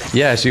dread.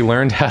 Yeah, she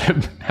learned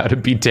how to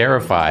be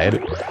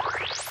terrified.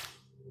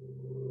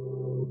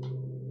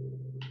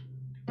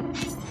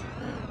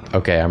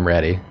 Okay, I'm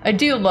ready. I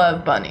do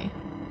love Bunny.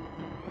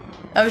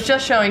 I was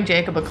just showing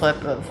Jacob a clip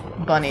of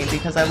Bunny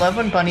because I love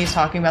when Bunny's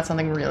talking about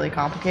something really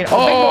complicated.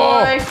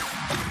 Oh, big boy!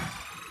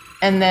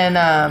 And then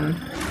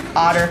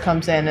Otter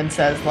comes in and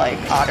says like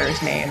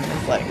Otter's name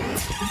and is like,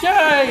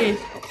 yay!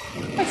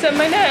 I said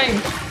my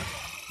name!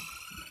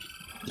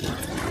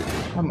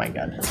 Oh my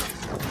god.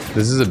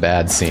 This is a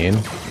bad scene.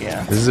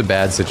 Yeah. This is a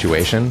bad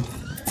situation.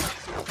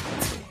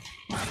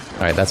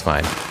 Alright, that's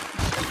fine.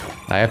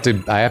 I have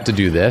to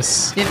do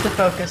this. You have to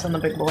focus on the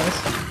big boys.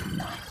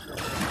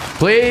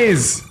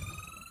 Please!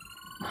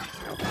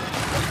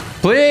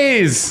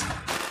 Please!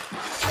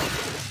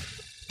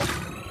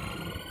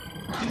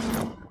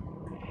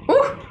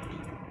 Woo!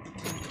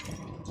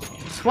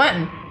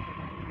 Sweating.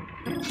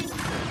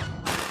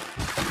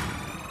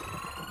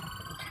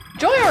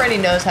 Joy already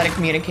knows how to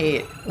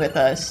communicate with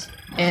us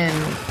in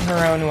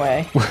her own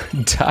way.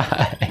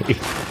 Die.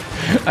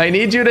 I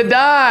need you to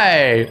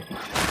die!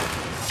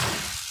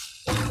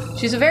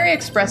 She's a very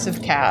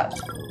expressive cat.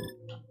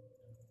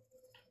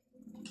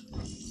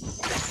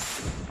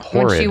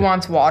 Horrid. When she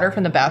wants water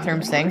from the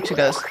bathroom sink, she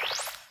goes...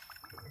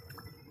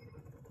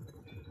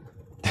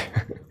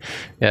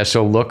 Yeah,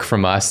 she'll look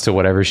from us to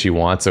whatever she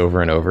wants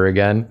over and over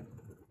again.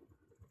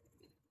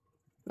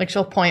 Like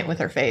she'll point with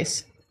her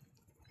face.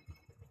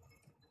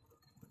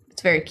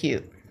 It's very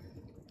cute.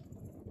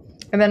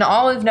 And then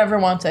Olive never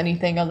wants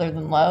anything other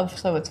than love,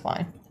 so it's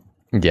fine.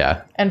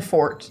 Yeah. And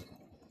Fort.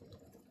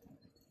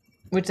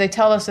 Which they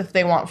tell us if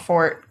they want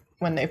Fort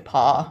when they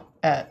paw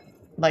at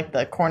like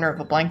the corner of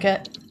a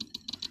blanket.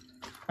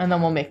 And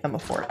then we'll make them a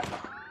fort.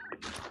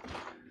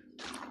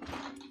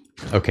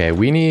 Okay,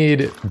 we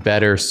need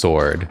better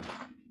sword.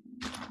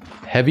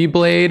 Heavy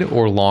blade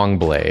or long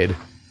blade?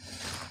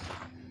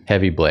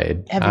 Heavy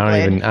blade. Heavy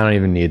I blade. don't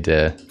even need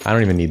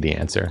the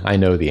answer. I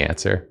know the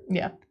answer.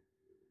 Yeah.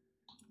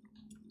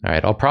 All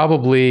right, I'll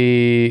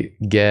probably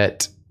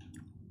get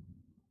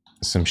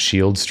some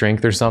shield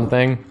strength or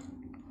something.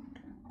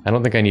 I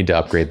don't think I need to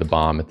upgrade the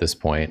bomb at this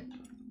point.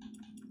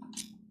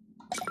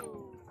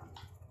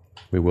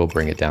 We will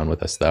bring it down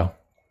with us though.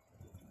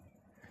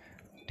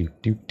 Do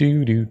do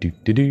do do do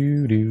do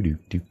do do do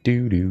do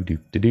do do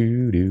do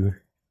do do.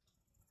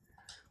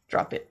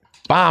 Drop it.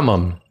 Bomb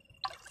them.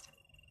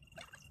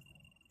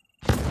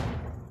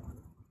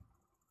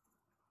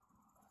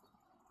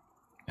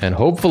 And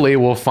hopefully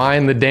we'll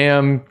find the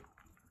damn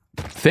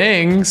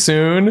thing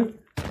soon.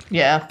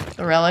 Yeah,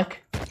 the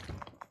relic.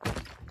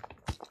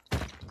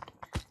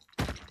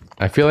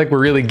 I feel like we're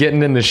really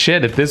getting in the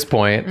shit at this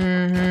point.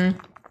 Mm-hmm.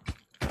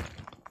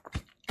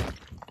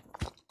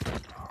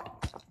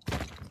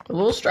 A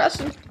little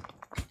stressing.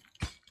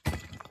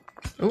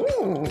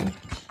 Ooh.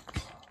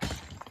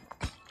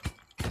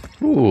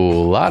 Ooh,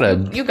 a lot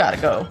of You gotta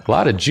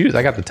go. juice.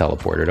 I got the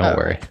teleporter, don't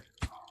worry.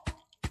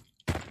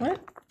 What?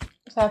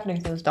 What's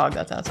happening to this dog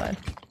that's outside?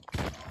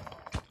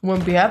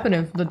 Wouldn't be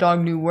happening if the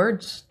dog knew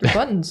words through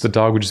buttons. The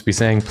dog would just be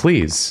saying,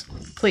 please.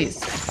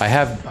 Please. I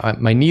have,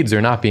 my needs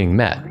are not being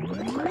met.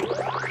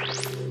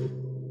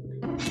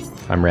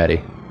 I'm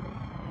ready.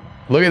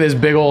 Look at this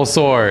big old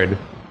sword.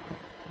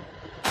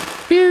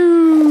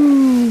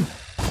 Pew!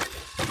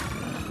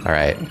 All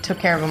right, Took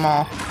care of them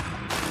all.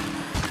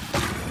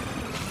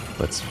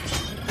 let's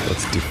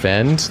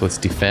defend. Let's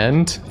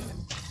defend.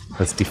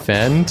 Let's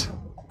defend.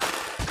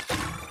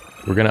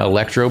 We're gonna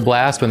electro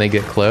blast when they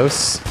get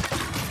close.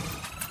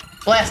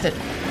 Blast it.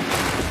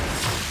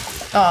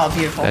 Oh,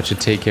 beautiful. That should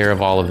take care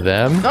of all of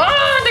them.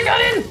 Oh, they got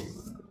in!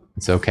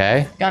 It's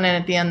okay. Got in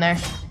at the end there.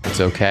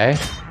 It's okay.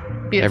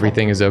 Beautiful.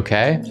 Everything is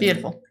okay.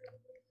 Beautiful.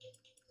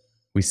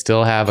 We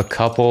still have a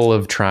couple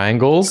of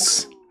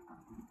triangles.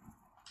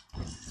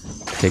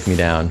 Take me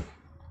down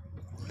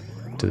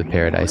to the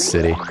Paradise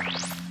City.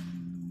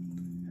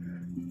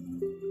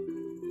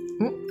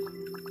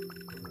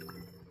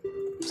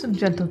 Some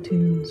gentle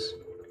tunes.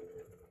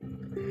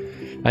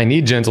 I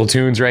need gentle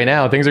tunes right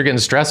now. Things are getting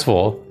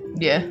stressful.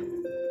 Yeah.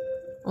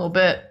 A little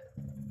bit.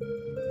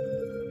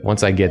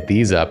 Once I get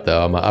these up,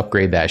 though, I'm gonna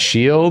upgrade that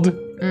shield.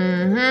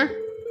 Mm-hmm.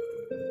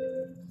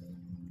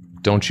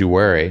 Don't you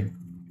worry.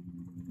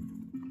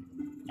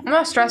 I'm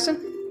not stressing.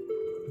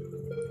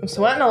 I'm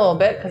sweating a little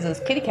bit because it's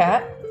kitty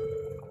cat.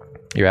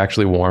 You're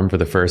actually warm for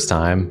the first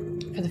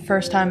time. For the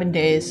first time in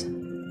days.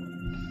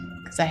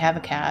 Because I have a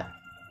cat.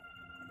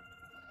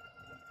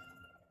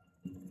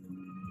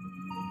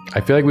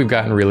 I feel like we've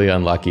gotten really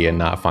unlucky in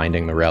not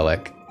finding the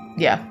relic.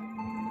 Yeah.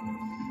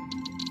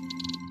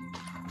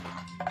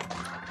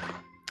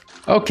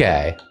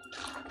 Okay.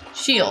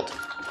 Shield.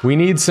 We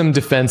need some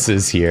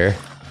defenses here.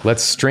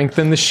 Let's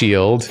strengthen the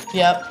shield.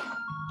 Yep.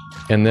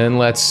 And then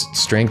let's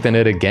strengthen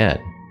it again.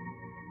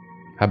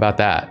 How about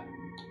that?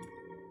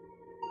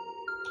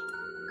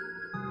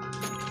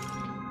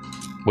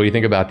 What do you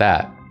think about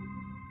that?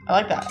 I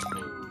like that.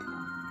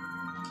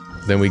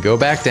 Then we go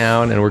back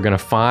down and we're gonna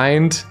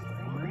find...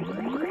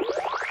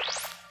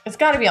 It's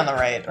gotta be on the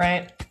right,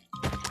 right?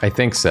 I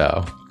think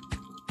so.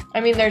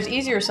 I mean, there's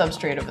easier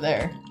substrate over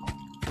there.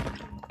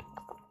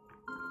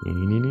 I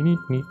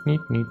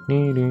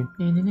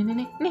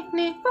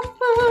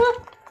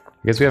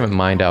guess we haven't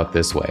mined out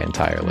this way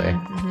entirely.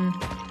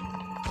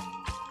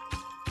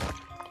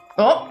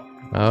 Oh!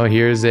 Oh,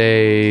 here's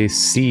a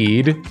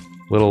seed. A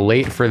little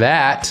late for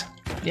that.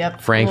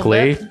 Yep.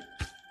 Frankly.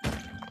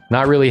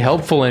 Not really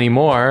helpful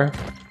anymore.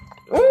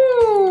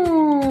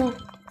 Ooh!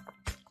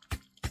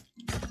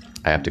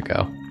 I have to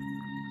go.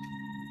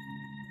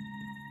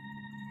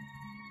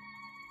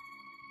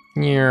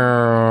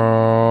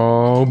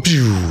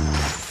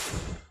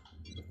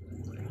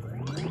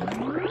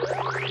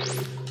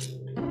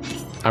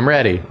 I'm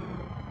ready.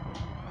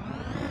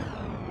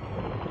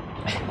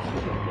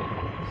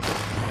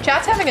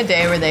 Chat's having a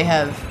day where they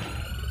have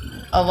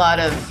a lot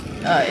of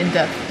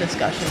in-depth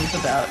discussions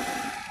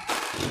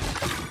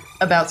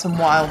about some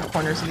wild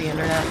corners of the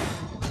internet.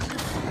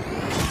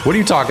 What are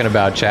you talking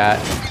about, chat?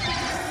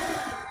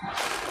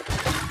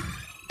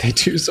 They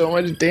do so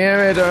much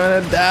damage,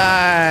 I'm gonna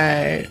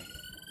die.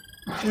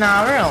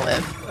 Nah, we're gonna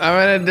live. I'm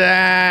gonna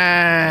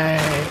die.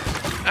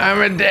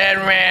 I'm a dead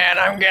man,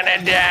 I'm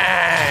gonna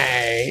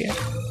die.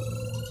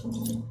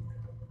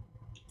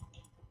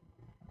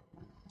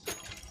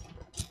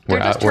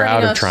 We're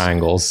out of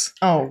triangles.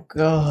 Oh,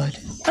 God.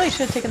 Oh, you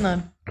should have taken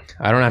the...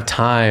 I don't have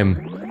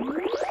time.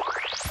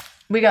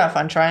 We gotta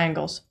find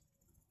triangles.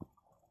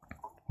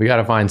 We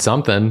gotta find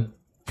something.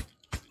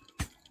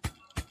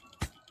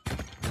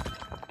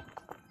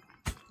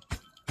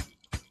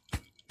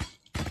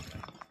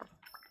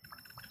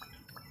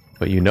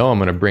 But you know I'm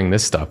gonna bring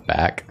this stuff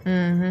back.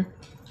 Mm-hmm.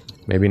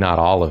 Maybe not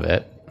all of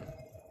it.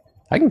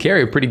 I can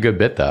carry a pretty good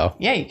bit, though.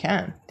 Yeah, you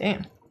can.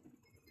 Damn.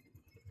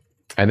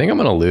 I think I'm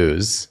gonna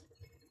lose.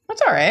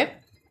 That's all right.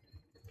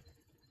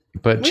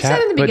 But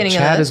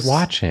Chad is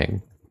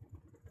watching.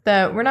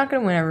 That we're not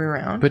gonna win every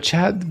round. But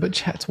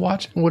Chad's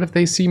watching. What if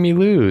they see me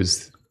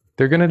lose?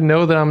 They're gonna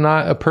know that I'm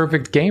not a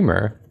perfect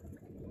gamer.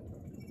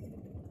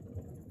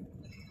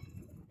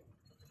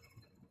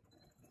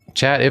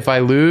 Chat, if I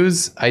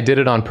lose, I did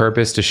it on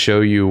purpose to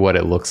show you what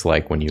it looks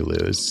like when you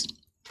lose.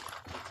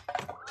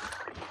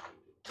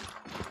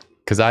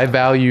 Because I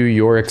value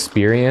your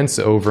experience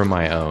over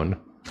my own.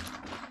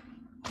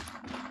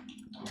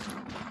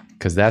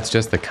 Because that's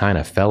just the kind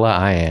of fella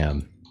I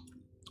am.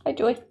 Hi,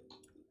 Joy.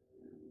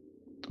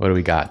 What do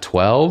we got?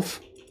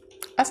 12?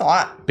 That's a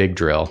lot. Big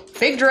drill.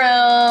 Big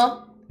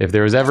drill. If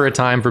there was ever a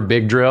time for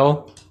big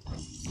drill,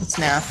 it's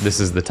now. This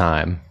is the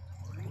time.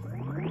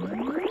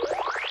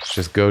 Let's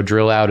just go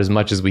drill out as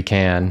much as we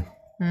can.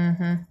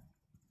 Mm-hmm.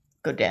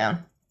 Go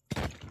down.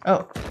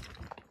 Oh.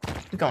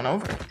 We're going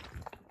over.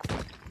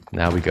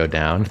 Now we go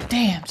down.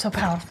 Damn, so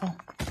powerful.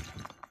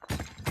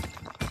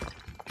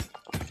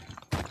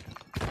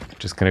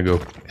 Just gonna go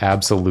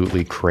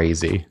absolutely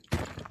crazy.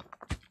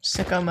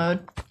 Sicko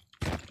mode.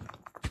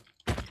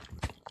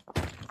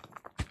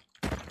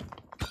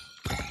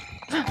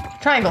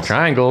 Triangles.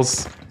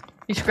 Triangles.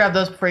 You should grab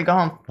those before you go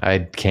home. I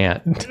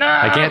can't. No!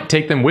 I can't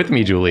take them with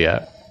me,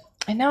 Julia.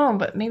 I know,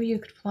 but maybe you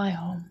could fly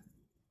home.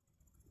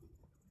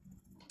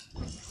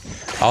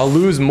 I'll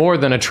lose more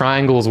than a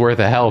triangle's worth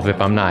of health if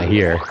I'm not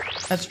here.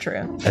 That's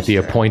true. At the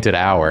appointed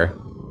hour.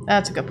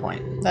 That's a good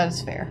point. That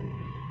is fair.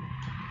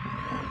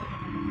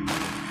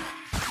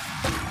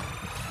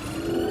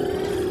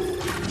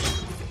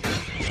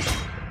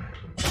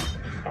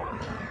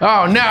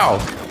 Oh no!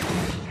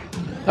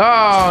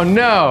 Oh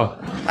no!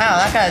 Wow,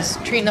 that guy's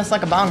treating us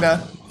like a bongo.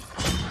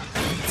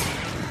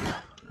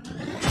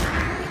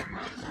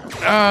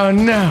 Oh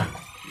no!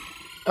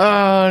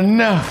 Oh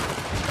no!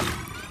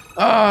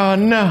 Oh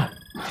no!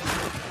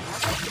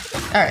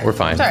 Alright. We're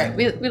fine. Sorry,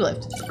 we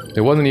lived.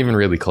 It wasn't even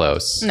really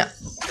close. No.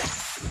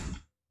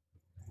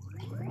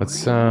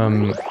 Let's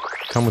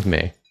come with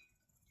me.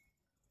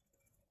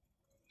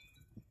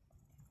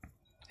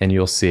 And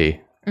you'll see.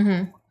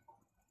 Mm-hmm.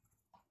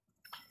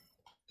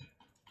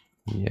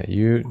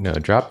 Yeah, no,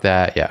 drop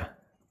that, yeah.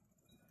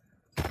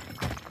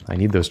 I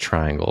need those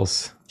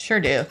triangles. Sure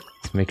do.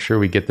 Let's make sure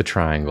we get the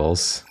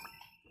triangles.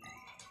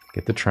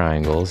 Get the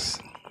triangles.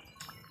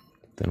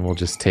 Then we'll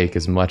just take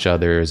as much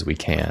other as we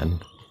can.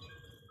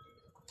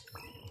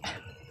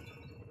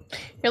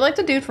 You're like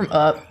the dude from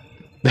Up.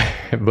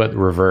 but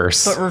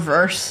reverse. But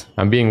reverse.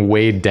 I'm being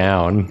weighed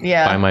down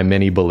by my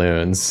mini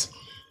balloons.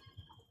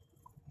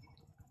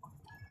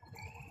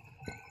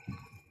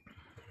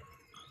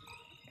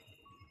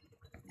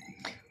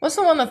 What's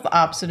the one that's the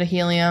opposite of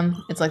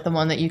helium? It's like the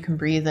one that you can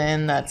breathe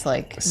in that's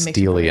like...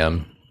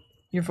 Stellium.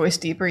 Your voice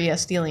deeper? Yeah,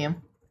 stellium.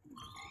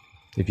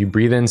 If you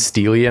breathe in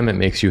stellium, it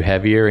makes you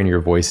heavier and your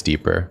voice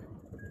deeper.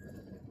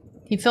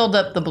 He filled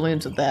up the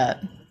balloons with that.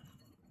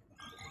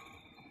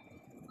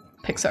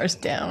 Pixar's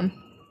down.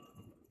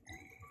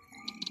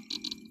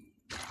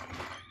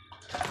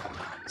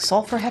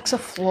 Sulfur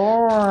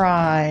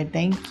hexafluoride.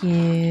 Thank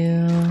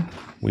you.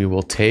 We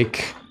will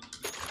take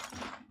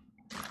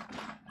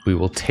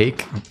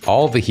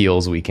all the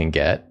heals we can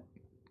get.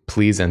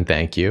 Please and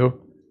thank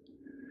you.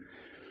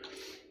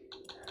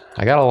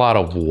 I got a lot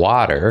of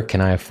water. Can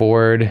I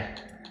afford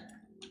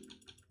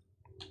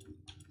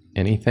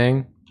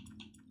anything?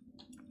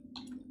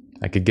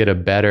 I could get a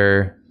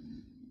better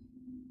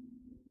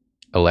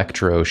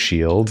electro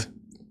shield.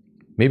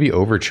 Maybe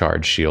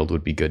overcharge shield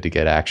would be good to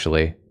get,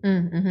 actually.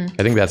 I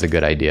think that's a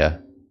good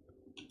idea.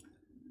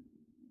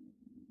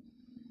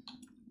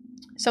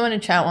 Someone in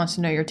chat wants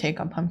to know your take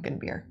on pumpkin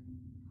beer.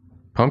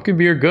 Pumpkin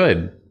beer,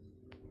 good.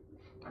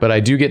 But I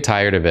do get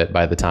tired of it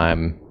by the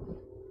time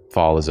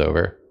fall is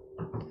over.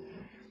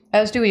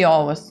 As do we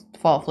all with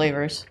fall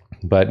flavors.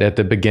 But at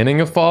the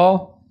beginning of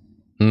fall,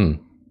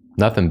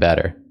 nothing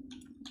better.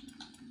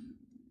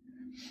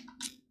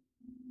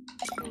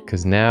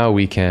 Because now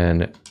we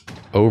can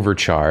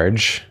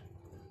overcharge.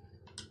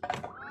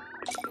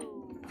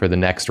 For the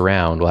next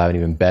round, we'll have an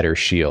even better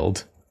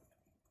shield.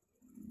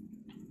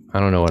 I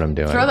don't know what I'm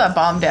doing. Throw that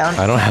bomb down.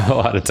 I don't have a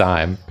lot of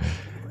time.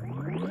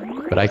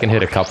 But I can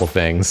hit a couple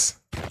things.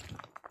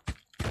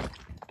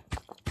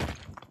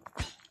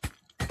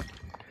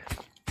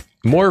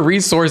 More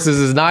resources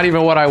is not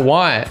even what I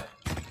want.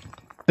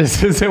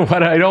 This isn't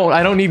what I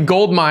don't need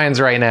gold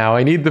mines right now.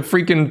 I need the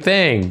freaking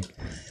thing.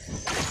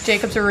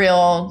 Jacob's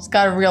he's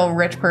got a real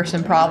rich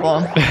person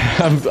problem.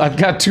 I've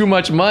got too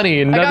much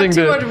money and nothing I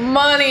got too much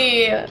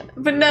money,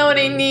 but not what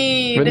I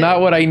need. But not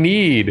what I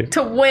need.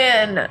 To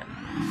win.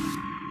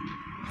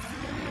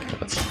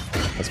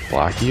 Let's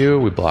block you.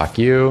 We block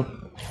you.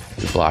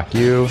 We block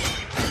you.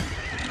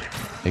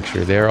 Make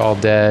sure they're all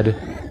dead.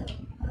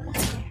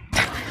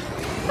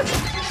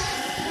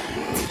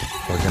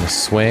 We're gonna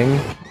swing.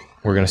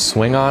 We're gonna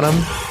swing on them.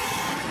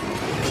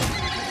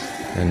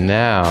 And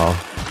now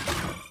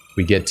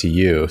we get to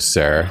you,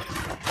 sir.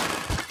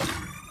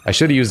 I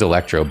should have used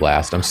Electro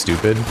Blast. I'm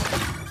stupid.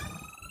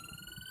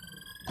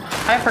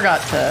 I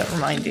forgot to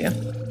remind you.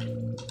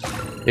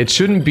 It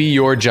shouldn't be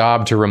your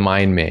job to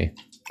remind me.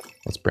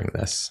 Let's bring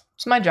this.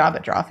 It's my job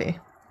at Drawfee.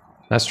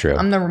 That's true.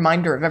 I'm the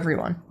reminder of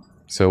everyone.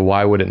 So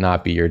why would it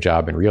not be your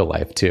job in real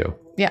life, too?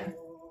 Yeah.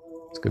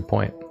 That's a good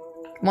point.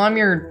 Well, I'm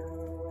your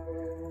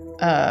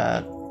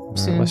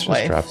Soon's wife. Let's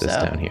just drop this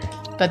down here.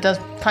 That does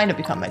kind of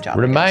become my job.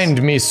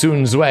 Remind me,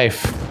 Soon's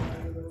wife,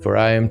 for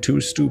I am too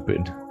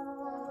stupid.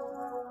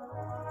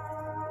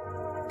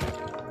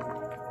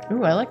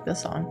 Ooh, I like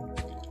this song.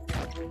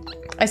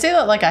 I say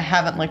that like I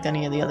haven't liked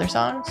any of the other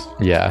songs.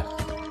 Yeah.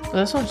 But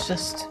this one's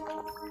just...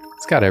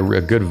 It's got a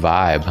good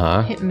vibe,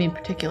 huh? Hitting me in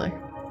particular.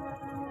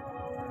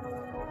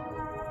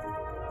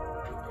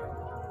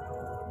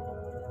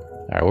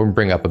 Alright, we'll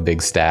bring up a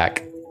big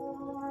stack.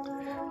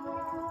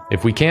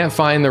 If we can't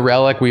find the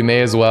relic, we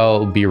may as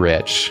well be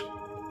rich.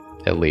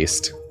 At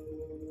least.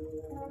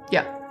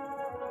 Yeah.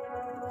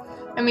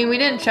 I mean, we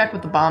didn't check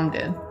what the bomb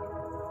did.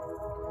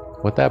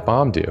 What'd that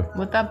bomb do?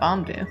 What'd that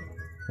bomb do?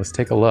 Let's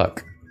take a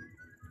look.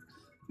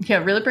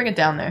 Yeah, really bring it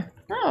down there.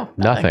 Oh,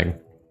 nothing.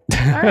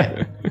 All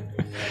right.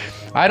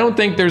 I don't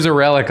think there's a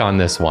relic on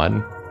this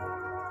one.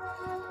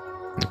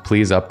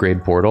 Please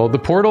upgrade portal. The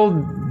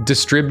portal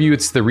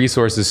distributes the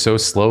resources so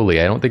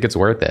slowly. I don't think it's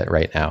worth it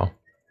right now.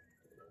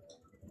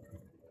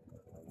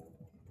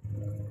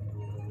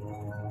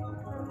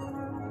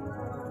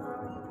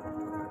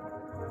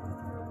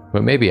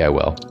 But maybe I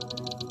will.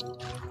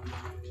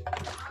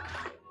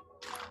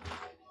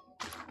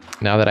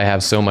 Now that I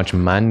have so much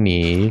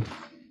money,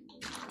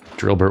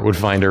 Drillbert would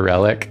find a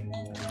relic.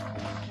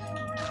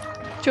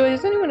 Joey,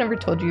 has anyone ever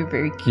told you you're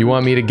very cute? You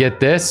want me to get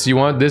this?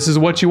 This is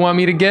what you want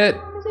me to get?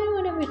 Has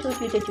anyone ever told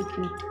you that you're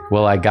cute?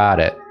 Well, I got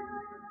it.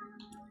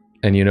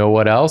 And you know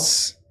what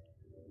else?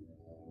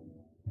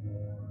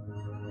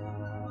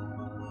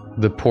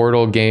 The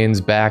portal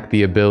gains back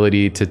the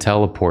ability to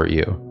teleport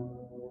you.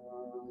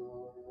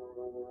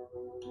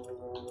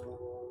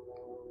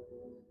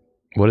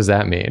 What does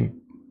that mean?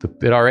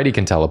 It already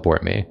can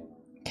teleport me.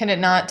 Can it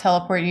not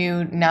teleport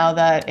you now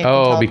that it can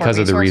Oh, teleport because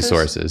of the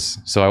resources.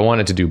 So I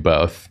wanted to do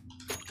both.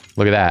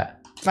 Look at that.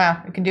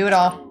 Wow, it can do it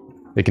all.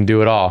 It can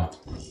do it all.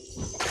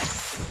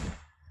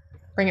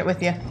 Bring it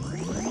with you.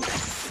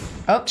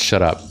 Oh.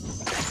 Shut up.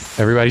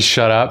 Everybody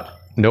shut up.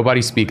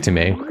 Nobody speak to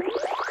me.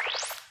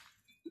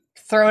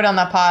 Throw it on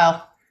that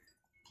pile.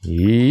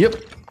 Yep.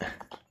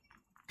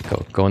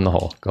 Go in the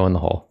hole. Go in the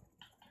hole.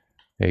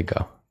 There you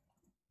go.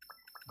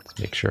 Let's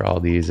make sure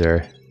all these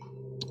are...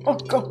 Oh,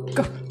 go,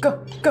 go,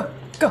 go, go,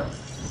 go.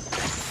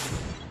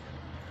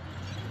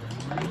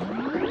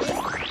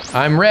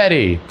 I'm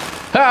ready.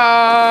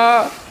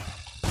 Ah!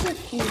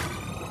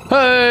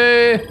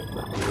 Hey!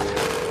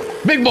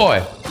 Big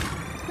boy!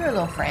 You're a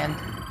little friend.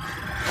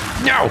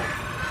 No!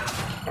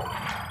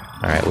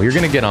 Alright, well, you're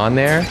gonna get on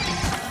there.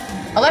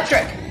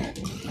 Electric.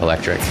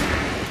 Electric.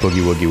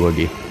 Boogie, woogie,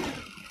 woogie.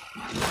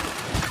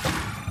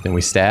 Then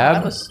we stab.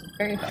 That was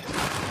very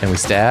effective. And we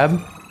stab.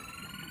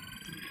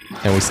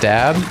 And we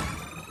stab.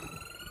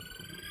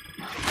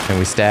 And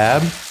we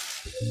stab.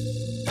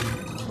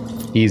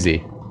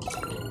 Easy.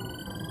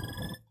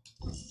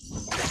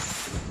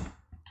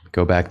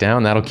 Go back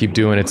down. That'll keep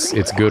doing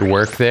its good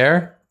work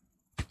there.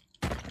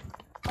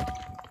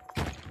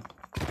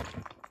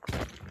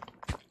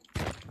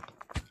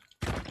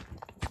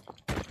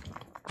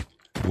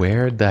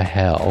 Where the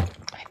hell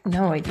I have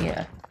no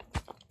idea.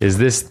 is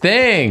this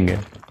thing?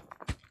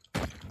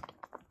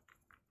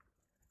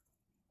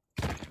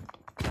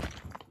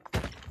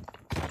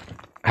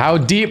 How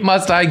deep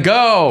must I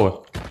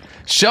go?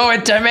 Show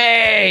it to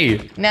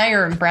me! Now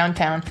you're in Brown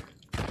Town.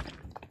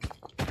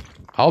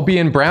 I'll be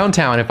in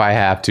Browntown if I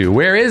have to.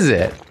 Where is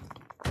it?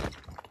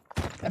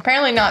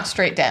 Apparently not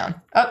straight down.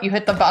 Oh, you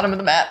hit the bottom of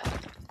the map.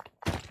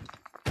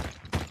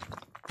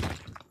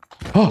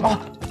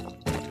 Oh.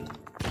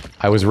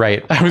 I was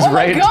right. I was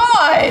right. Oh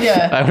my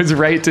god! I was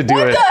right to do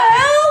What it. the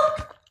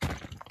hell?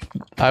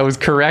 I was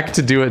correct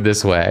to do it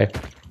this way.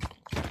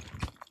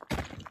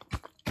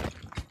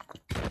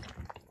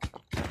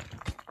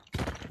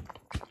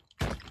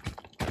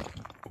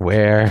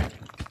 Where?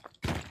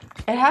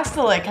 It has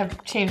to like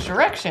have changed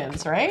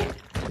directions, right?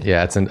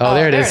 Yeah, it's in. Oh,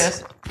 there it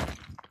is.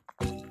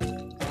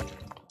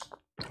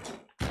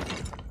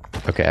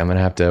 Okay, I'm gonna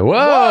have to.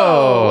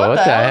 Whoa! What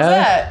the hell heck? is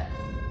that?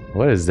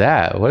 What is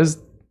that?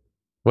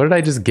 What did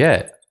I just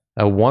get?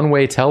 A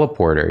one-way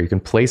teleporter. You can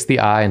place the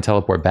eye and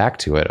teleport back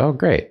to it. Oh,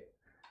 great.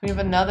 We have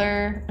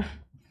another.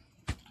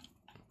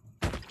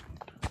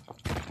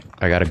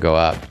 I gotta go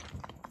up.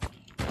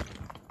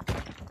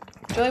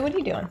 Joey, what are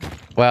you doing?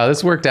 Wow,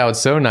 this worked out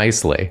so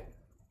nicely.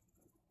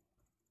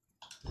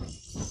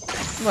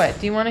 What?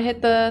 Do you want to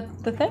hit the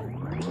thing?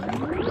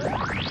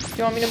 Do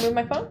you want me to move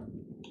my phone?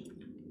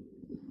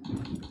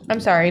 I'm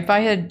sorry, if I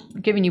had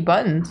given you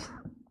buttons,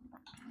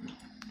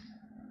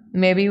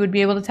 maybe you would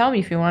be able to tell me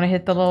if you want to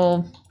hit the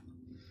little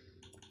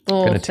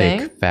Gonna thing.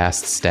 take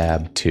fast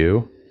stab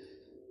 2.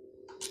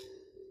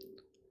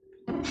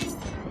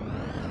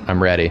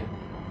 I'm ready.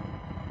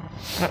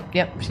 Oh,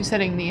 yep, she's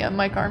hitting the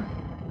mic arm.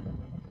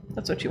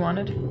 That's what you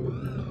wanted.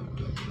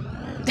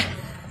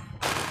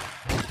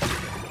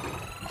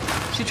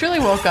 She truly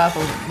woke up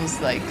and was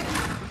like,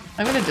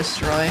 I'm gonna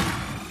destroy.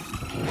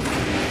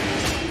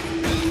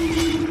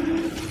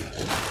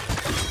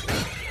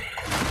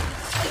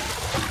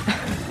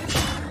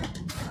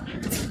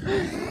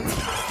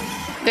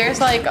 There's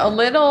like a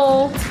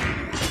little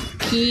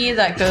key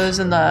that goes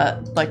in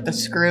the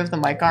screw of the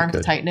mic arm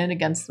to tighten it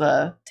against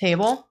the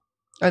table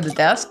or the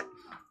desk.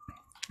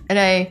 And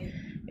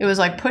it was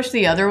like pushed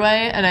the other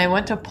way, and I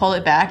went to pull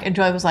it back, and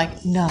Joy was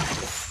like, no.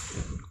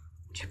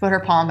 She put her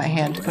paw in my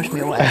hand to push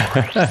me away.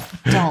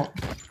 Don't.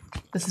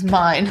 This is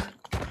mine.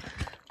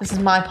 This is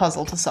my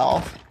puzzle to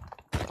solve.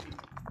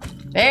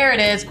 There it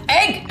is.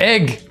 Egg!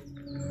 Egg!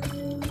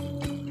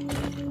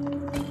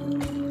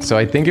 So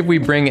I think if we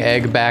bring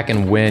Egg back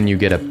and win, you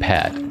get a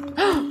pet.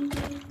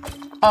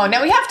 Oh,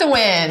 now we have to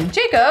win.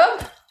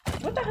 Jacob!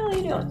 What the hell are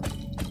you doing?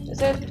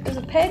 Is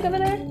a peg over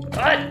there?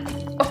 What?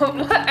 Oh,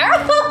 what?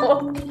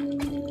 Ow!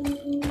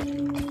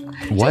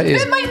 What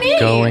is bit my knee.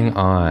 going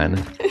on?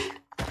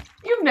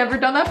 You've never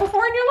done that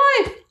before in your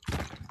life.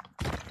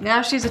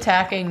 Now she's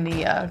attacking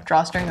the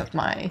drawstring of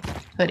my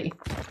hoodie.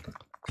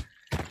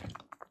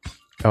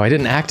 Oh, I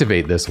didn't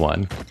activate this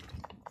one.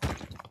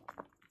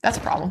 That's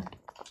a problem.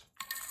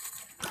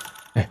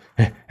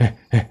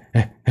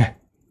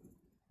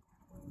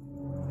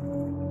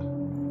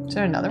 Is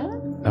there another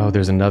one? Oh,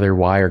 there's another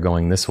wire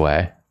going this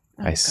way.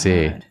 Oh, I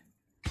see. God.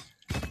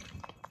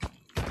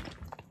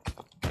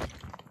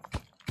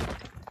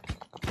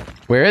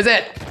 Where is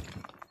it?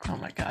 Oh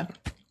my god.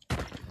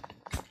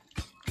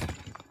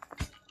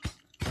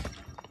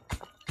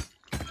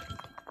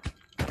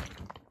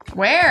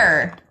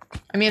 Where?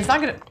 I mean, it's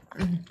not gonna...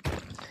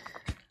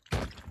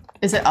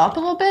 Is it up a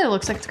little bit? It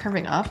looks like it's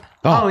curving up.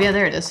 Oh, yeah,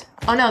 there it is.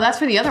 Oh no, that's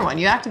for the other one.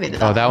 You activated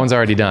that. Oh, that one's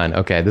already done.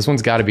 Okay, this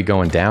one's got to be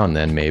going down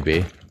then,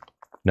 maybe.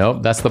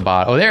 Nope, that's the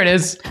bottom. Oh, there it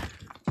is.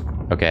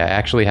 Okay, I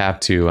actually have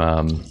to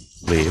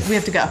leave. We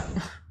have to go.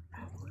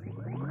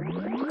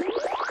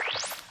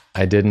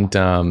 I didn't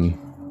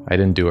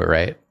do it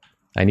right.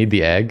 I need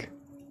the egg.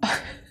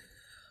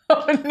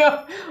 Oh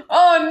no.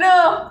 Oh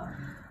no.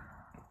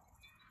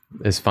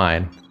 It's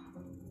fine.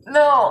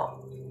 No.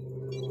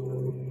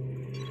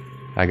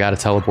 I got a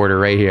teleporter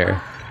right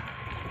here.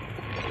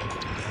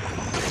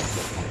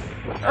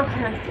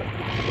 Okay.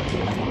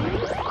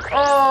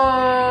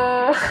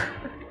 Oh.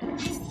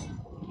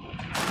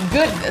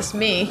 Goodness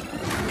me.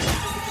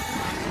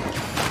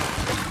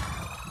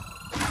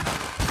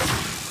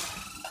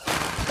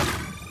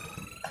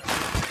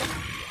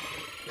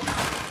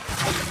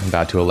 I'm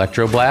about to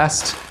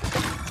electroblast.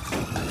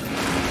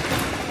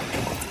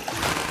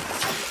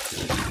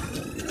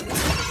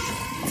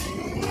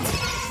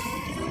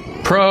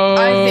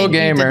 I think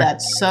gamer. you did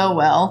that so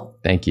well.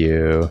 Thank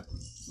you.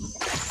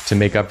 To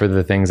make up for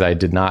the things I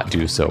did not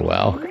do so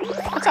well.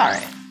 That's all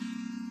right.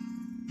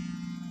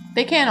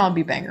 They can't all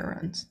be banger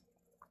runs.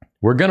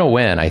 We're gonna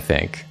win, I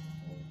think.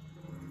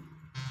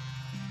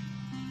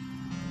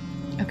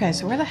 Okay,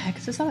 so where the heck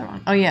is this other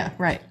one? Oh yeah,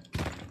 right.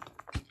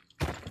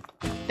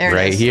 There it is.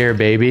 Right here,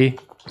 baby.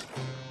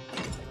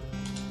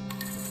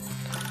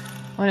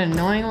 What an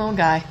annoying little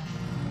guy.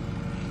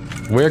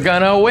 We're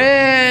gonna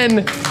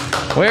win!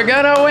 We're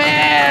gonna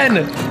win!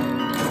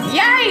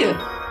 Yay!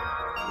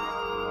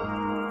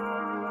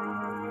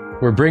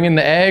 We're bringing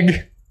the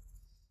egg,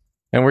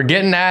 and we're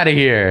getting out of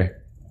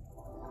here.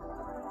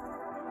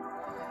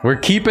 We're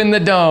keeping the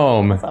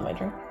dome. That's not my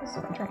drink. This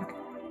is my drink.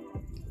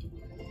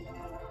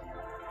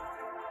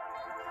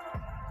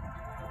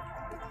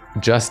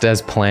 Just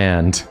as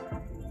planned.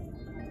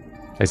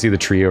 I see the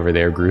tree over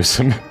there grew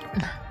some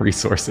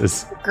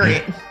resources.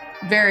 Great.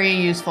 Very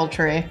useful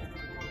tree.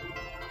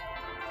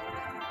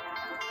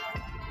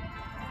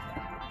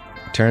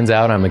 Turns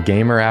out I'm a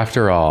gamer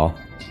after all.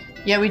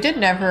 Yeah, we did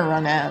never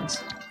run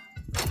ads.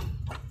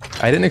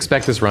 I didn't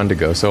expect this run to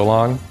go so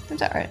long.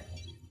 It's alright.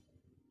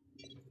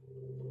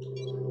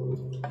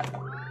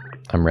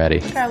 I'm ready.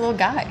 Look at our little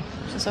guy.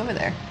 Just over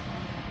there.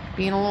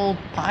 Being a little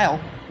pile.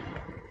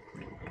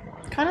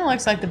 Kind of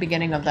looks like the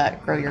beginning of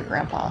that Grow Your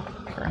Grandpa. Oh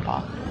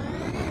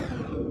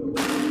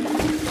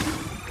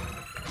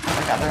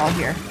my god, they're all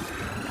here.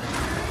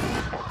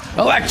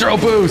 Electro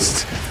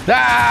boost!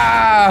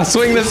 Ah!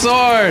 Swing the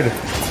sword!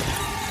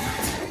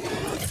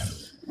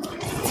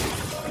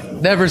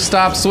 Never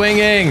stop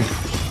swinging!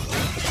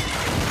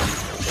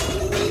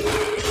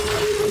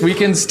 We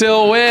can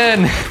still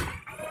win!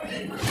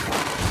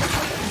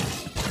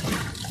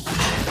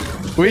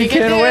 We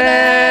can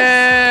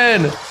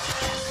win!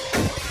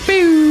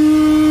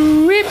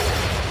 Pew, whip.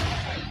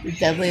 The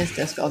deadliest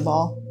disco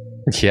ball.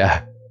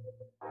 Yeah.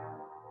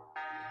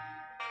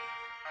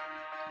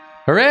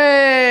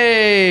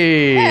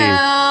 Hooray!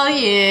 Hell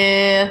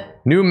yeah!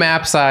 New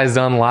map size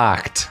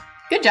unlocked.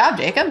 Good job,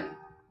 Jacob.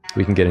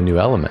 We can get a new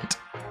element.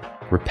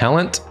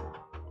 Repellent,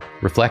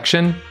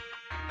 reflection,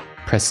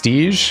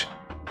 prestige.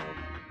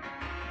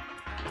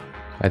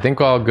 I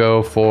think I'll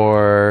go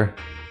for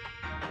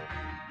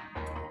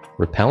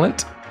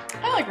repellent.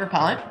 I like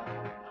repellent.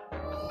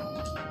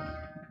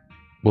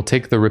 We'll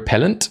take the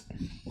repellent.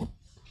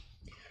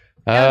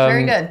 That was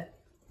very good.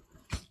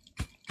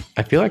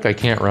 I feel like I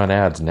can't run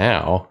ads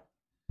now.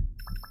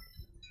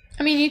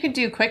 I mean, you could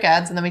do quick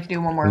ads and then we could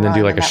do one more And then run,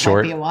 do like and a that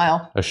short, might be a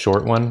while. a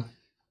short one.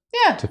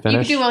 Yeah, to you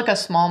finish? could do like a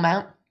small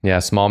mount. Yeah,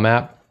 small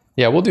map.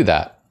 Yeah, we'll do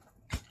that.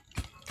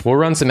 We'll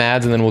run some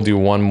ads and then we'll do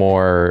one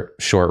more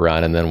short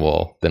run and then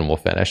we'll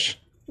finish.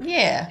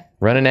 Yeah.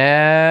 Running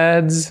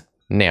ads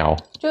now.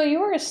 Joe, you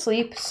were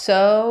asleep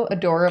so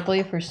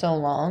adorably for so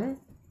long,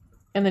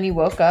 and then you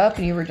woke up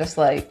and you were just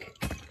like,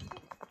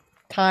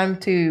 time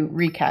to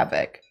wreak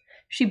havoc.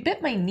 She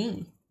bit my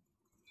knee.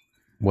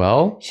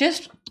 Well, She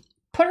just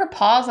put her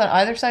paws on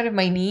either side of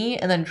my knee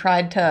and then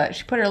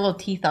she put her little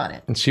teeth on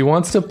it. she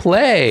wants to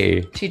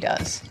play. She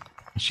does.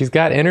 She's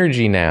got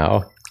energy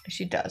now.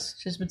 She does.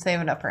 She's been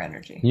saving up her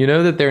energy. You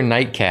know that they're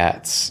night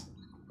cats.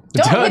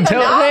 Don't hit the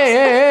knobs.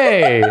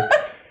 Hey.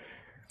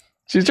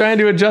 She's trying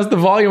to adjust the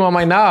volume on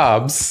my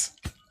knobs.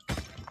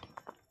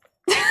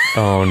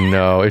 Oh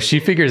no. If she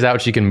figures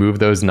out she can move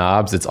those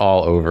knobs, it's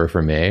all over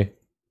for me.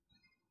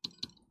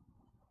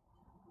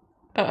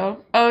 Uh-oh.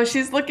 Oh,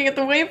 she's looking at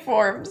the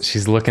waveforms.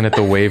 She's looking at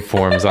the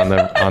waveforms on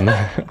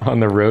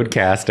the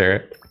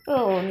Roadcaster.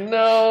 Oh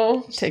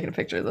no. Taking a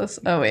picture of this.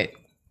 Oh wait.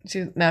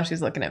 Now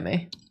she's looking at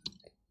me.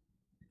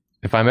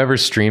 If I'm ever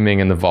streaming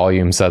and the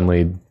volume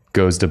suddenly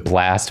goes to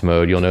blast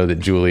mode, you'll know that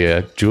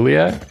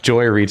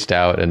Joy reached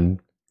out and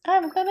I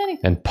haven't done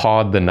anything. and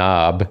pawed the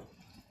knob.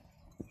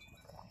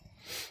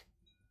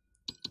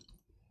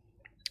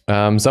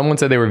 Someone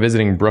said they were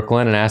visiting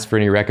Brooklyn and asked for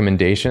any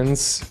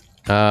recommendations.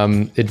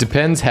 It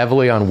depends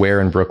heavily on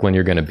where in Brooklyn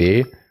you're going to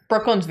be.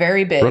 Brooklyn's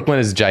very big. Brooklyn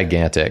is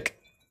gigantic,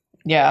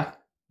 Yeah.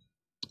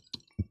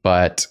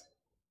 but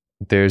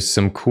there's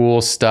some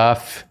cool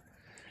stuff.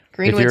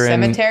 Greenwood you're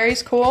in-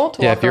 Cemetery's cool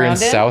to Yeah, walk if you're in around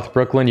South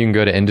Brooklyn, you can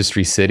go to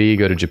Industry City,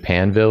 go to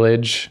Japan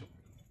Village.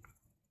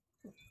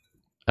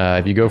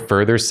 If you go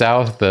further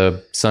south,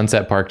 the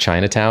Sunset Park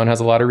Chinatown has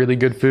a lot of really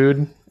good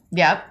food.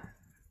 Yep.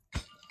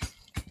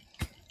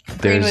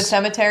 Greenwood There's,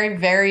 Cemetery,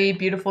 very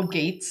beautiful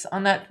gates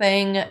on that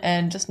thing,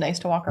 and just nice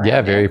to walk around.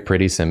 yeah, very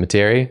pretty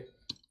cemetery.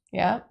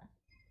 Yeah.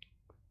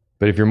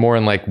 But if you're more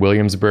in like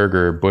Williamsburg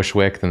or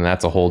Bushwick, then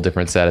that's a whole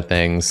different set of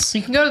things.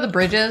 You can go to the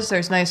bridges.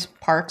 There's nice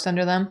parks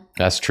under them.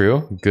 That's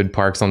true. Good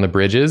parks on the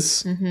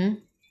bridges. Mm-hmm.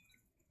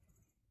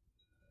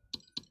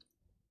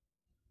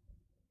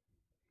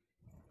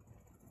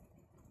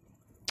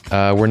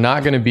 We're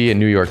not going to be at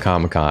New York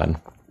Comic Con.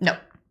 No.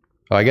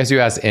 Oh, I guess you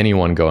asked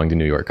anyone going to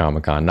New York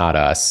Comic Con, not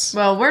us.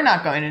 Well, we're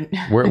not going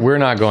to. We're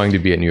not going to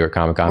be at New York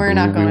Comic Con, We're but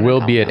not going we to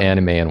will be at Comic-Con.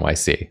 Anime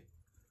NYC.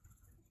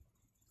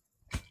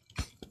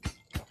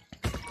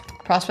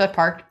 Prospect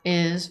Park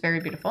is very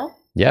beautiful.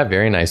 Yeah,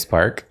 very nice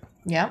park.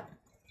 Yeah.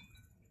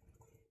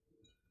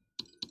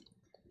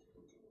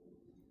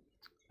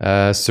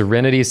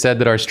 Serenity said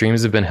that our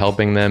streams have been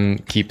helping them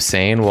keep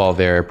sane while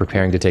they're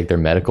preparing to take their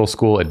medical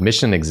school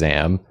admission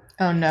exam.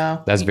 Oh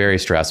no. That's very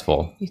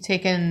stressful. You've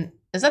taken...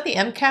 Is that the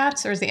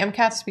MCATs, or is the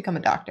MCATs to become a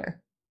doctor?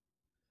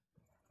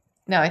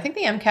 No, I think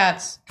the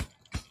MCATs...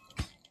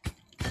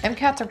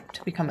 MCATs are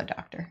to become a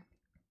doctor.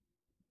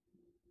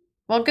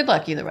 Well, good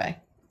luck either way.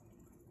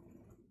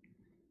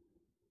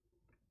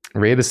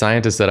 Ray the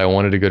scientist said I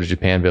wanted to go to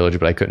Japan Village,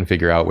 but I couldn't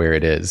figure out where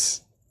it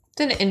is.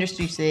 It's an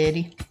industry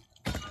city.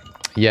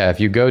 Yeah, if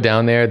you go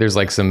down there, there's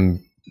like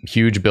some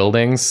huge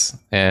buildings,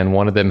 and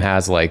one of them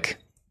has like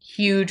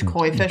Huge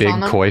koi fish big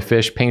on them. koi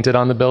fish painted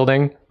on the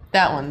building.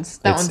 That one's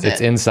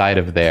It's inside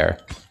of there.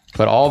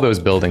 But all those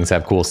buildings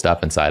have cool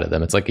stuff inside of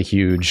them. It's like a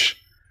huge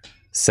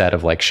set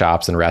of like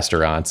shops and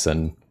restaurants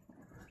and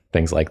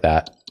things like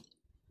that.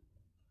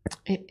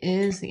 It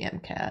is the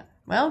MCAT.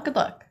 Well, good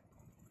luck.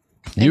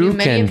 You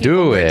can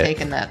do it.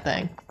 Taking that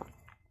thing.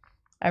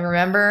 I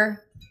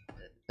remember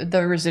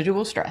the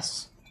residual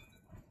stress.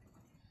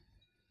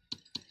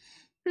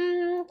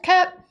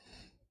 Cat.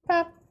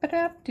 Cat.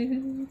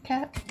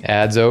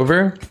 Ads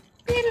over.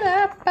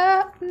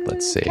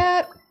 Let's see.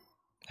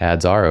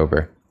 Ads are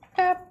over.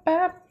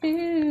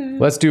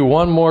 Let's do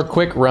one more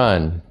quick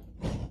run.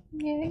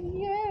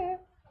 Yeah.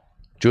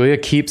 Julia,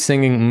 keep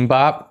singing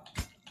Mbop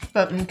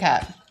But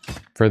cat.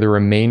 for the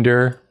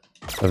remainder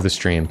of the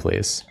stream,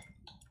 please.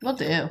 Will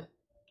do.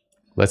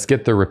 Let's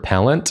get the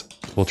repellent.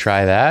 We'll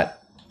try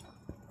that.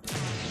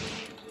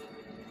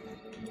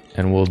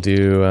 And we'll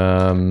do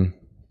a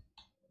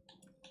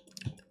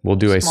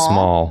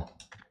small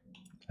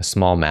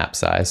map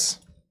size.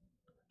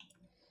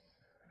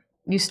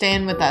 You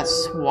staying with that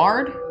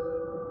sward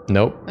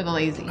Nope. or the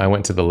lazy? I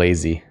went to the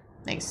lazy.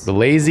 Nice. The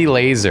lazy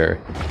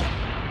laser.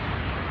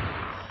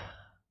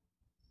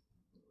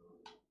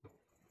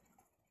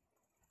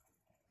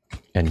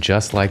 And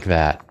just like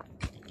that,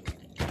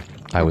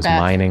 I was back.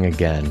 mining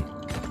again.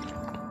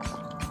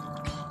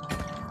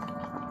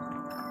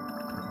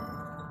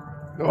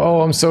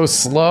 Oh, I'm so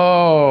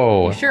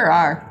slow. You sure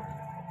are.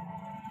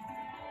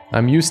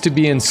 I'm used to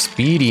being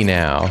speedy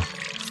now.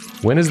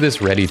 When is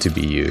this ready to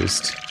be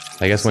used?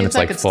 I guess when Seems it's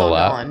like it's full still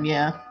up. going,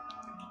 yeah.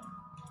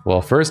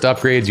 Well, first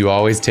upgrades you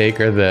always take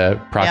are the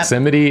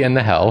proximity and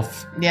the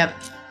health. Yep.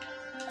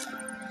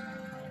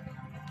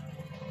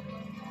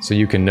 So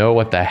you can know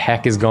what the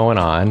heck is going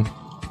on.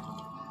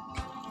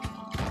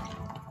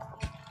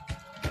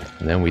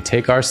 And then we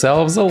take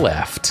ourselves a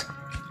left.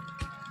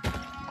 I'm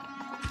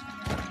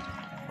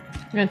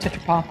gonna touch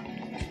your paw.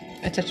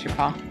 I touched your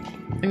paw.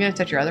 I'm gonna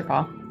touch your other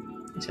paw.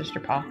 I touched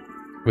your paw.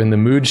 When the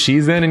mood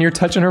she's in and you're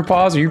touching her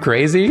paws, are you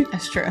crazy?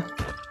 That's true.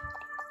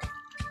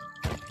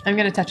 I'm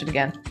gonna touch it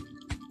again.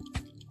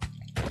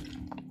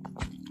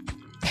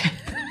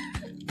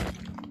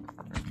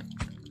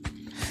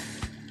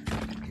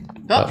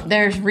 Oh,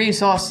 there's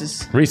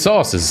resources.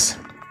 Resources.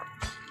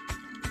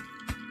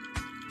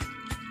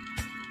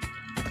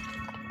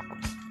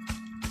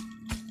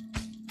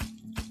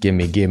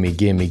 Gimme, gimme,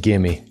 gimme,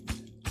 gimme.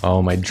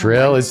 Oh, my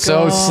drill is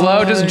so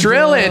slow. Just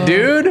drill it,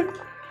 dude.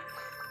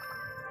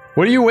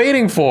 What are you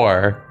waiting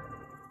for?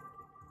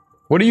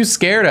 What are you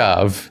scared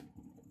of?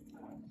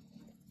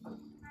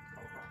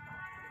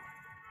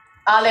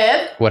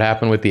 Olive? What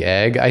happened with the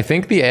egg? I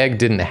think the egg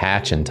didn't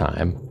hatch in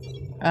time.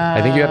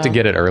 I think you have to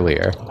get it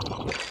earlier.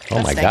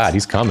 Oh my god,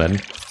 he's coming.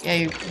 Yeah,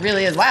 he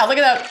really is. Wow, look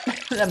at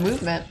that, that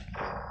movement.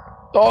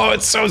 Oh,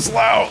 it's so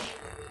slow.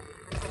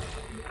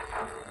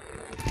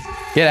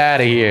 Get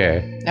out of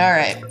here. All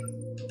right.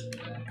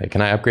 Hey,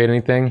 can I upgrade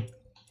anything?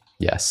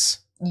 Yes.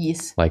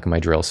 Yes. Like my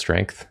drill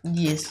strength.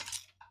 Yes.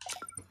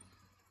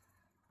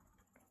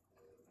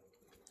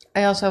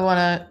 I also want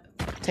to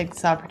take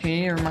this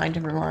opportunity to remind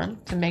everyone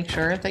to make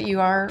sure that you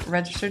are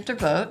registered to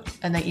vote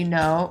and that you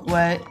know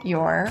what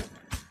your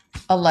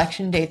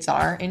election dates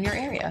are in your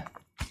area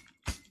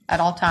at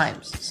all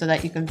times so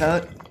that you can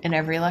vote in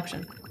every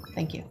election.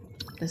 Thank you.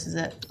 This is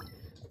it.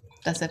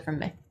 That's it from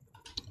me.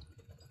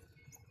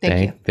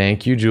 Thank you.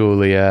 Thank you,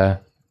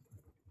 Julia.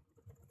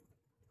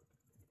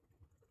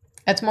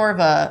 That's more of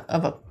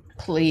a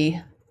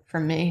plea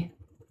from me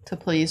to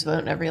please vote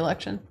in every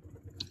election.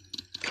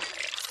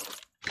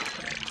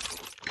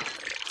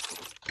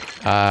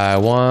 I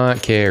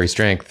want carry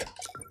strength.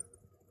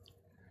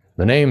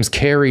 The name's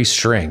Carry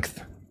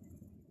Strength.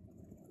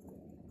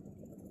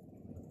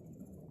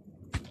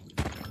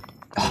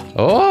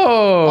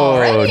 Oh,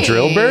 Alrighty.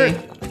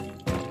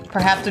 Drillbert?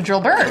 Perhaps a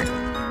Drillbert.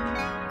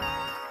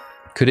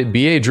 Could it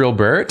be a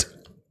Drillbert?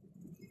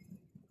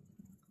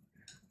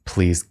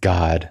 Please,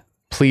 God.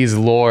 Please,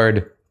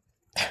 Lord.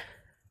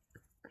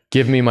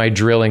 Give me my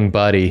drilling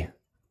buddy.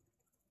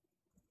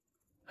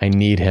 I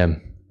need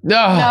him.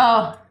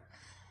 No.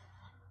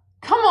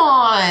 Come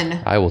on.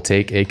 I will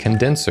take a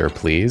condenser,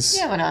 please.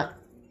 Yeah, why not?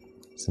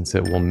 Since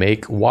it will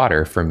make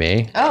water for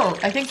me. Oh,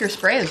 I think your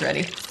spray is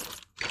ready.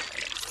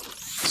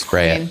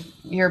 Spray it.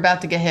 You're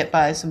about to get hit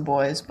by some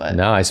boys, but...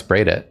 No, I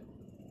sprayed it.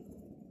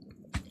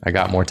 I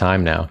got more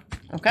time now.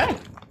 Okay.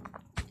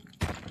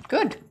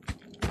 Good.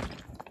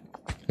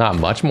 Not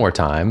much more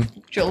time.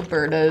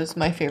 Gilberta is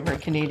my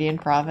favorite Canadian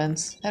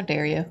province. How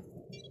dare you?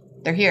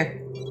 They're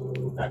here.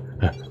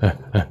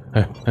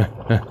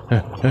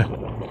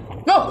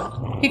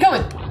 No! He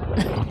coming!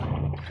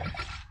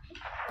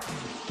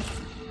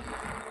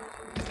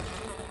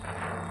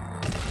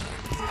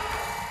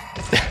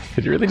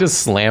 Did you really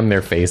just slam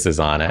their faces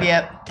on it?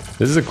 Yep.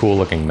 This is a cool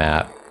looking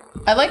map.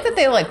 I like that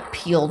they like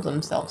peeled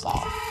themselves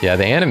off. Yeah,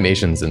 the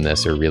animations in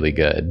this are really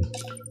good,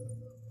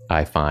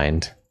 I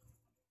find.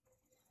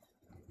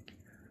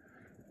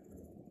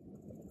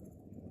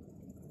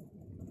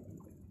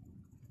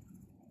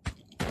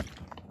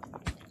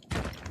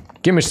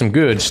 Give me some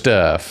good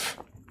stuff.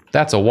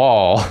 That's a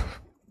wall.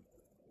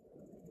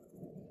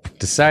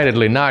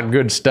 Decidedly not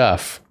good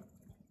stuff.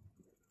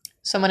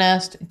 Someone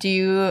asked, do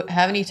you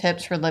have any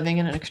tips for living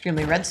in an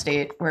extremely red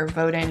state where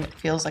voting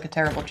feels like a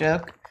terrible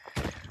joke?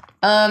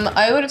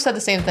 I would have said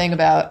the same thing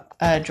about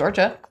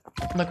Georgia.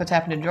 Look what's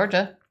happened in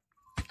Georgia.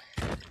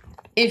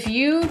 If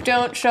you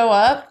don't show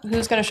up,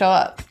 who's going to show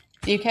up?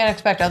 You can't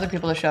expect other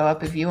people to show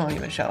up if you won't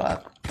even show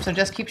up. So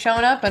just keep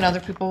showing up and other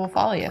people will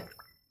follow you.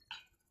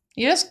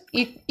 You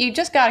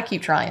just got to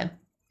keep trying.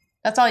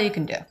 That's all you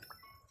can do.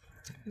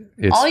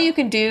 It's all you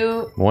can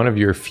do... one of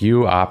your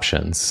few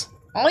options.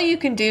 All you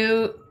can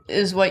do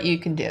is what you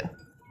can do.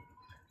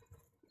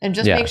 And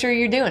just make sure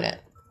you're doing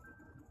it.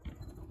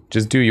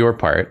 Just do your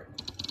part.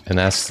 And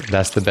that's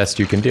the best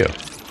you can do.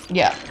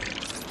 Yeah.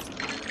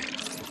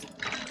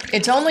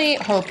 It's only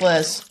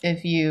hopeless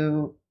if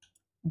you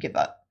give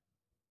up.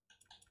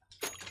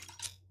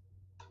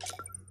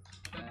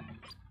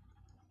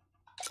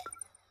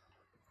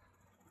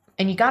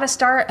 And you got to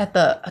start at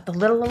the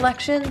little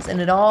elections, and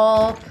it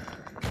all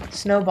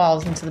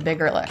snowballs into the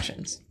bigger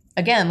elections.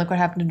 Again, look what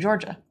happened in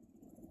Georgia.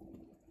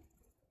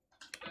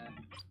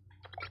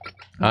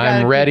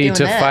 I'm ready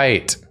to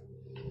fight.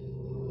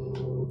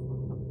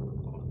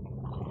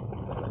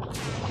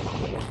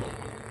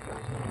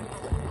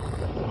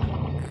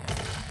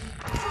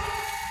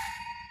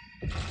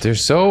 They're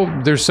so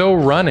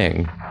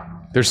running.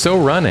 They're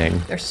so running.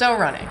 They're so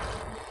running.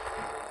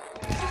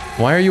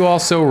 Why are you all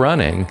so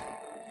running?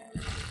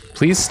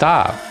 Please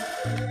stop.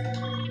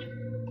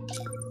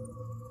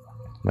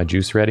 My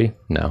juice ready?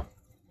 No.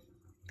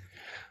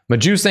 My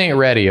juice ain't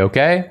ready,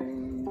 okay?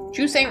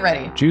 Juice ain't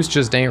ready. Juice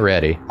just ain't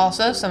ready.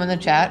 Also, some in the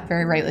chat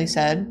very rightly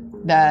said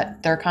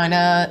that they're kind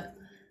of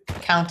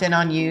counting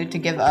on you to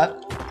give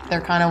up. They're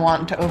kind of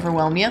wanting to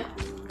overwhelm you,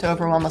 to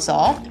overwhelm us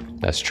all.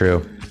 That's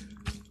true.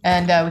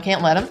 And we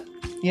can't let them.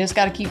 You just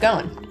got to keep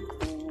going.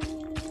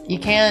 You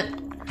can't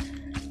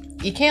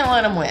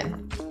let them win.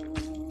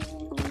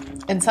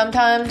 And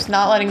sometimes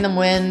not letting them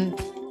win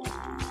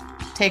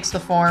takes the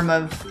form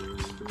of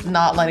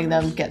not letting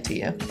them get to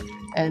you.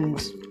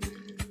 And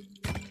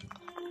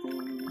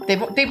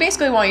they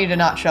basically want you to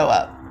not show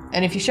up.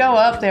 And if you show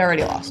up, they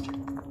already lost.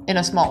 In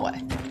a small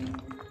way.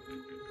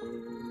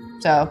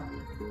 So,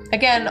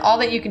 again, all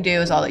that you can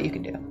do is all that you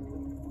can do.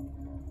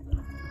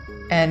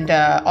 And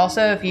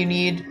also, if you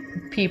need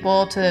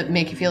people to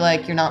make you feel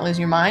like you're not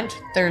losing your mind,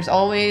 there's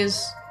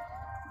always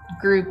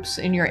groups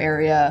in your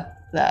area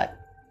that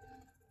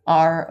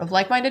are of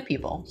like-minded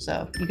people.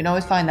 So you can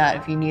always find that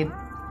if you need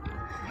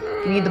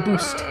the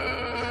boost.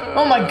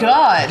 Oh my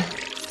god!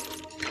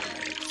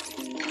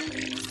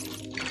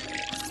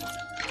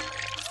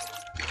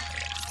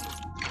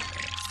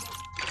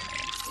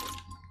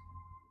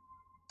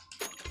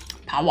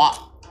 Power.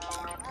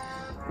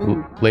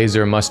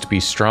 Laser must be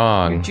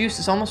strong. Your juice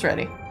is almost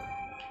ready.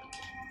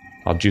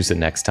 I'll juice it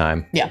next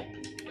time. Yeah,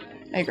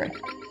 I agree.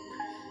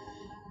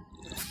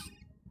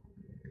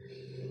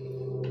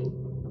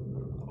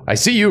 I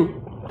see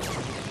you.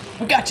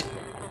 We got you.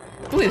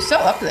 Ooh, he was so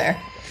up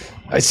there.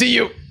 I see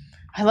you.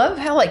 I love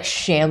how like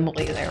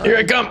shambly they were. Here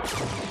I come.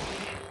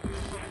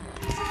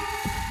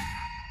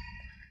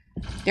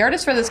 The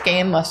artist for this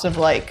game must have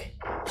like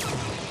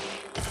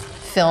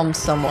filmed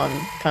someone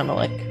kind of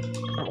like,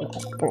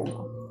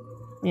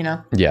 you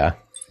know? Yeah.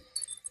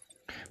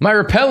 My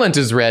repellent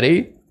is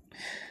ready.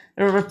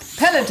 The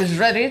repellent is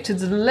ready to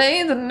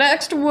delay the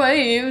next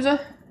waves.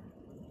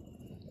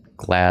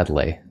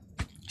 Gladly.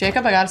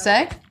 Jacob, I gotta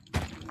say,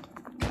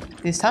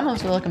 these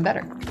tunnels are looking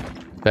better.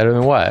 Better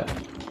than what?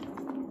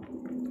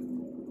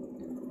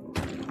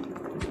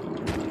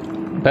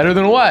 Better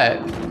than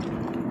what?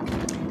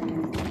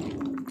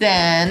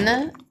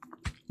 Then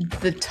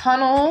the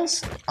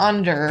tunnels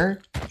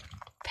under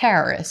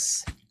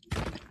Paris.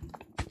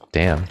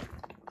 Damn.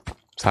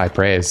 It's high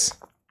praise.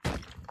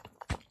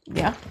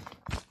 Yeah.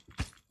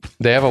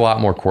 They have a lot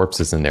more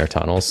corpses in their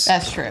tunnels.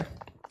 That's true.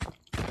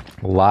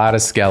 A lot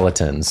of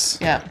skeletons.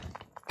 Yeah.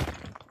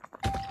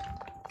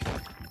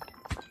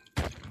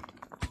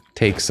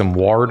 Take some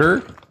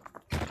water.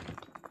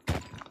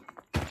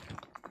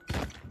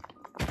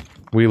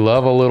 We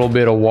love a little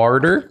bit of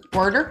water.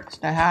 Water,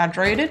 stay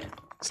hydrated.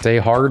 Stay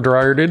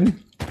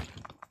hydrated.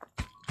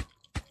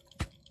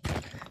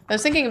 I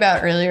was thinking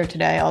about earlier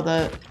today all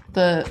the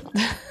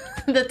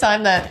the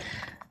time that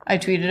I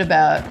tweeted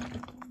about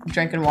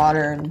drinking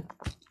water and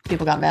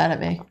people got mad at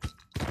me.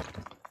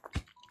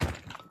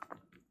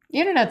 The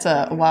internet's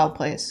a wild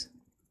place.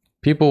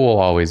 People will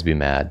always be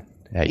mad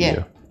at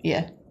you.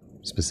 Yeah.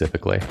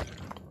 Specifically.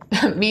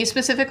 Me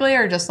specifically,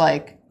 or just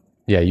like...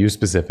 Yeah, you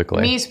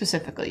specifically. Me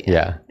specifically,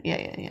 yeah.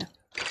 Yeah.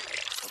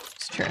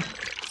 It's true.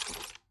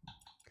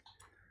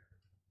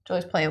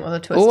 Joy's playing with a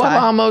twist tie.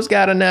 I've almost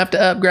got enough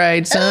to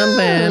upgrade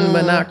something,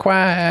 but not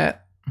quite.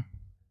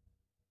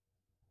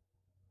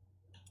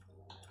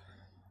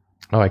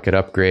 Oh, I could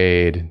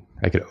upgrade.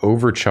 I could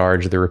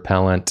overcharge the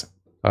repellent.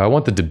 Oh, I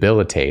want the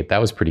debilitate. That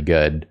was pretty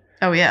good.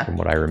 Oh, yeah. From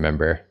what I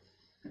remember.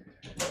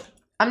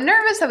 I'm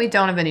nervous that we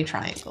don't have any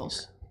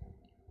triangles.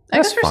 I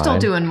guess we're still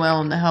doing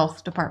well in the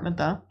health department,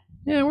 though.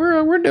 Yeah,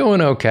 we're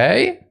doing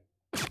okay.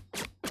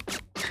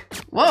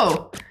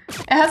 Whoa.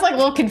 It has like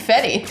little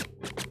confetti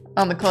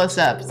on the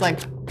close-up. It's like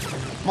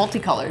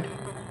multicolored.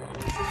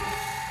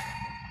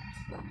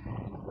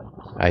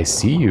 I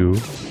see you.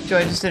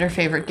 Joy just did her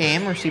favorite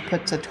game where she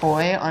puts a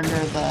toy under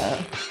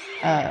the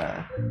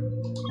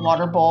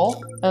water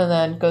bowl and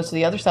then goes to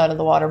the other side of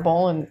the water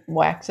bowl and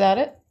whacks at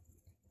it.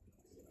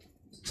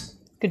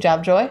 Good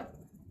job, Joy.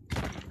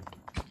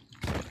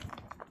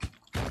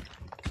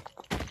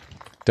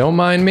 Don't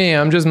mind me,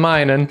 I'm just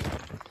mining.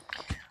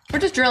 We're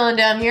just drilling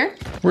down here.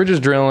 We're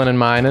just drilling and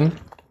mining.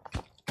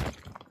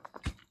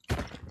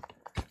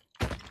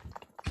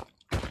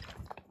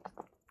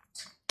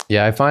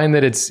 Yeah, I find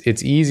that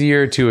it's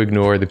easier to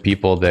ignore the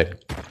people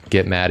that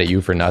get mad at you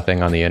for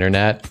nothing on the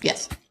internet.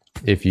 Yes.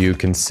 If you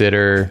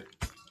consider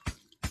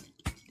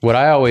what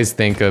I always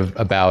think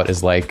about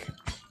is like,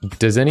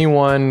 does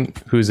anyone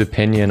whose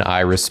opinion I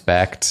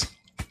respect,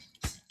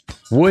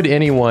 would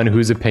anyone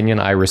whose opinion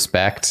I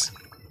respect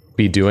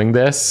be doing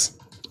this?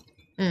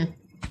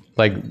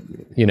 Like,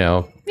 you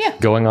know,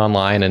 going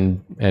online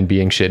and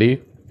being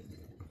shitty?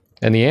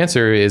 And the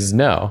answer is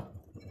no.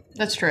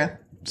 That's true.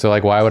 So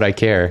like, why would I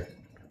care?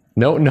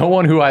 No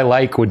one who I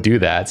like would do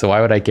that. So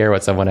why would I care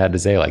what someone had to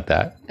say like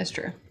that? That's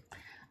true.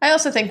 I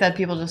also think that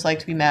people just like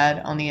to be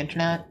mad on the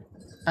internet.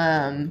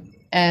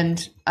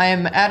 And I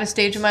am at a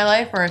stage in my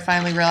life where I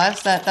finally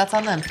realized that that's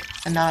on them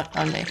and not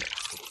on me.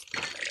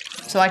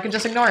 So I can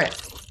just ignore it.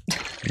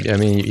 I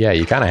mean, yeah,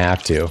 you kind of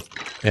have to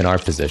in our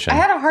position. I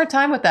had a hard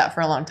time with that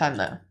for a long time,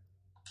 though.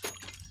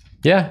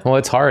 Yeah, well,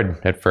 it's hard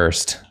at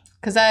first.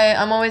 Because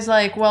I'm always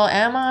like, well,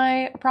 am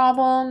I a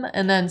problem?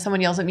 And then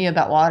someone yells at me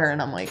about water,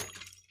 and I'm like,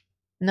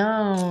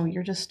 no,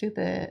 you're just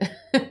stupid.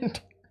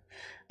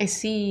 I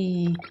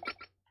see.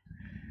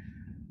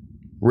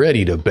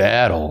 Ready to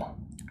battle.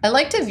 I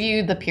like to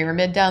view the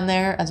pyramid down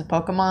there as a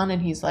Pokemon,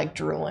 and he's like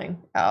drooling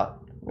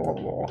out.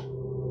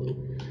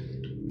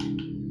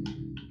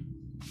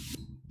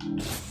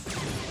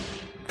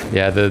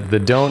 Yeah, the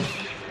don't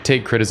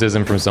take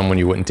criticism from someone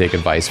you wouldn't take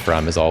advice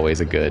from is always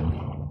a good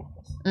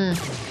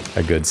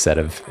set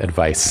of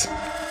advice,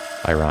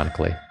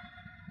 ironically.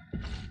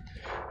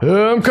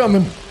 I'm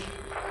coming.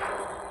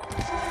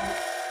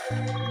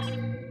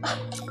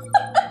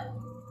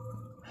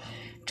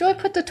 Joy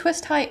put the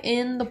twist tie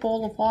in the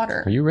bowl of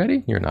water. Are you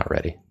ready? You're not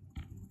ready.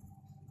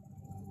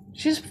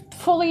 She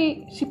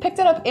picked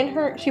it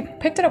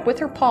up with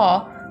her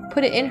paw,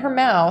 put it in her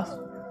mouth,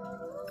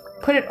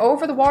 put it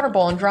over the water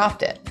bowl and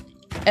dropped it,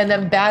 and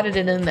then batted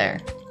it in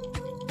there.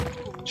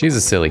 She's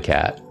a silly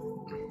cat.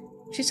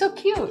 She's so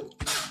cute.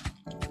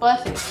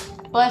 Bless you.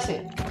 Bless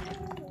you.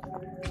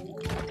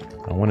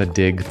 I want to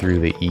dig through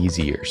the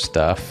easier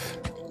stuff.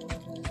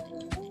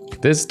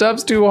 This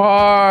stuff's too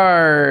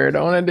hard.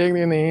 I want to dig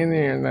through the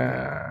easier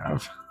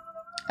stuff.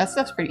 That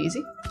stuff's pretty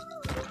easy.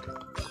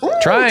 Ooh,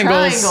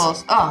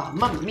 triangles. Oh,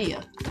 mamma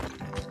mia.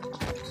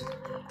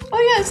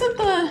 Oh yeah, isn't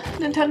the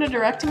Nintendo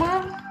Direct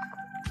tomorrow?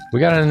 We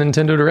got a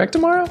Nintendo Direct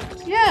tomorrow?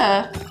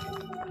 Yeah.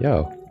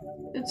 Yo.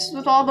 It's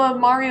with all the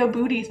Mario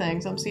booty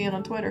things I'm seeing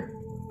on Twitter.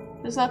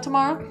 Is that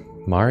tomorrow?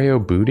 Mario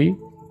booty?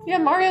 Yeah,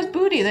 Mario's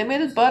booty. They made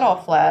his butt all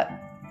flat.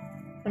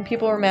 And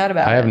people were mad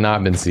about it. I have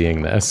not been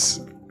seeing this.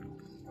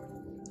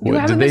 You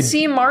haven't been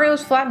seeing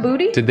Mario's flat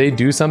booty? Did they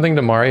do something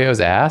to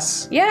Mario's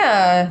ass?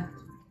 Yeah.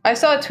 I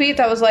saw a tweet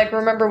that was like,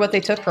 remember what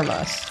they took from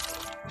us.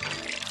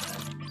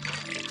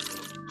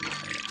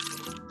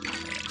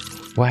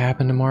 What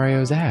happened to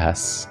Mario's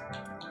ass?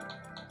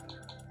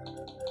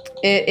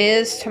 It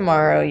is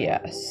tomorrow,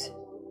 yes.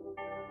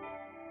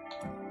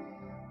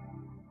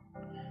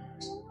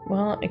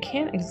 Well, I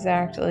can't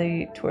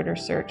exactly Twitter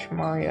search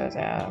Mario's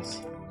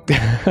ass.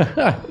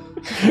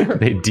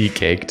 They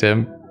decaked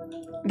him.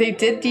 They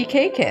did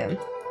decake him.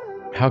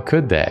 How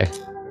could they?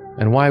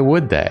 And why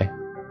would they?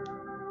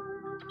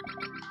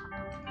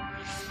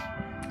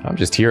 I'm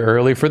just here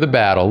early for the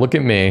battle. Look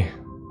at me.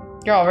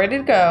 You're all ready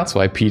to go. That's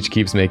why Peach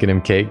keeps making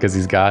him cake, because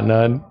he's got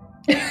none.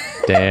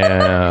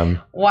 Damn.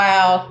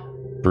 Wow.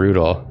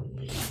 Brutal.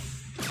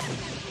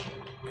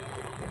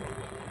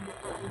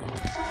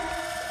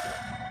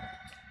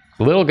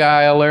 Little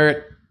guy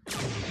alert.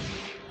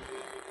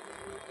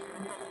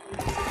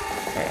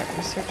 Alright, I'm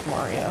gonna search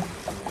Mario.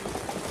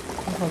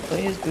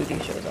 Hopefully his booty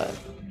shows up.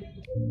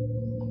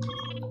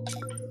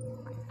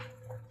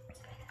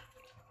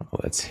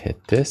 Let's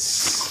hit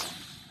this.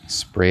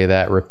 Spray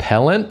that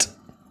repellent.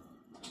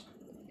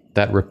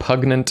 That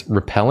repugnant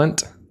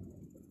repellent.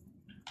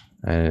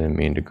 I didn't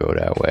mean to go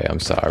that way. I'm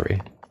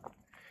sorry.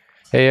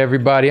 Hey,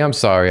 everybody. I'm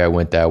sorry I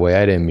went that way.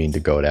 I didn't mean to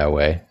go that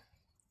way.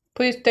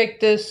 Please take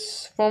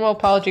this formal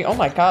apology. Oh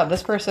my god,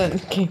 this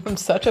person gave him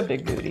such a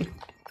big booty.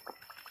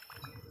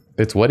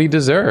 It's what he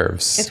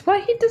deserves. It's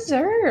what he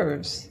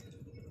deserves.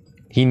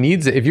 He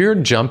needs it. If you're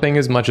jumping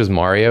as much as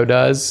Mario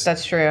does,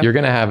 That's true. You're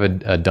going to have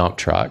a dump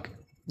truck.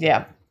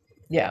 Yeah.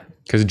 Yeah.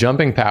 Because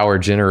jumping power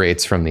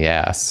generates from the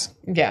ass.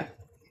 Yeah.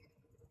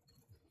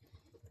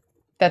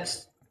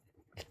 That's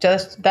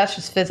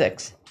just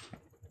physics.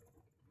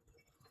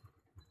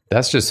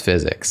 That's just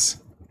physics.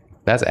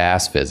 That's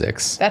ass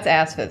physics. That's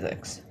ass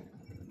physics.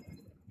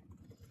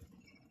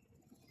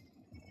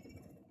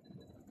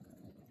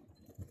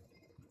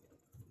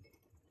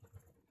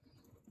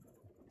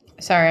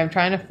 Sorry, I'm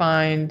trying to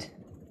find...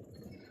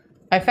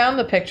 I found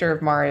the picture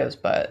of Mario's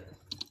butt.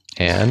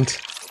 And?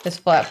 His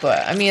flat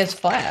butt. I mean, it's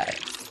flat.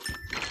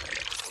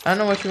 I don't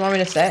know what you want me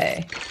to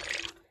say.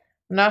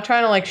 I'm not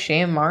trying to, like,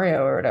 shame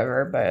Mario or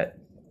whatever, but...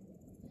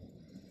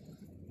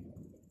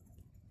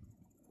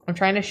 I'm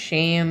trying to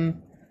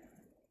shame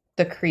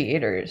the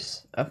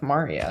creators of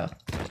Mario.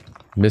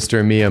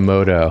 Mr.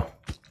 Miyamoto.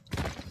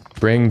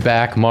 Bring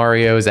back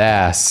Mario's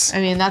ass.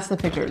 I mean, that's the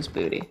picture of his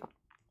booty.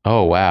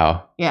 Oh,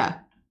 wow. Yeah.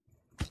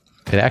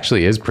 It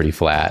actually is pretty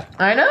flat.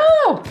 I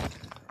know!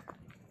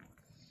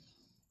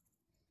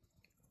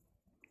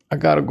 I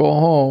gotta go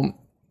home.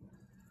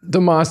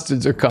 The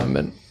monsters are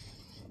coming.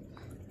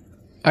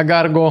 I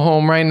gotta go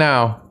home right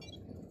now.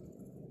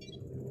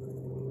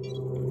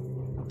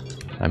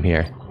 I'm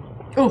here.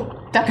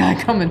 Oh, that guy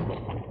coming.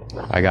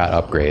 I got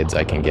upgrades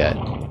I can get.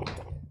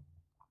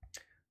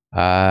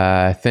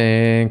 I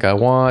think I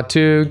want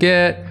to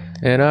get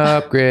an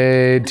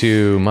upgrade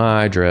to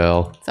my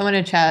drill. Someone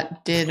in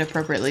chat did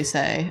appropriately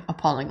say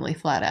appallingly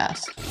flat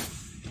ass.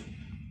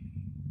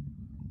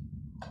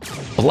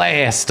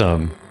 Blast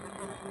them.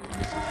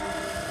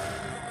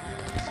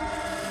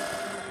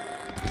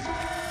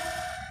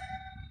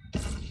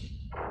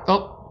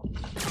 Oh.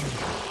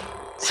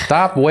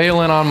 Stop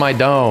wailing on my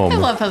dome. I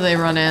love how they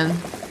run in.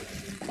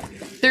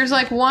 There's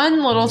like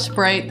one little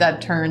sprite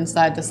that turns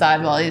side to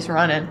side while he's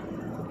running.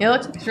 He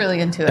looks like he's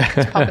really into it.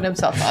 He's pumping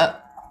himself up.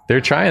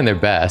 They're trying their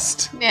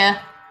best. Yeah.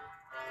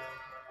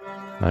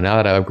 Oh, now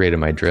that I upgraded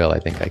my drill, I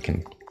think I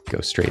can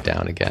go straight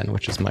down again,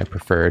 which is my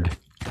preferred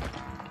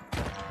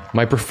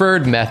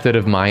method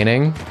of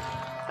mining.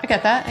 I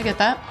get that. I get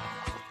that.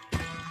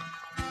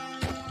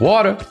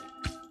 Water.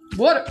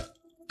 Water.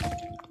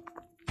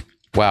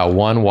 Wow,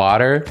 one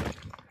water?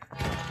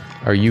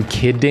 Are you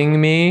kidding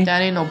me?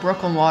 That ain't no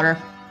Brooklyn water.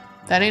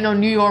 That ain't no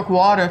New York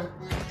water.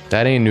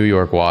 That ain't New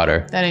York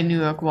water. That ain't New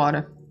York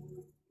water.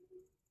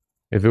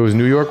 If it was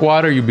New York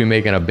water, you'd be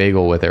making a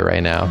bagel with it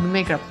right now. I'm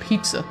making a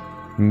pizza.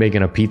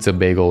 Making a pizza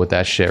bagel with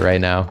that shit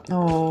right now.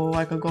 Oh,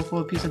 I could go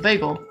for a pizza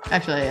bagel.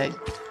 Actually,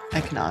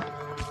 I cannot.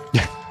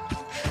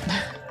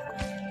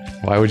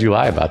 Why would you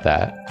lie about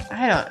that?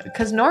 I don't,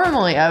 because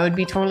normally I would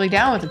be totally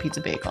down with a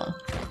pizza bagel.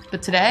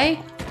 But today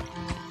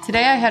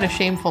I had a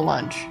shameful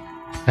lunch.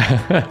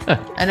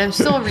 And I'm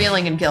still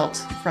reeling in guilt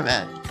from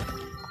it.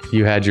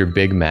 You had your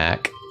Big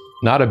Mac.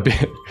 Not a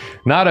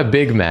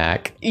Big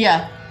Mac.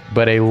 Yeah.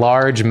 But a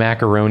large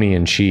macaroni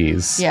and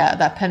cheese. Yeah,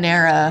 that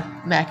Panera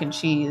mac and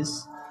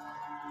cheese.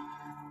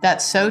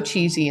 That's so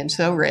cheesy and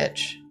so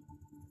rich.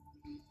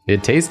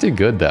 It tasted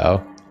good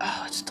though.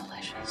 Oh, it's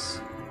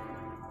delicious.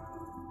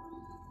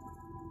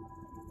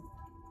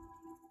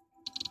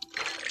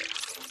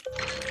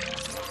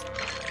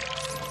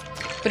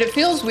 But it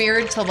feels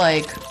weird to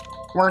like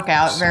work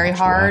out very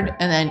hard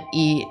and then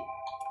eat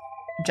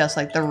just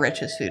like the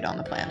richest food on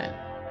the planet.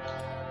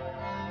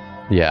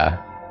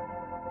 Yeah.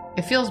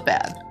 It feels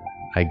bad.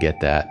 I get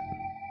that.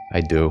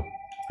 I do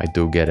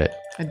get it.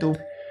 I do.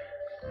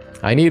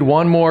 I need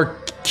one more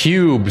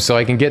cube so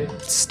I can get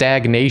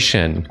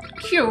stagnation.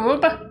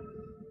 Cube.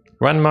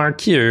 One more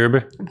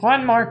cube.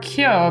 One more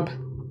cube.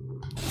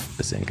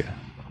 Bazinga.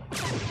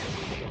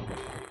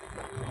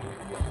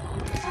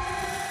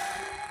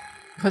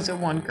 Was it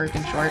one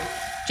gherkin short?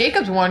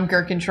 Jacob's one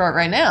gherkin short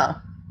right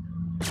now.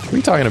 What are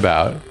you talking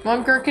about?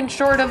 One gherkin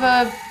short of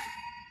a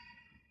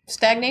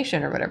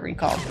stagnation or whatever you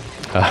call it.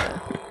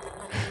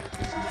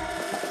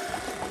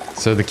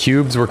 So the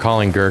cubes we're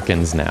calling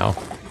gherkins now.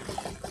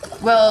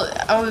 Well,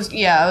 I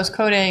was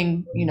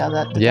coding, you know,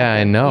 that. Yeah,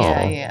 I know.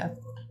 Yeah.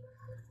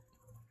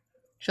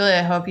 Julie,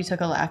 I hope you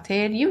took a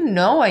Lactaid. You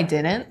know I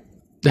didn't.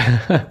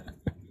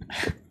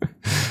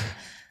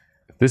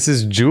 This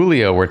is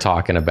Julia we're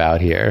talking about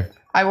here.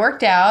 I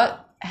worked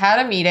out, had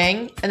a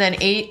meeting, and then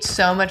ate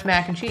so much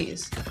mac and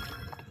cheese.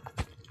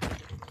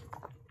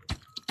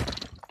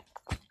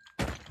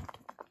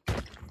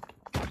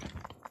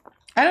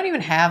 I don't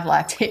even have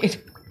Lactaid.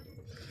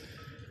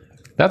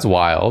 That's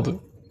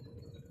wild.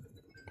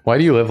 Why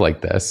do you live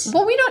like this?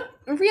 Well, we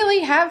don't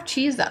really have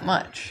cheese that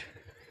much.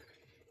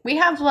 We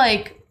have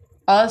like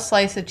a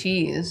slice of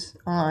cheese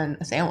on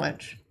a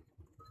sandwich.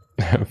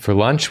 For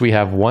lunch, we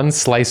have one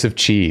slice of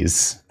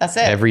cheese. That's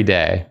it. Every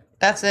day.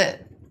 That's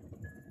it.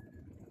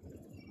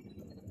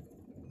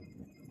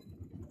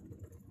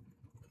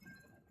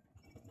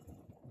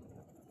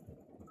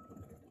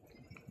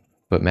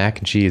 but mac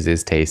and cheese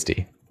is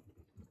tasty.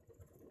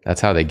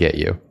 That's how they get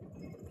you.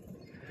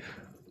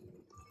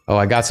 Oh,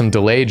 I got some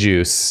delay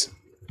juice.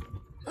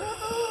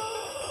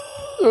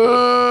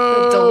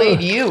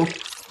 Delayed you.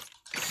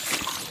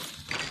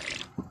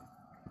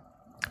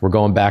 We're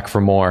going back for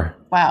more.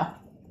 Wow.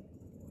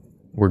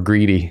 We're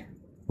greedy.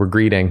 We're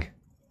greeting.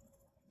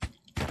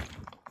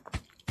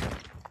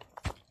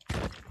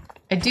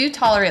 I do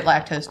tolerate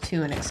lactose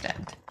to an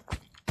extent.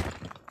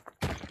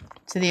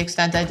 To the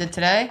extent I did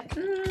today?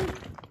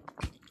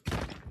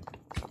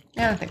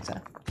 Yeah, I don't think so.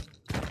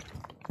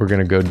 We're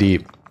gonna go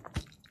deep.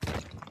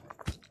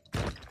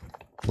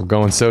 We're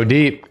going so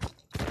deep.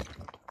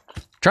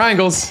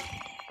 Triangles!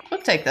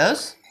 We'll take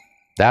those.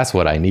 That's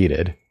what I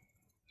needed.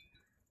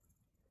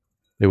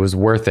 It was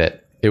worth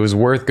it. It was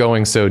worth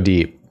going so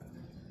deep.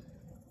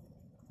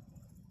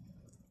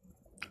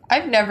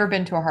 I've never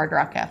been to a Hard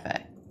Rock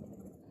Cafe.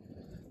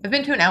 I've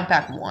been to an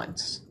Outback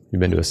once. You've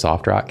been to a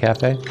soft rock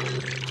cafe?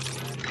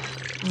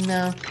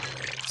 No.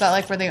 Is that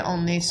like where they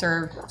only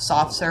serve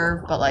soft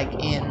serve, but like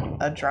in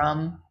a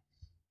drum?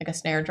 Like a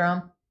snare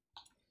drum?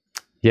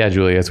 Yeah,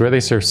 Julia, it's where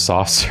they serve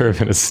soft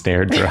serve in a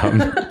snare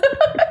drum.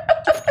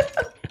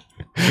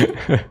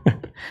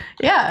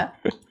 Yeah.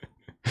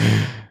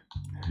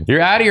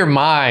 You're out of your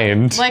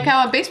mind. Like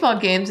how at baseball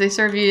games, they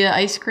serve you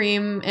ice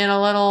cream in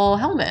a little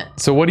helmet.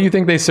 So what do you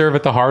think they serve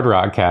at the Hard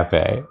Rock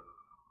Cafe?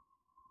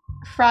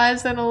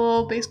 Fries and a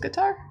little bass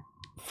guitar?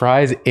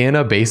 Fries in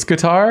a bass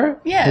guitar?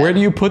 Yeah. Where do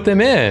you put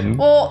them in?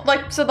 Well,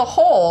 like, so the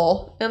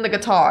hole in the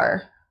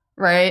guitar,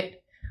 right?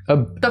 A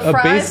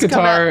bass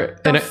guitar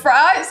and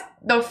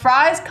The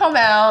fries come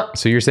out.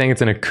 So you're saying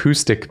it's an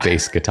acoustic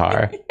bass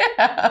guitar?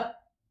 Yeah.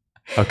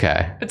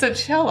 Okay. It's a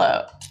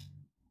cello.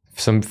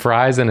 Some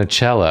fries and a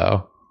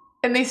cello.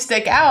 And they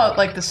stick out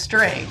like the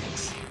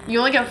strings. You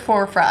only get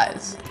 4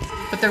 fries,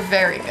 but they're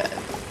very good.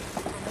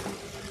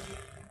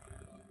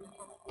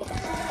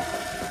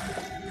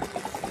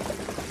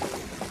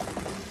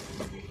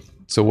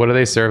 So what do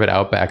they serve at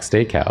Outback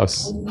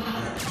Steakhouse?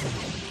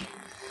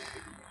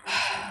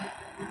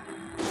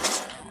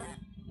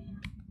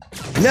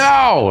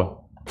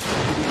 No!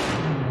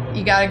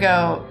 You gotta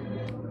go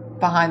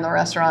behind the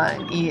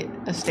restaurant and eat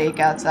a steak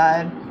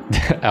outside.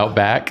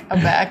 Outback?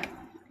 Outback.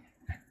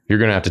 You're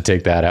gonna have to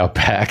take that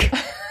Outback.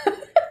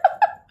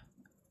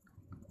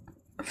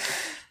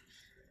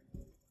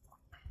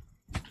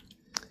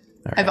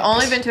 I've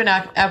only been to an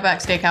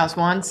Outback Steakhouse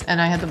once,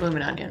 and I had the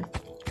bloomin' onion.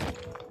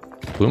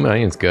 Bloomin'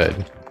 Onion's good.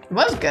 It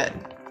was good.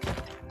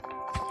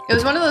 It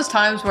was one of those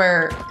times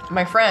where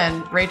my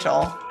friend,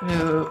 Rachel,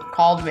 who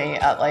called me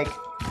at like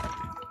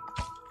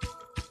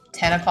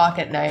 10 o'clock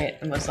at night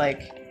and was like,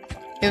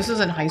 this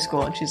was in high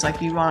school, and she's like,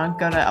 do you want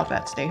to go to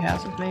Outback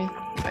Steakhouse with me?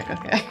 I was like,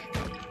 okay,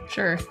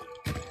 sure.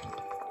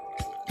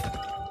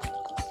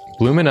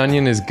 Bloomin'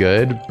 Onion is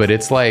good, but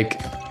it's like,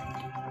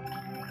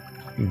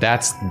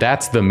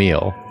 that's the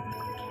meal.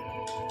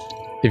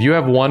 If you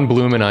have one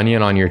bloomin'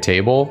 onion on your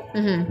table,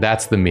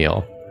 that's the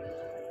meal.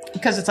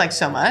 Because it's like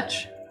so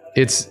much?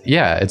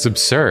 It's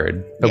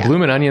absurd. A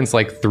bloomin' onion's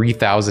like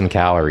 3,000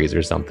 calories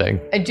or something.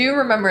 I do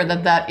remember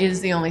that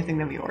is the only thing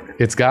that we ordered.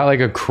 It's got like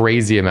a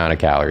crazy amount of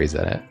calories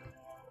in it.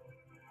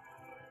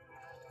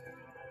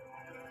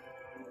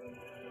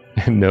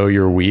 No,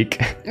 you're weak.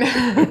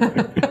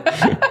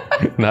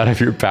 Not if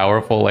you're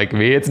powerful like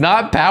me. It's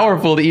not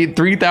powerful to eat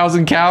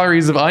 3,000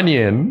 calories of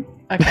onion.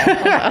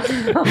 Okay,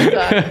 hold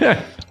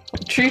on.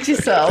 Treat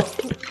yourself.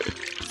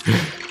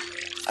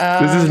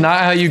 This is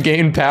not how you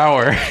gain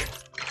power.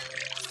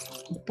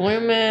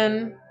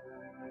 Bloomin'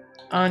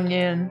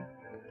 onion.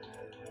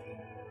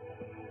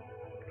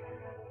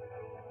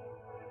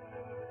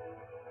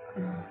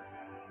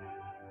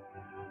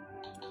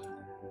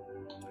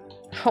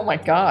 Oh my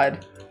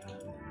god.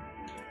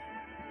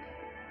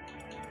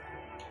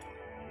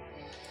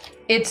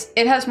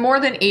 It has more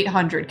than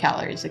 800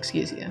 calories,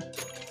 excuse you.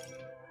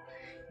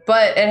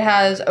 But it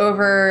has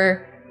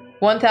over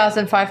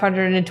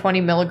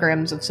 1,520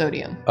 milligrams of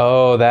sodium.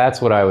 Oh,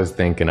 that's what I was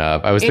thinking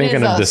of. I was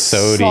thinking of the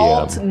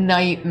sodium. Salt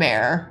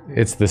nightmare.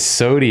 It's the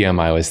sodium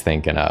I was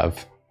thinking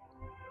of.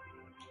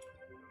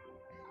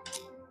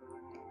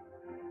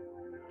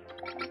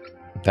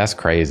 That's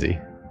crazy.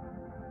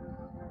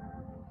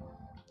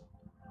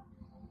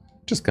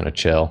 Just gonna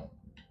chill.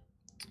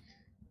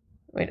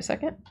 Wait a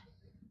second.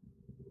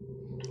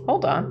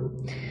 Hold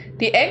on.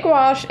 The egg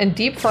wash and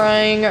deep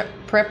frying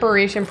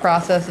preparation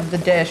process of the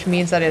dish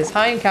means that it is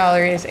high in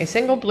calories. A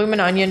single bloomin'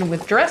 onion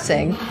with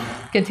dressing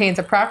contains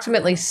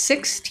approximately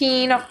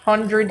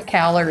 1,600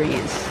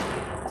 calories.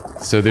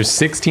 So there's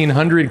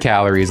 1,600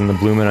 calories in the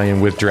bloomin' onion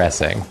with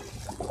dressing.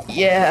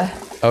 Yeah.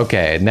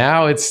 Okay,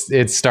 now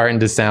it's starting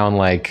to sound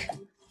like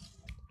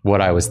what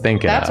I was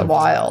thinking of. That's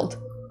wild.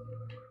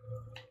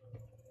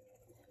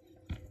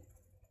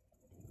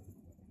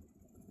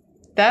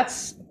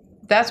 That's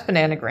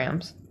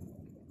bananagrams.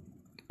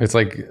 It's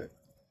like,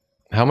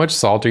 how much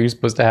salt are you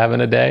supposed to have in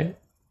a day?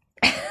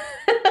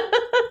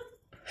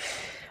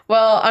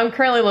 Well, I'm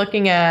currently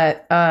looking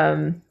at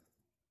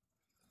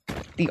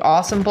The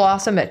Awesome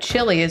Blossom at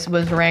Chili's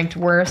was ranked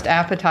worst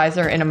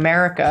appetizer in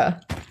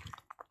America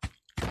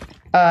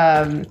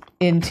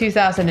in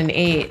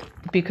 2008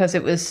 because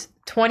it was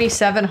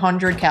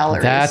 2,700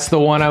 calories. That's the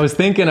one I was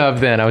thinking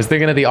of then. I was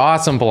thinking of the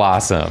Awesome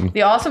Blossom.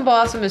 The Awesome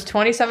Blossom is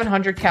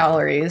 2,700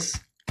 calories.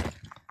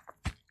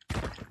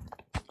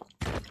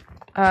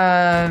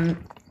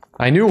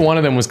 I knew one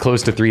of them was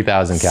close to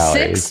 3,000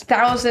 calories.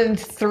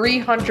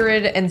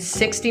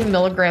 6,360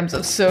 milligrams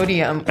of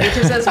sodium, which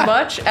is as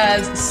much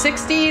as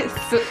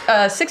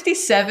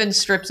 67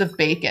 strips of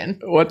bacon.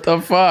 What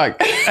the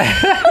fuck?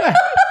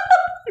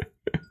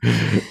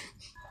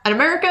 And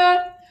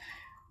America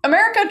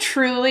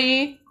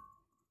truly,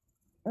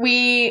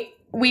 we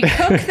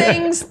cook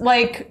things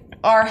like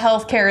our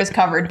healthcare is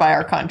covered by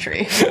our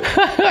country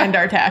and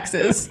our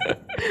taxes,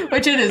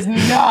 which it is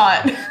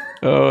not.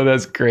 Oh,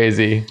 that's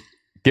crazy.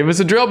 Give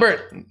us a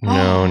Drillbert.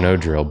 No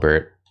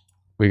Drillbert.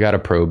 We got a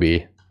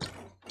Proby.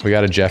 We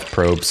got a Jeff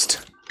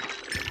Probst.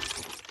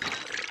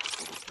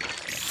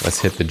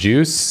 Let's hit the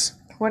juice.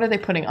 What are they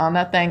putting on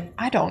that thing?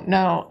 I don't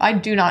know. I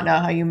do not know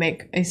how you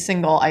make a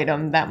single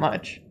item that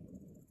much.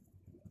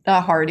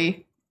 That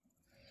hearty.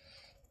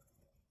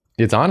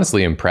 It's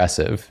honestly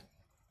impressive.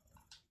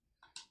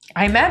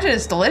 I imagine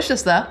it's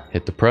delicious though.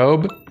 Hit the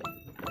probe.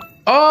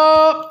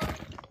 Oh!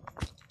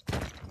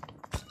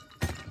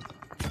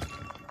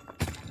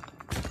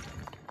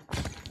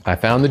 I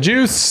found the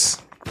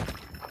juice.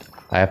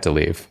 I have to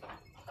leave.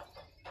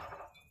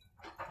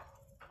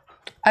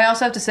 I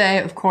also have to say,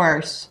 of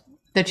course,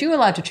 that you're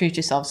allowed to treat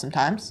yourself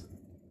sometimes.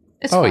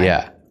 It's Oh, fine.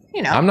 yeah.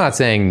 You know. I'm not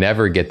saying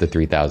never get the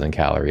 3,000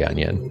 calorie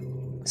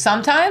onion.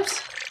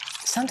 Sometimes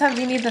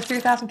you need the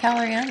 3,000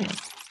 calorie onion.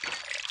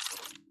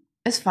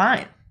 It's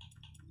fine.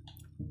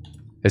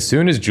 As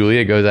soon as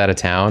Julia goes out of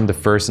town, the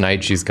first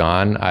night she's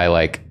gone, I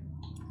like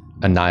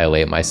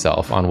annihilate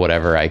myself on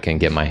whatever I can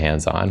get my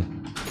hands on.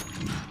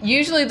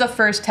 Usually the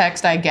first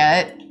text I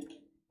get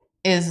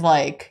is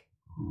like,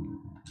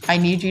 I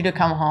need you to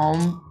come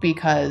home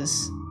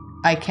because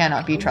I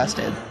cannot be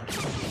trusted.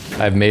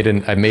 I've made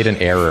an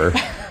error.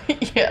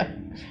 Yeah.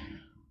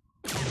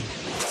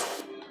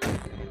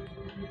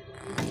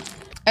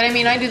 And I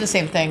mean, I do the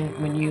same thing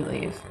when you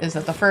leave, is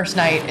that the first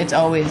night, it's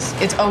always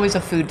a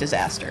food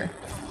disaster.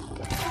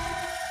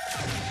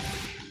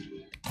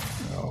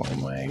 Oh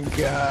my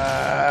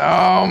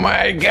god. Oh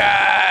my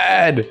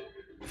god.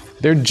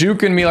 They're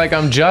juking me like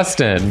I'm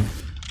Justin.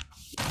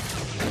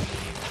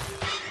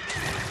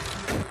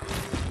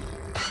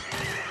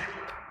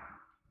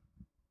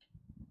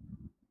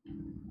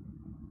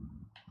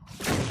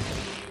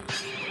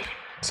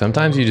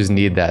 Sometimes you just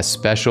need that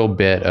special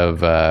bit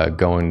of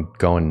going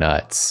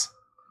nuts.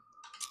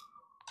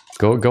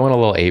 Going a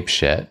little ape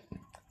shit.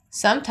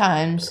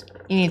 Sometimes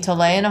you need to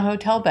lay in a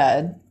hotel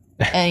bed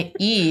and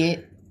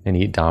eat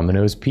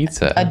Domino's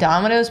pizza. a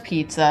Domino's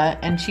pizza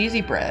and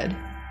cheesy bread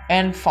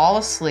and fall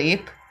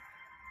asleep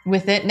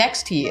with it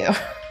next to you.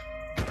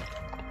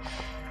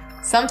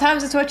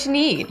 Sometimes it's what you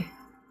need.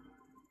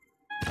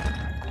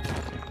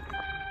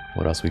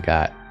 What else we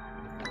got?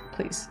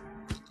 Please.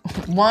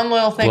 One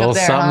little thing Little up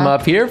there, something huh?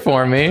 up here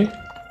for me.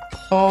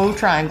 Oh,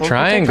 triangles.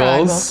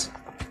 Triangles.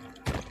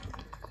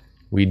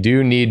 We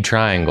do need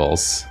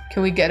triangles.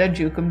 Can we get a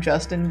Jukum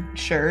Justin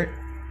shirt?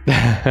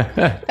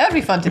 That'd be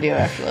fun to do,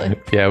 actually.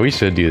 Yeah, we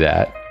should do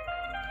that.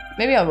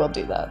 Maybe I will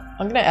do that.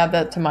 I'm gonna add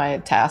that to my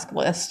task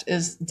list,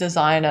 is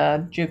design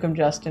a Jukum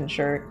Justin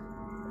shirt.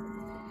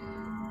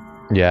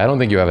 Yeah, I don't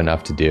think you have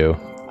enough to do.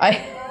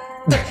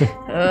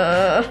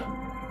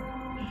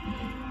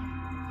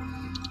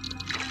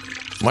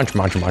 Munch,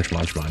 munch, munch,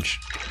 munch, munch.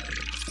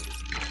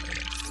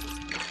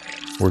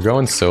 We're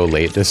going so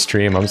late this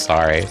stream, I'm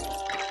sorry.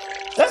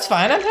 That's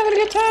fine, I'm having a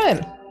good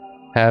time.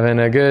 Having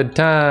a good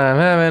time,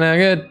 having a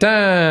good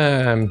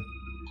time.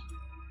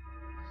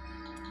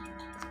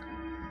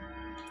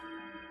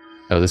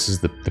 Oh, this is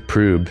the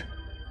probe.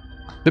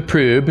 The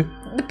probe.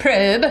 The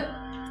probe.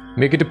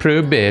 Make it the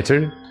probe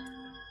better.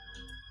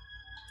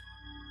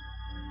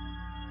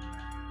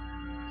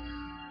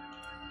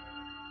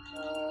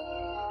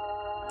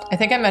 I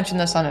think I mentioned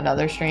this on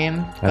another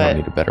stream, I don't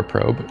need a better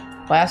probe.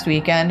 last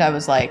weekend I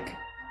was like,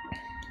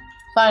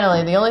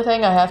 finally, the only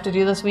thing I have to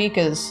do this week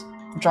is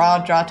draw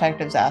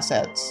Detective's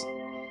assets.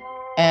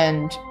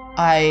 And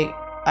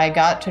I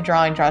got to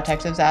drawing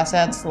Detective's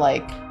assets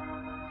like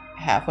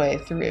halfway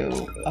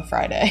through a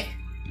Friday.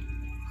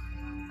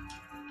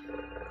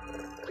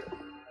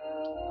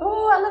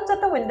 Oh, I lives at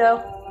the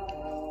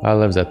window. I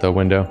lives at the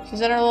window.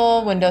 She's in her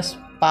little window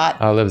spot.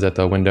 I lives at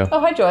the window. Oh,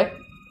 hi, Joy.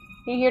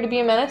 You here to be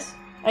a menace?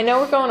 I know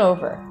we're going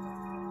over.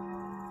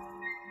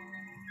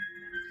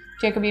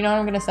 Jacob, you know what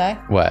I'm gonna say?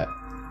 What?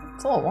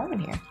 It's a little warm in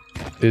here.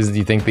 Do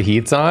you think the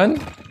heat's on?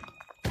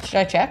 Should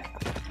I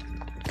check?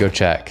 Go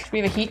check. Should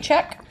we have a heat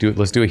check?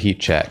 Let's do a heat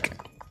check.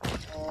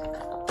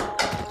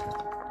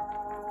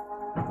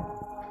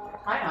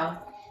 Hi,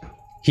 Al.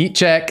 Heat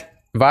check.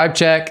 Vibe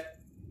check.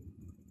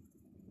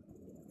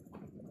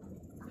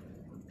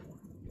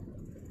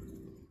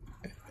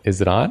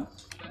 Is it on?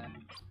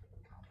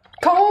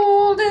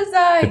 Cold as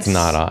ice. It's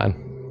not on.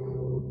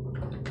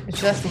 It's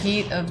just the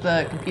heat of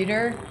the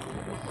computer.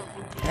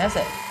 And that's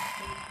it.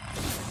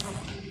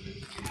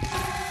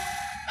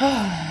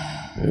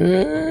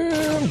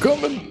 Yeah, I'm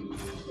coming.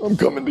 I'm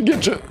coming to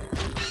get you.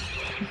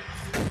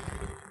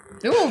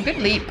 Ooh, good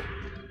leap.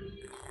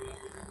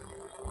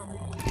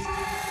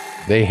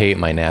 They hate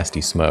my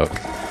nasty smoke.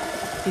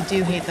 They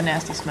do hate the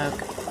nasty smoke.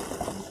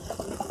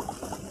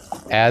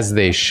 As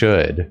they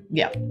should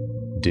Yeah.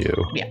 do.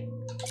 Yeah.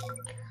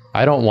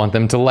 I don't want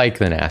them to like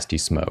the nasty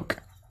smoke.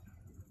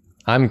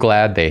 I'm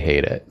glad they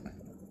hate it.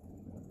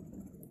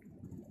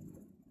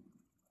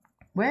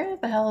 Where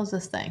the hell is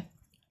this thing?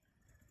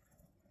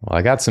 Well,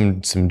 I got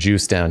some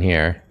juice down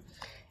here.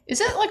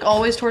 Is it like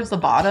always towards the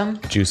bottom?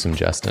 Juice 'em,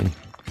 Justin.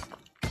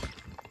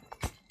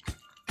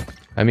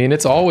 I mean,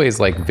 it's always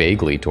like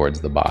vaguely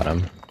towards the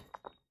bottom.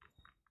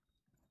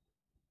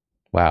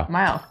 Wow.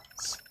 Wow.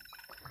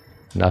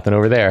 Nothing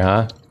over there,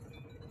 huh?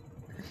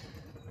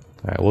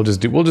 All right, we'll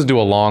just do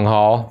a long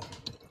haul.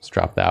 Let's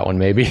drop that one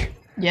maybe.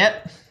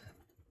 Yep.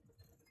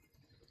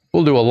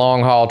 We'll do a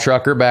long haul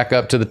trucker back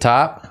up to the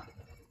top.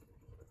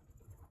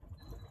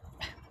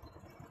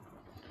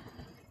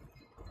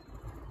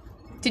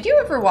 Did you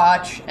ever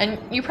watch, and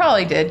you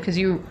probably did because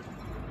you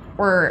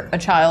were a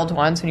child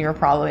once and you were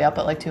probably up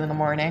at like 2 in the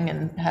morning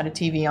and had a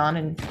TV on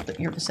in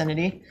your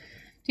vicinity. Do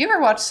you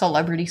ever watch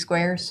Celebrity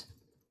Squares?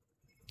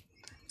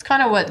 It's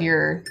kind of what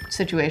your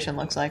situation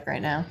looks like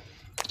right now.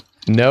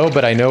 No,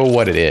 but I know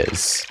what it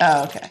is.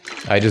 Oh, okay.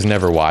 I just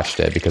never watched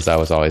it because I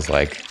was always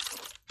like,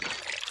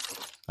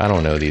 I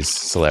don't know these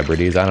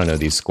celebrities. I don't know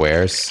these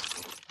squares.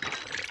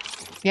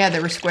 Yeah,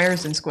 there were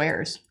squares and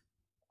squares.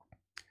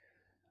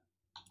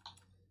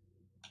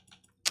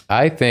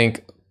 I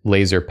think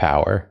laser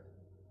power.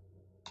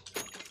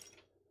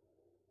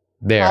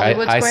 There,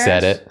 Hollywood I Squares?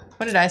 said it.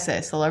 What did I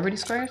say? Celebrity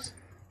Squares?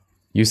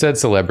 You said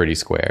celebrity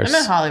squares. I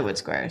meant Hollywood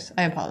Squares.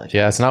 I apologize.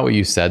 Yeah, it's not what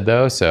you said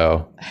though,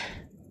 so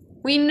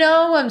We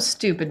know I'm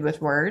stupid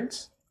with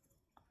words.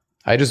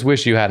 I just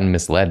wish you hadn't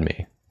misled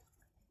me.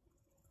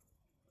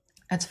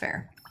 That's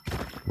fair.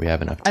 We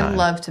have enough time. I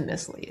love to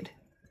mislead.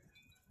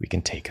 We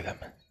can take them.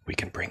 We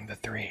can bring the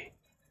 3.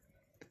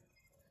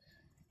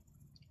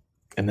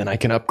 And then I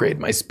can upgrade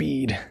my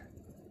speed.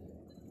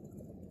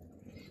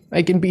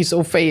 I can be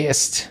so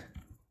fast.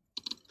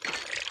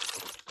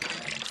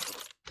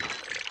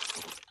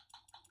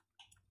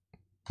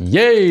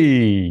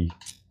 Yay!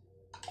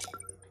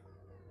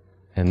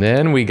 And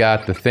then we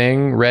got the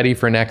thing ready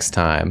for next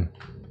time.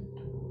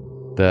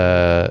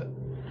 The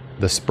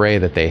spray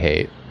that they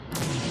hate.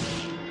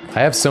 I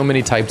have so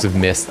many types of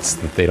mists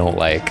that they don't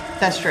like.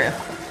 That's true.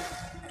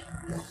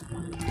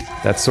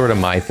 That's sort of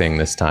my thing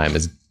this time,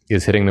 is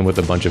hitting them with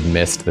a bunch of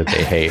mist that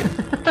they hate.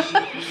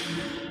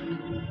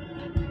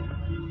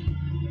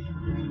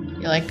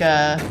 You're like,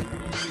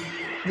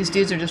 these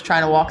dudes are just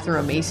trying to walk through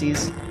a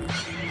Macy's.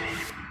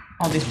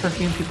 All these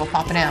perfume people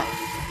popping out.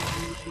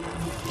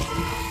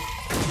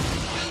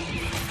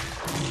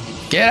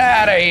 Get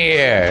out of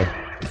here!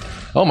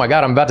 Oh my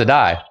god, I'm about to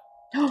die.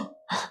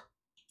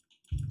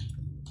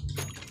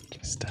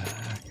 Just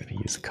gonna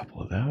use a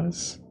couple of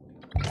those.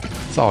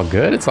 It's all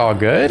good, it's all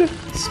good.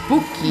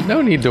 Spooky.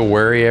 No need to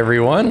worry,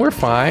 everyone. We're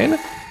fine.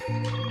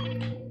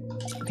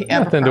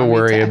 Nothing to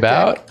worry tactic.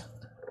 about.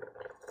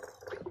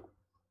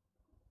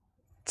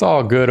 It's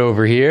all good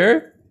over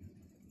here.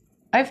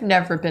 I've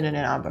never been in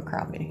an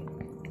Abercrombie.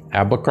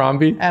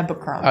 Abercrombie?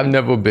 Abercrombie. I've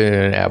never been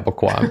in an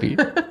Abercrombie.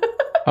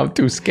 I'm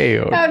too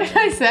scared. How did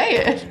I say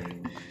it?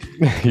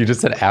 You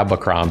just said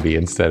Abercrombie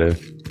instead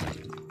of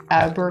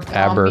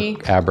Abercrombie.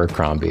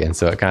 Abercrombie, and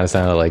so it kind of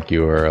sounded like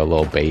you were a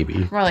little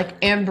baby. More like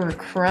Amber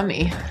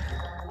Crummy.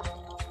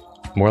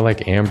 More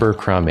like Amber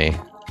Crummy.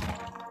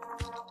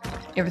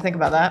 You ever think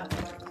about that?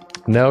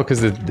 No,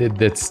 because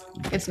it's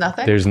It's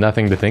nothing? there's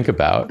nothing to think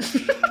about,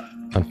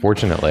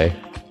 unfortunately.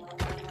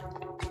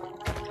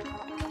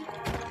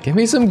 Give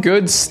me some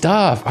good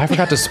stuff. I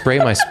forgot to spray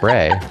my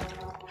spray.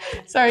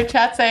 Sorry,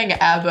 chat saying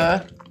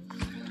ABBA.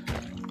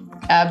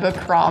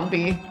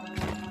 Abercrombie.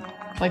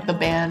 Like the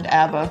band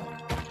ABBA.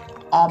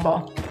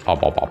 ABBA.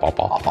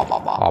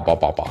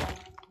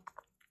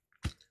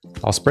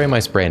 I'll spray my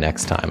spray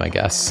next time, I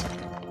guess.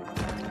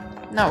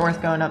 Not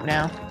worth going up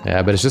now.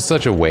 Yeah, but it's just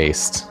such a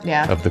waste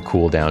of the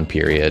cooldown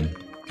period.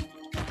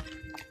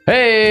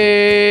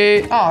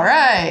 Hey! All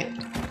right.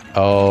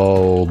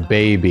 Oh,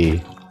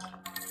 baby.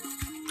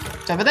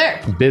 It's over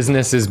there.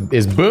 Business is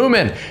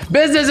booming.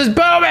 Business is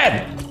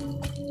booming!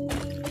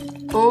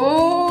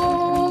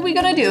 Oh, we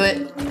gonna do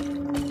it.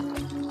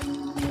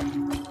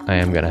 I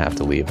am gonna have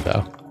to leave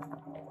though.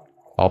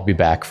 I'll be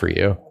back for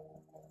you.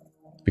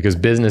 Because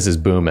business is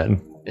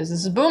booming.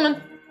 Business is booming.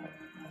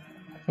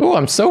 Oh,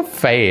 I'm so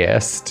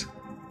fast.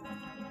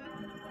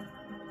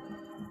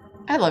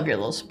 I love your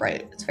little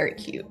sprite. It's very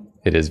cute.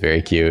 It is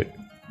very cute.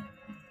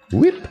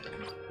 Whip.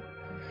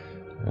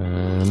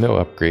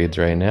 No upgrades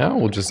right now.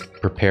 We'll just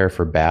prepare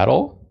for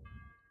battle.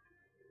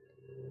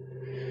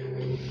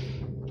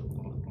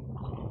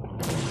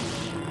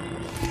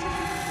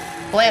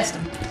 Blast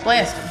him.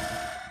 Blast him.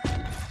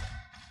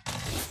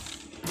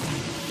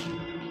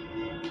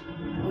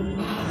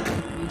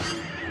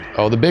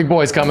 Oh, the big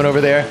boy's coming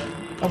over there.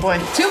 Oh boy,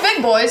 2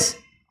 big boys.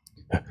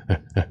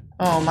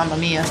 Oh, mamma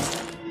mia.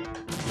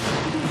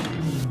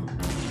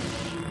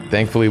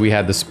 Thankfully, we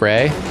had the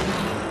spray.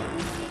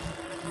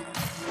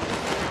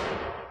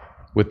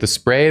 With the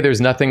spray,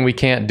 there's nothing we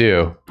can't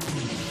do.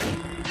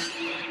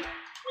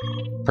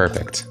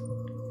 Perfect.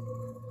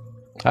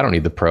 I don't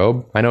need the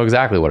probe. I know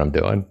exactly what I'm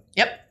doing.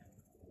 Yep.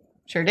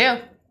 Sure do.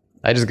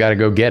 I just gotta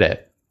go get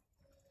it.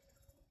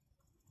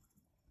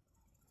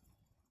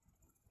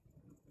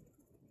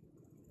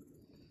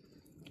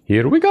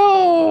 Here we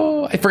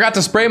go! I forgot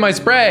to spray my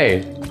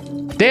spray!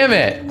 Damn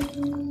it!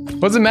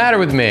 What's the matter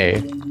with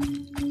me?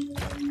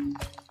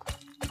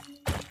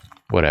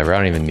 Whatever, I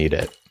don't even need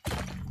it.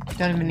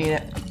 Don't even need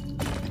it.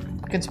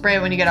 You can spray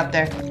it when you get up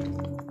there.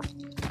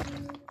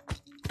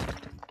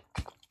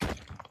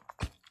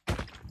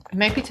 It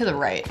might be to the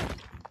right.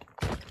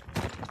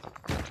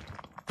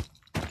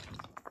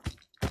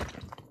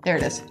 There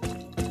it is.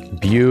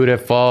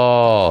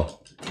 Beautiful!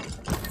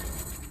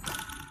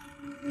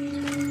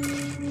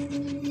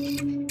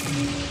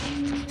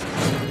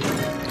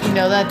 You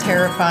know that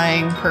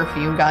terrifying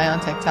perfume guy on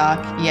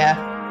TikTok? Yeah.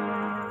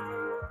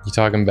 You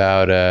talking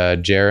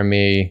about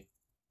Jeremy...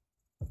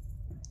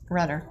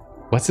 Renner.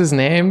 What's his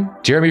name?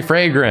 Jeremy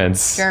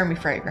Fragrance. Jeremy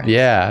Fragrance.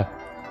 Yeah.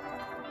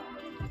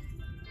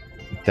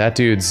 That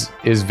dude's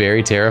is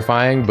very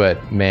terrifying,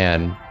 but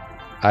man,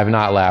 I've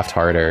not laughed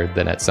harder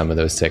than at some of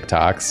those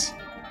TikToks.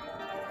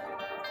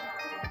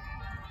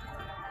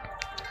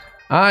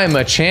 I'm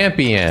a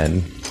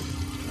champion.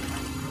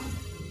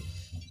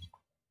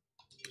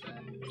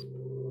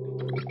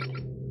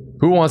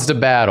 Who wants to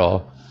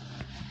battle?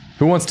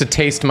 Who wants to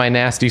taste my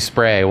nasty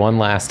spray one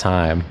last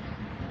time?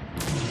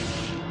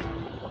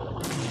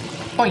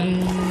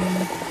 Boing.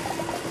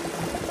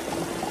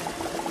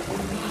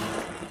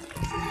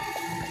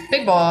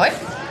 Big boy.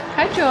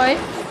 Hi, Joy.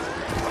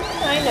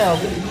 I know.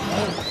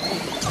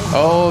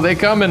 Oh, they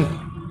coming.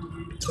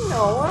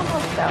 No, we're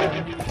almost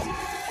done.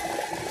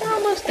 We're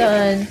almost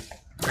done.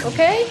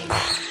 Okay?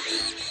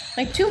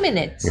 Like 2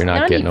 minutes. You're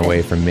not getting even.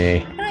 away from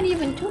me. Not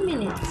even 2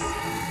 minutes.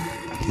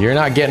 You're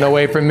not getting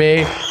away from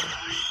me.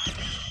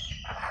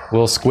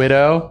 Little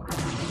squiddo.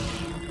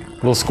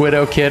 Little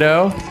squiddo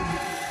kiddo.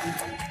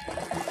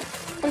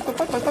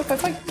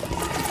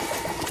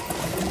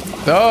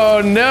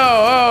 Oh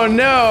no, oh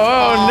no,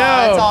 oh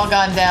no. It's all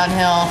gone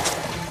downhill.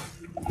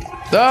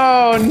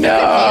 Oh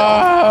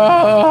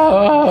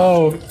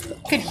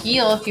no. Could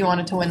heal if you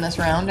wanted to win this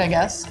round, I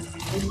guess.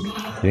 You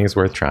think it's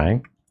worth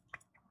trying?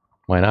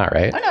 Why not,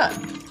 right? Why not?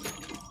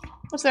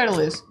 What's there to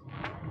lose?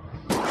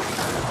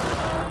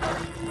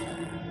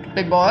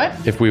 Big boy?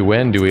 If we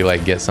win, do we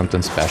like get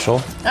something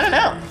special? I don't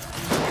know.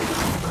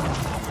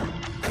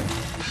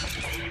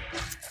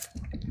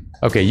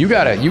 Okay, you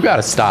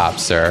gotta stop,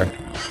 sir.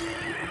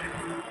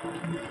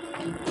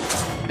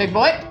 Big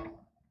boy?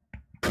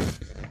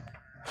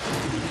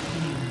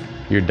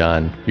 You're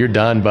done. You're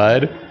done,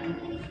 bud.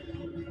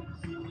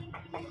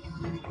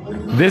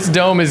 This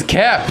dome is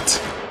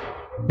kept.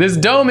 This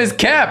dome is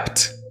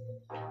kept.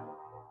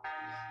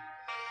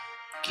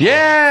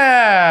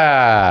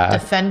 Yeah!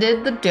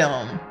 Defended the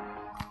dome.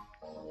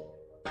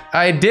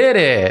 I did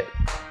it.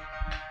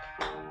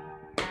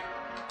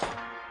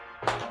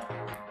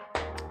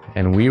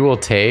 And we will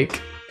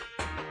take...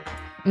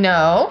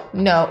 No,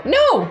 no,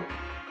 no!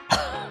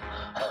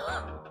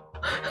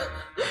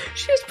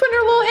 She was putting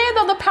her little hand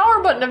on the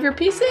power button of your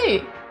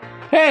PC.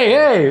 Hey,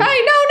 hey!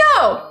 Hey,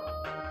 no!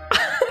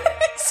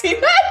 See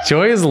that?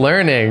 Joy is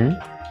learning.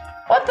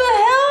 What the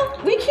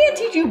hell? We can't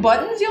teach you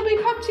buttons. You'll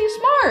become too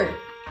smart.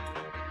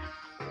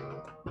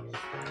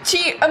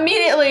 She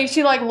immediately,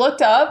 like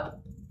looked up,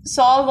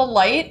 saw the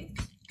light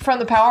from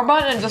the power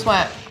button and just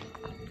went.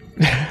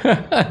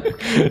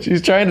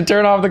 She's trying to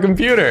turn off the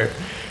computer.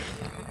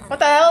 What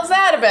the hell is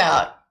that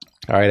about?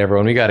 All right,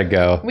 everyone, we gotta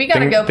go. We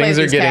gotta go play Things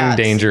are these getting cats.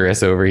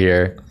 dangerous over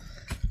here.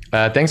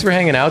 Thanks for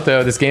hanging out,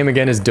 though. This game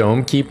again is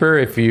Dome Keeper.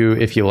 If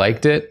you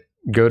liked it,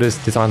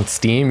 it's on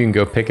Steam. You can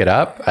go pick it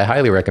up. I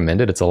highly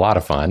recommend it. It's a lot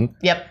of fun.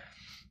 Yep.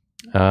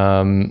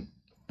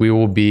 We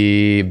will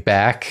be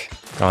back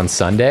on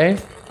Sunday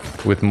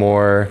with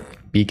more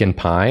Beacon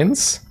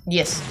Pines.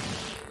 Yes.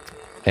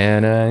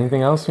 And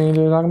anything else we need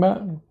to talk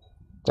about?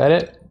 Is that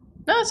it?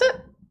 No, that's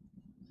it.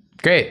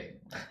 Great.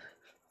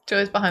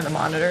 Joey's behind the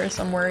monitor,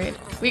 so I'm worried.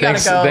 We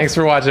gotta go. Thanks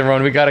for watching,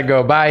 everyone. We gotta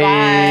go. Bye.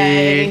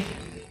 Bye.